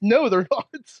 No, they're not.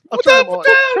 I'll What turn the them on.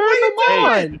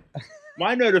 Turn them on.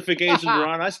 My notifications are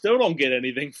on. I still don't get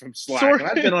anything from Slack. Sorg.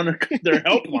 I've been on their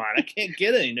helpline. I can't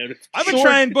get any notifications. I've been Sorg.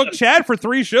 trying to book Chad for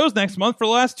 3 shows next month for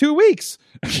the last 2 weeks.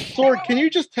 Sorg, can you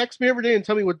just text me every day and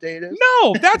tell me what day it is?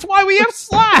 No, that's why we have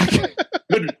Slack.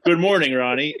 Good morning,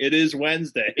 Ronnie. It is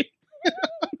Wednesday.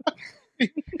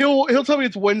 He'll tell me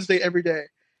it's Wednesday every day.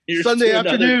 Here's Sunday to another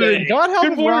afternoon. day. God help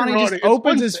Good if morning, Ronnie just Ronnie. It's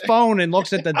opens his Wednesday. phone and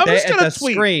looks at the I'm just at gonna the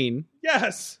tweet. screen.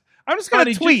 Yes. I'm just going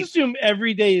Ronnie, to tweet. just assume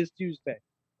every day is Tuesday.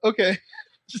 Okay.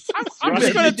 Just, I'm Ronnie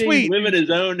just going to did tweet. Live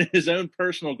in his own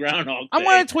personal Groundhog Day. I'm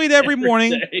going to tweet every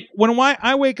morning day. when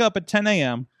I wake up at 10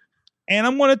 a.m. and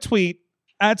I'm going to tweet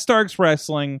at Starks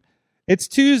Wrestling. It's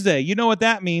Tuesday. You know what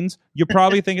that means. You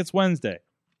probably think it's Wednesday.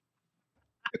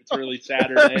 It's really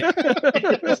Saturday.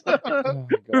 Oh,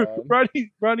 God.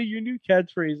 Ronnie, your new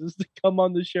catchphrase is to come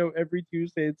on the show every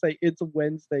Tuesday and say it's a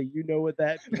Wednesday. You know what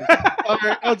that means. all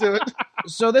right, I'll do it.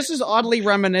 So this is oddly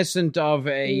reminiscent of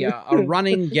a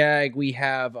running gag we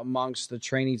have amongst the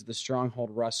trainees of the Stronghold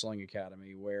Wrestling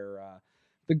Academy, where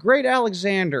the great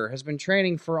Alexander has been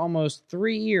training for almost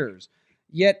 3 years,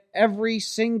 yet every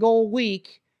single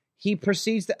week he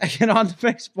proceeds to get on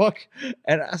Facebook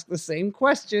and ask the same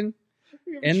question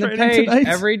in the page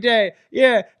every day.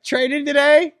 Yeah, training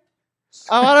today?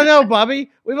 Oh, I don't know, Bubby.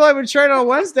 We've only been training on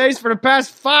Wednesdays for the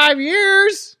past 5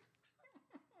 years.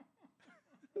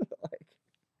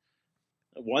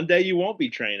 One day you won't be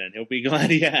training. He'll be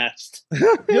glad he asked.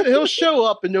 He'll show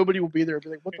up and nobody will be there. Be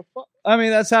like, what the fuck? I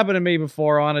mean, that's happened to me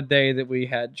before on a day that we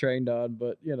had trained on,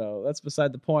 but that's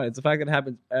beside the point. It's the fact that it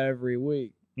happens every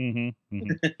week. Mm-hmm.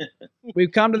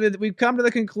 We've come to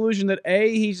the conclusion that A,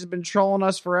 he's been trolling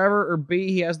us forever, or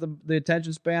B, he has the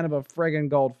attention span of a friggin'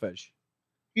 goldfish.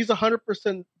 He's 100%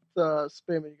 spamming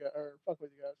you guys or fuck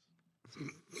with you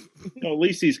guys. Well, at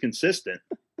least he's consistent.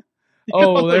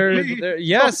 Oh, there,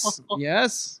 yes.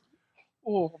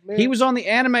 Oh man, He was on the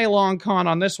anime long con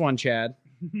on this one, Chad.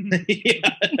 Yeah,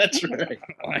 that's right.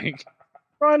 Like,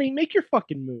 Ronnie, make your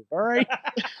fucking move, all right?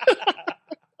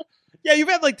 Yeah, you've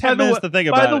had like 10 minutes to think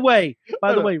By about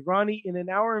the way, Ronnie, in an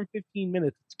hour and 15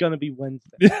 minutes, it's gonna be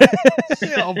Wednesday.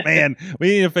 it. Oh, man. We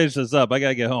need to finish this up. I got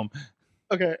to get home.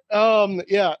 okay.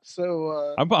 Yeah.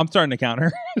 So I'm starting to count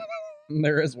her.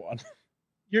 there is one.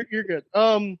 you're good.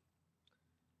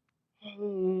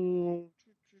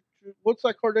 What's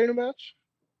that Cardano match?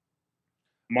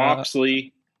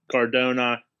 Moxley,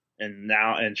 Cardona,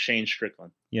 and Shane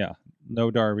Strickland. Yeah,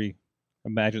 no Darby.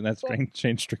 Imagine that's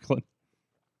Shane Strickland.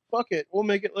 Fuck it. We'll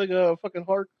make it like a fucking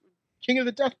hard King of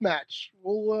the Death match.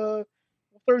 We'll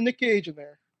throw Nick Cage in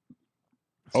there.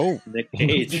 Oh, Nick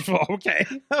Cage. okay.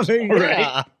 I mean, All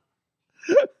right.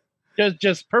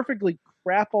 Just perfectly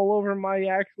crap all over my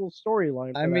actual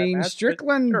storyline. I for that mean, match, but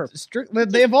Strickland, sure.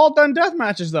 Strickland. They've all done death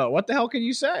matches, though. What the hell can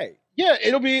you say? Yeah,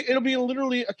 it'll be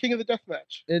literally a King of the Death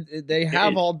match. They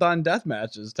have all done death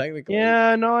matches, technically.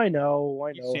 Yeah, no, I know.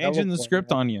 He's Hella changing the point, script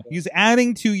hella on you. point. He's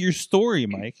adding to your story,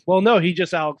 Mike. Well, no, he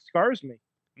just Alex scars me.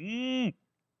 He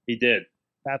did.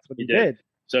 That's what he He did. did.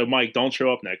 So, Mike, don't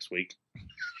show up next week.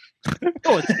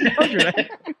 Oh, it's 300.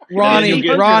 Ronnie, And then you'll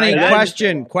get- Ronnie, and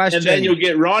then- question. And then you'll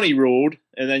get Ronnie ruled,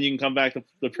 and then you can come back to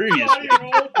the previous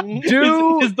week.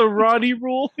 Do is the Roddy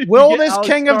rule? You will get this Alex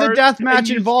King of the Scars Death and match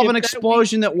you involve skip an that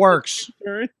explosion that works? week's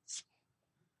turns?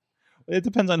 It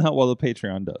depends on how well the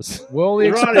Patreon does. Will the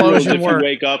The Ronnie rules explosion if you work?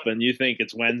 wake up and you think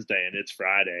it's Wednesday and it's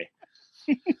Friday.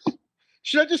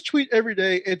 Should I just tweet every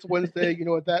day? It's Wednesday. You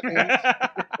know what that means?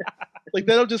 Like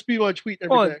that'll just be my tweet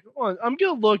every day. Hold on. I'm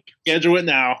gonna look. Schedule it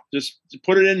now. Just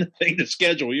put it in the thing to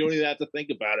schedule. You don't even have to think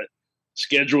about it.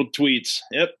 Scheduled tweets.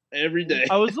 Yep, every day.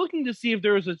 I was looking to see if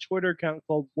there was a Twitter account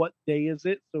called "What Day Is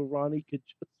It," so Ronnie could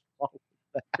just follow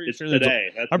that. It's sure there's today.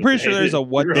 That's I'm what pretty day sure there's is, a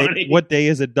Ronnie. what day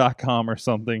is it.com or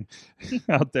something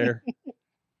out there.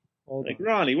 Hold Like, on.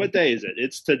 Ronnie, what day is it?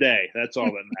 It's today. That's all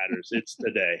that matters. It's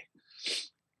today.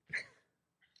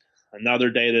 Another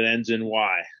day that ends in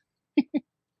Y.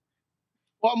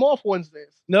 Well, I'm off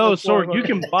Wednesdays. No, That's why Sorg, you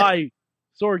can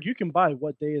buy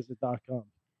whatdayis.com.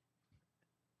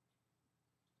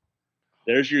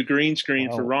 There's your green screen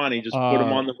for Wow. Ronnie. Just put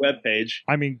him on the webpage.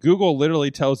 I mean, Google literally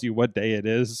tells you what day it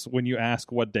is when you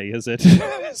ask what day is it.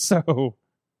 So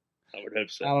I would have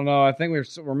said. I don't know. I think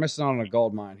we're missing out on a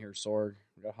gold mine here, Sorg.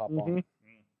 We gotta hop on.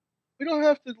 We don't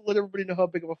have to let everybody know how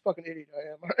big of a fucking idiot I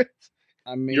am. All right?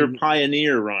 I mean, You're a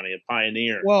pioneer, Ronnie. A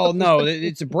pioneer. well, no,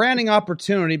 it's a branding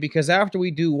opportunity because after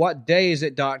we do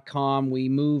whatdayisit.com, we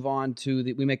move on to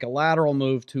we make a lateral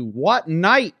move to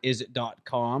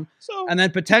whatnightisit.com so and then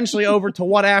potentially over to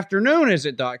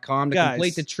whatafternoonisit.com to Guys,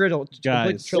 complete the trilogy. Wait till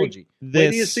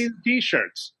you this see the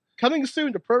T-shirts. Coming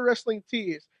soon to Pro Wrestling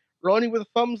Tees. Ronnie with a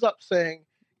thumbs up saying,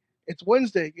 "It's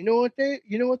Wednesday. You know what day?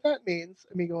 You know what that means?"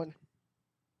 I mean, going.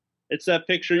 It's that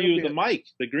picture of you with It'll the be mic,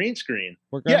 the green screen.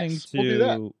 we're going Yes, to we'll do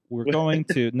that. we're going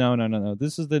to no.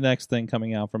 This is the next thing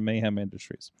coming out from Mayhem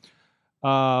Industries.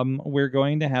 We're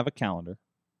going to have a calendar.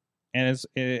 And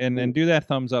then do that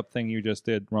thumbs up thing you just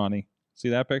did, Ronnie. See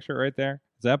that picture right there?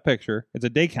 It's that picture. It's a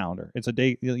day calendar. It's a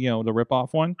day, the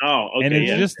rip-off one. Oh, okay. And it's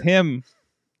yeah. just him.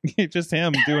 It's just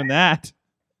him doing that.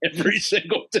 Every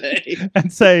single day.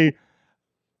 And say,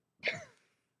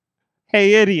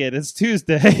 "Hey, idiot! It's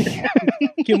Tuesday."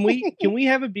 Can we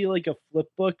have it be like a flip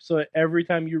book so that every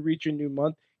time you reach a new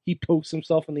month, he pokes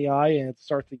himself in the eye and it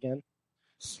starts again?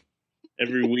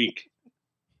 Every week.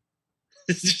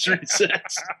 It just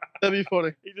resets. That'd be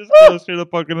funny. He just goes through the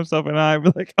poking himself in the eye, and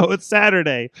be like, "Oh, it's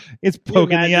Saturday. It's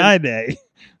poking the imagine- eye day."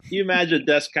 Can you imagine a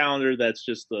desk calendar that's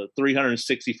just the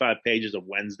 365 pages of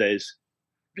Wednesdays?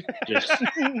 Just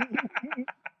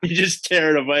you just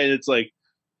tear it away. It's like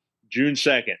June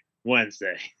 2nd,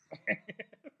 Wednesday.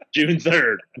 June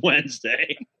 3rd,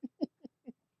 Wednesday.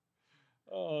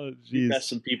 Oh, You jeez. mess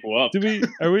some people up.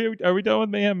 Are we done with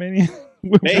Mayhem Mania?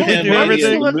 We Mayhem do Mania everything?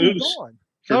 Still haven't moves gone.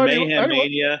 for No, Mayhem I-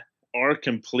 Mania are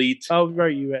complete. Oh,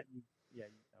 right.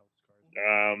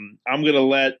 I'm going to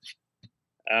let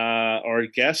our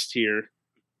guest here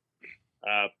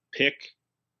pick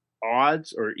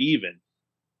odds or even.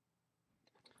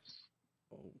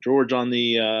 George on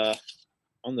the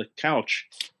couch.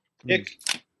 Pick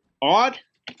odd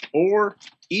or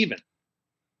even.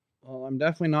 Well, I'm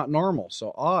definitely not normal,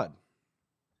 so odd.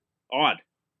 Odd.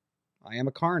 I am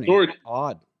a carny. Sorg.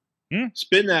 Odd.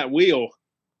 Spin that wheel.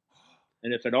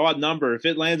 And if it lands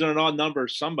on an odd number,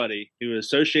 somebody who is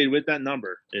associated with that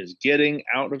number is getting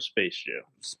out of Space Jail.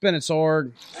 Spin it,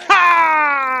 Sorg.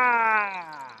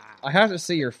 I have to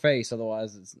see your face,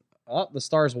 otherwise it's the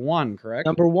star's 1, correct?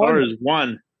 Number Star one. is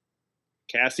 1.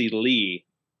 Cassie Lee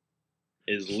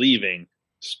is leaving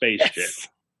Space Jail.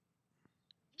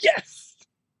 Yes.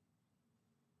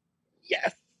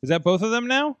 Yes. Is that both of them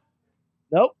now?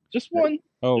 Nope. Just one.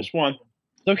 Oh, Just 1.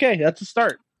 It's okay. That's a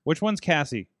start. which one's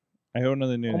Cassie? I don't know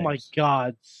the new Oh my names.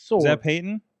 God. So Is that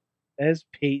Peyton? as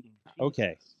Peyton.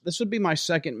 Okay. This would be my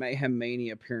second Mayhem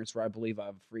Mania appearance where I believe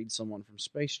I've freed someone from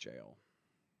space jail.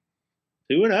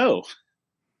 2-0.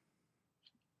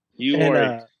 You And, are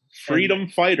a freedom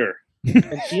fighter.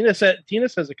 And Tina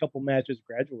says a couple matches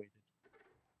graduated.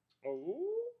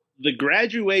 The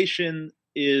graduation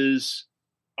is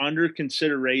under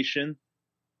consideration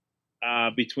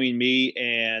between me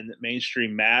and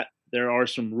Mainstream Matt. There are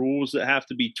some rules that have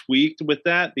to be tweaked with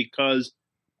that because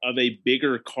of a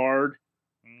bigger card.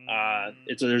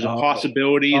 There's a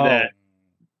possibility that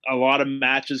a lot of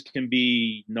matches can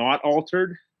be not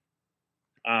altered,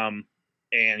 and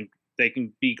they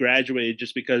can be graduated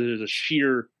just because there's a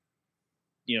sheer,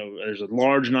 there's a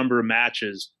large number of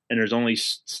matches and there's only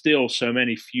still so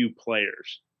many few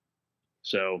players.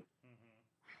 So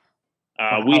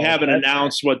we haven't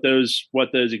announced what those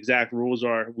exact rules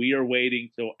are. We are waiting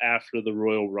till after the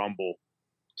Royal Rumble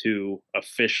to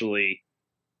officially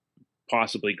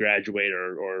possibly graduate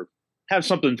or have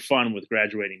something fun with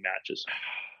graduating matches.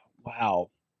 Wow.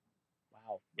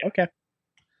 Yeah. Okay.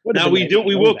 Now we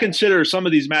will consider some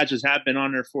of these matches have been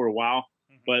on there for a while,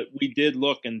 but we did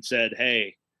look and said,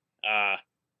 hey,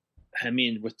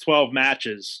 with 12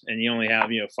 matches and you only have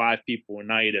 5 people a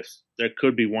night, if there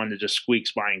could be one that just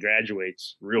squeaks by and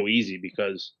graduates real easy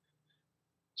because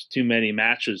it's too many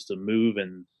matches to move,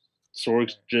 and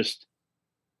Sorg's just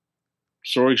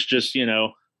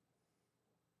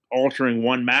altering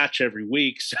one match every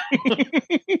week. So.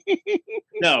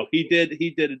 No, he did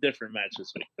a different match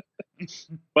this week.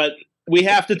 But we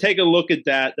have to take a look at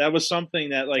that. That was something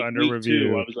that like Under week review.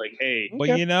 2, I was like, hey, But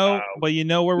you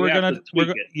know where We we're have gonna to tweak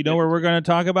it. where we're gonna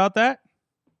talk about that.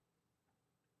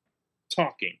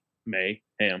 talking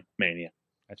Mayhem Mania.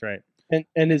 That's right.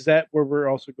 And is that where we're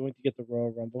also going to get the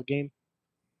Royal Rumble game?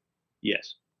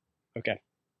 Yes. Okay.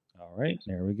 All right,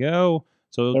 there we go.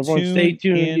 So Everyone stay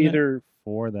tuned in either.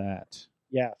 for that.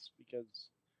 Yes, because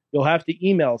you'll have to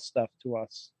email stuff to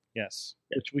us, Yes,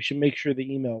 which we should make sure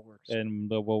the email works.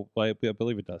 and I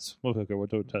believe it does. We'll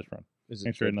do a test run. Is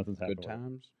Make sure nothing's good happening.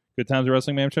 times? Good times at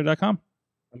WrestlingMayhemShow.com.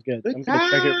 I'm good. I'm going to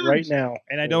check it right now.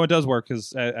 And I know it does work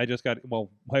because I just got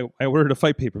I ordered a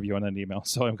fight pay-per-view on that email,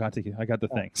 so I got the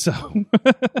thing. So,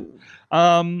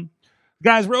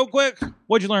 guys, real quick,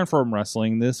 what'd you learn from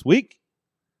wrestling this week?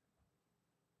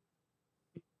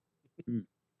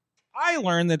 I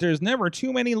learned that there's never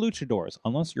too many luchadors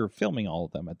unless you're filming all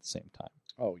of them at the same time.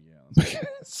 Oh yeah.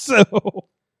 So,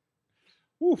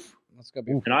 oof. That's gonna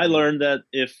be. And I learned that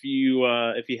if you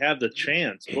have the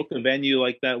chance, book a venue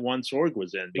like that one Sorg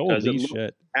was in because Holy it looked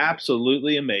shit.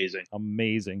 absolutely amazing.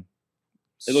 Amazing.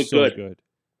 It looked So good.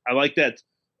 I like that.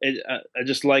 I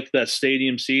just like that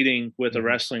stadium seating with a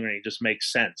wrestling ring. It just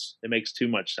makes sense. It makes too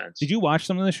much sense. Did you watch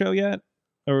some of the show yet?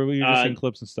 Or were you just seeing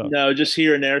clips and stuff? No, just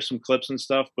here and there, some clips and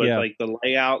stuff. But Yeah. like the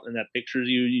layout and that pictures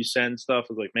you send and stuff,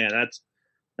 I was like, man, that's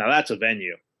a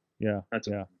venue. Yeah, That's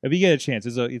yeah. If you get a chance,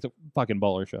 it's a fucking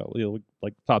baller show. You know,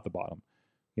 like top to bottom.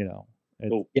 You know,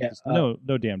 Cool. Yeah, just no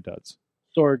damn duds.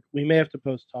 Sorg, we may have to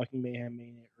post Talking Mayhem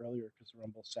Mania earlier because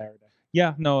Rumble's Saturday.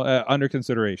 Yeah, no, under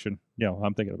consideration. You know,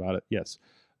 I'm thinking about it. Yes,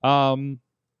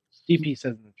 CP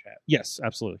says in the chat. yes,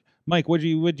 absolutely. Mike, what'd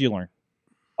you learn?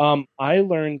 I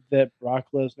learned that Brock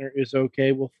Lesnar is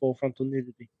okay with full frontal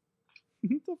nudity.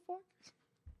 What the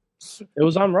fuck? It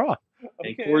was on Raw.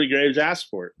 And Corey Graves asked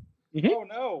for it. Oh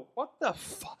no! What the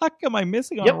fuck am I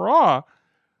missing on Yep. Raw?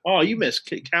 Oh, you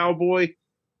missed Cowboy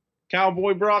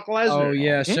Brock Lesnar. Oh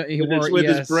yes, he with, wore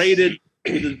his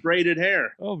braided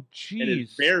hair Oh and jeez.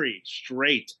 his very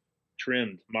straight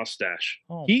trimmed mustache.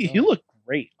 Oh, He no. looked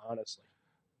great, honestly.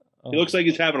 Oh. He looks like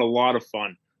he's having a lot of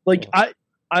fun. Like Oh.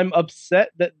 I'm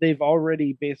upset that they've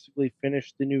already basically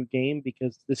finished the new game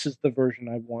because this is the version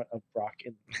I want of Brock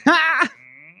in.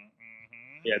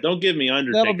 Yeah, don't give me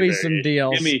Undertaker. That'll be there. some Give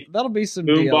DLC. me That'll be some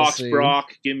Boombox DLC.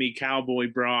 Brock. Give me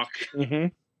Cowboy Brock. Mm-hmm.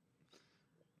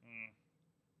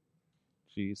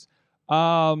 Jeez.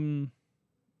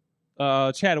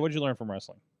 Chad, what'd you learn from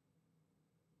wrestling?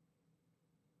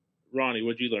 Ronnie,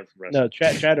 what'd you learn from wrestling? No,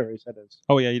 Chad already said it.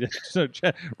 Oh yeah, you did. So,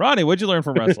 Chad, Ronnie, what'd you learn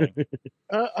from wrestling?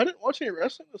 I didn't watch any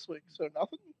wrestling this week, so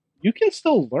nothing. You can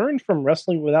still learn from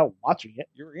wrestling without watching it.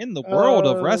 You're in the world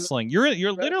of wrestling. You're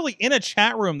literally in a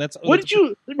chat room. That's What did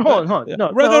you? Hold on.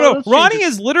 No. No. Ronnie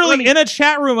is is literally Ronnie- in a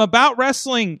chat room about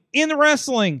wrestling in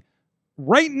wrestling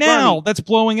right now. Ronnie. That's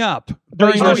blowing up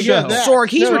during Oh, the yeah, show. that. Sorg,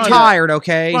 he's No, Ronnie. retired.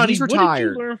 Okay, Ronnie, he's what did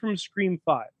retired. you learn from Scream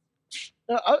 5?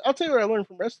 I'll tell you what I learned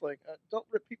from wrestling. Don't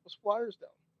rip people's flyers down.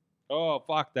 Oh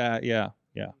fuck that! Yeah.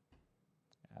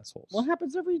 Assholes. What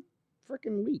happens every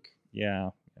freaking week? Yeah.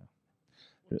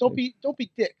 Don't be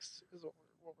dicks. Is what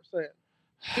we're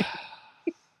saying.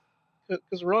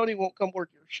 Because Ronnie won't come work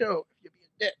your show if you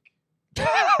be a dick.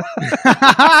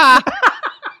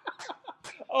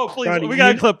 Oh please, Ronnie, we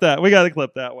gotta you- clip that. We gotta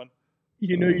clip that one.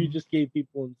 You know, you just gave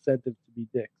people incentive to be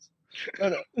dicks.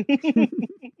 No.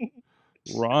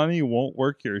 Ronnie won't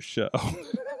work your show.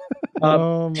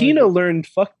 Tina learned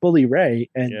fuck Bully Ray,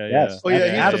 and Yeah, yes, Oh, yeah, that's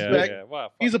he's a absolutely- bag- Wow,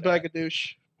 fuck He's a that. bag of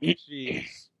douche.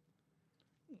 Jeez.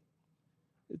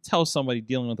 Tell somebody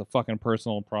dealing with a fucking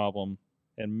personal problem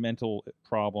and mental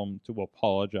problem to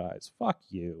apologize. Fuck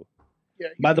you. Yeah,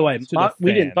 By the way, To the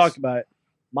we didn't fans. talk about it.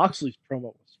 Moxley's promo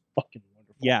was fucking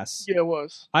wonderful. Yes. yeah, it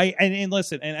was. And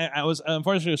listen, and I was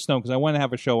unfortunately stoned because I want to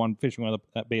have a show on Fishing with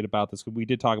a Bait about this because we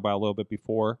did talk about it a little bit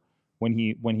before when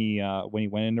he went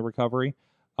into recovery.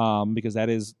 Because that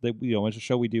is it's a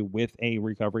show we do with a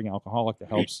recovering alcoholic that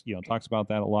helps talks about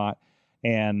that a lot.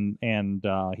 And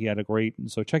he had a great,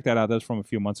 so check that out. That's from a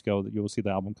few months ago. That you will see the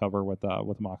album cover with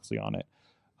Moxley on it.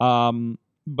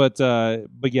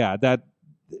 But yeah,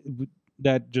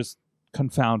 that just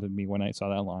confounded me when I saw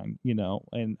that line,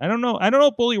 and I don't know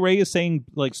if Bully Ray is saying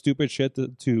like stupid shit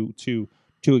to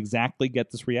exactly get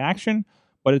this reaction,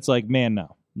 but it's like, man,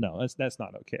 no, that's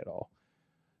not okay at all.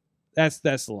 That's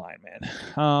the line,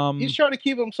 man. He's trying to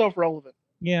keep himself relevant.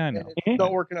 Yeah, I know. And it's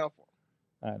not working out for him.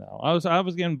 I know. I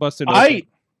was getting busted. I Go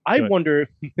ahead. wonder.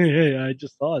 I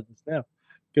just thought of this now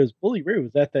because Bully Ray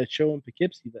was at that show in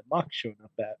Poughkeepsie that Mox showed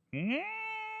up at.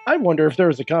 I wonder if there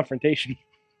was a confrontation.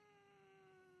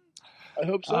 I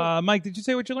hope so. Mike, did you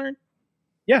say what you learned?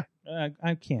 Yeah.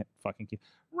 I can't fucking keep.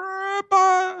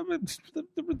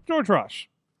 George Rush.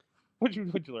 What'd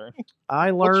you learn?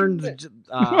 I learned.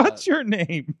 What's your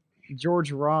name?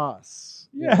 George Ross.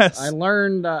 Yes. I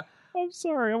learned. I'm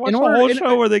sorry. I watched the whole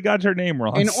show where they got your name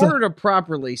wrong. In order to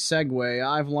properly segue,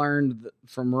 I've learned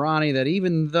from Ronnie that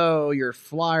even though your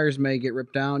flyers may get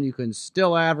ripped down, you can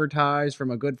still advertise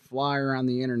from a good flyer on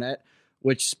the internet.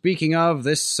 Which, speaking of,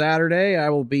 this Saturday, I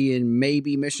will be in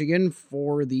Maybe, Michigan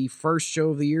for the first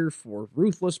show of the year for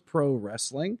Ruthless Pro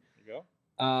Wrestling. There you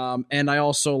go. And I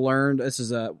also learned, I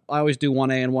always do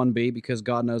 1A and 1B because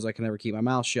God knows I can never keep my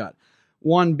mouth shut.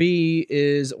 1B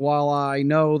is, while I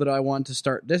know that I want to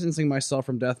start distancing myself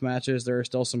from death matches, there are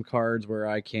still some cards where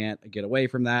I can't get away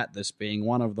from that, this being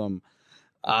one of them.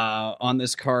 On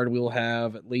this card, we'll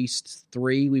have at least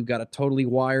 3. We've got a totally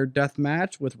wired death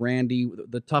match with Randy,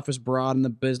 the toughest broad in the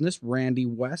business, Randy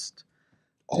West,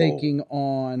 taking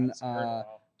on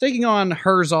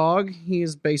Herzog. He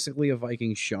is basically a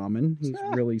Viking shaman. He's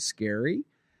really scary.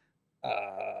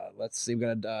 Let's see.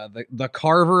 We've got the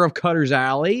Carver of Cutter's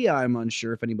Alley. I'm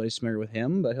unsure if anybody's familiar with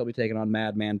him, but he'll be taking on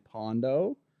Madman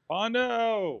Pondo.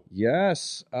 Pondo!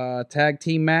 Yes. Tag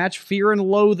team match. Fear and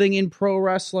Loathing in Pro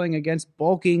Wrestling against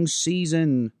Bulking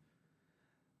Season.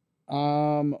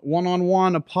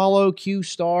 One-on-one, Apollo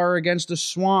Q-Star against the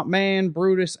Swamp Man,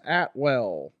 Brutus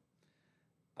Atwell.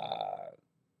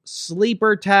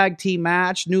 Sleeper tag team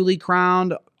match. Newly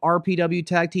crowned RPW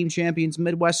Tag Team Champions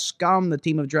Midwest Scum, the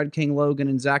team of Dread King Logan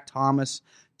and Zach Thomas,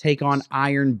 take on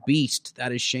Iron Beast.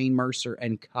 That is Shane Mercer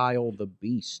and Kyle the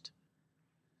Beast.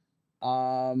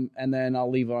 And then I'll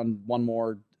leave on one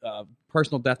more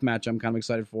personal death match I'm kind of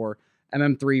excited for.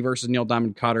 MM3 versus Neil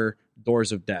Diamond Cutter,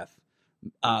 Doors of Death.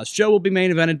 Show will be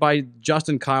main evented by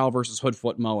Justin Kyle versus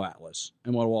Hoodfoot Mo Atlas,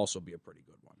 and what will also be a pretty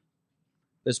good one.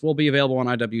 This will be available on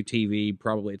IWTV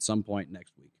probably at some point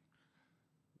next week.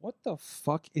 What the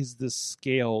fuck is the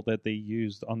scale that they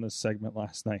used on this segment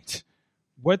last night?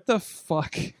 What the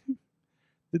fuck?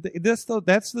 That's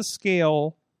the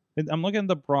scale. I'm looking at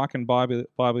the Brock and Bobby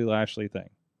Lashley thing.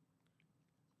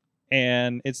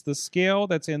 And it's the scale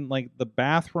that's in like the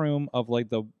bathroom of like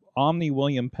the Omni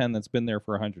William pen that's been there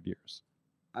for 100 years.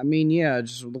 I mean, yeah, it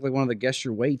just looked like one of the guess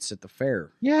your weights at the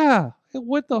fair. Yeah.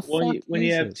 What the fuck? When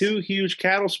you have 2 huge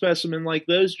cattle specimens like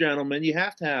those gentlemen, you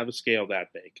have to have a scale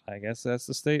that big. I guess that's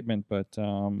the statement, but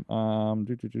Or you want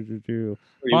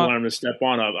them to step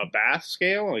on a bath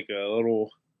scale, like a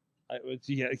little.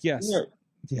 Yes. Yeah.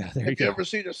 Yeah, there you Have go. you ever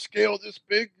seen a scale this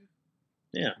big?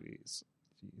 Yeah. Jeez.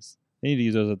 They need to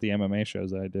use those at the MMA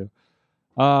shows that I do.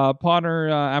 Potter,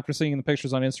 after seeing the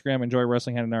pictures on Instagram, Enjoy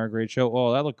Wrestling had another great show.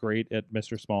 Oh, that looked great at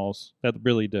Mr. Smalls. That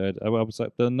really did.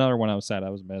 Another one I was sad I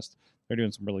was missed. They're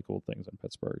doing some really cool things in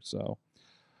Pittsburgh. So,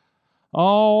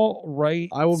 all right.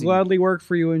 I will gladly work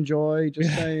for you, Enjoy.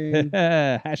 Just saying.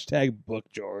 Hashtag book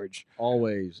George.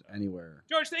 Always, anywhere.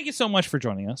 George, thank you so much for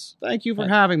joining us. Thank you for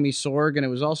having me, Sorg, and it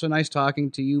was also nice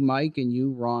talking to you, Mike, and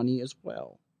you, Ronnie, as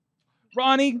well.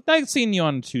 Ronnie, nice seeing you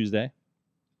on Tuesday.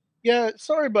 Yeah,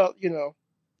 sorry about, It's all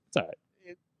right.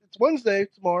 It's Wednesday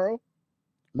tomorrow.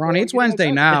 Ronnie, it's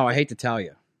Wednesday now. I hate to tell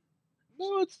you.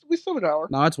 No, we still have an hour.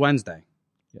 No, it's Wednesday.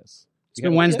 Yes. It's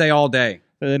been Wednesday all day.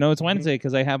 I know it's Wednesday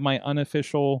because I have my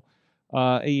unofficial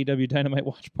AEW Dynamite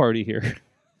watch party here.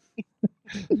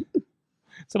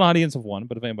 It's an audience of 1,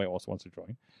 but if anybody else wants to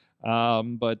join.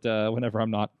 But whenever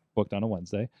I'm not booked on a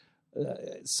Wednesday.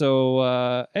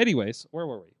 Anyways, where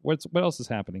were we? What else is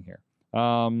happening here?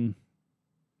 No,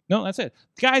 that's it.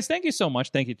 Guys, thank you so much.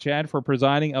 Thank you, Chad, for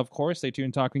presiding. Of course, stay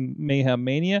tuned Talking Mayhem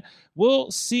Mania.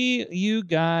 We'll see you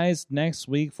guys next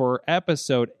week for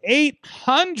episode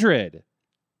 800.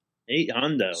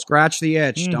 800. Scratch the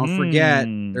itch. Don't forget,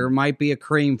 there might be a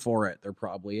cream for it. There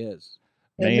probably is.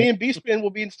 And me and Beastman will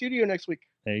be in studio next week.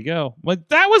 There you go. But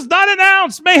that was not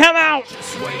announced. Mayhem out.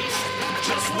 Just wait,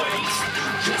 just wait,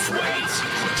 just wait,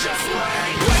 just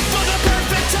wait. Wait for the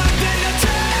perfect time, then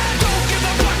attack. Don't give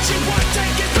up what you want,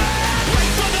 take it back.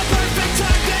 Wait for the perfect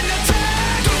time, then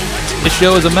attack. Do what you This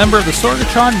show is a member of the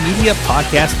Sorgatron Media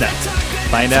Podcast Network.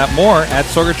 Find out more at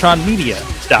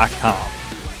sorgatronmedia.com.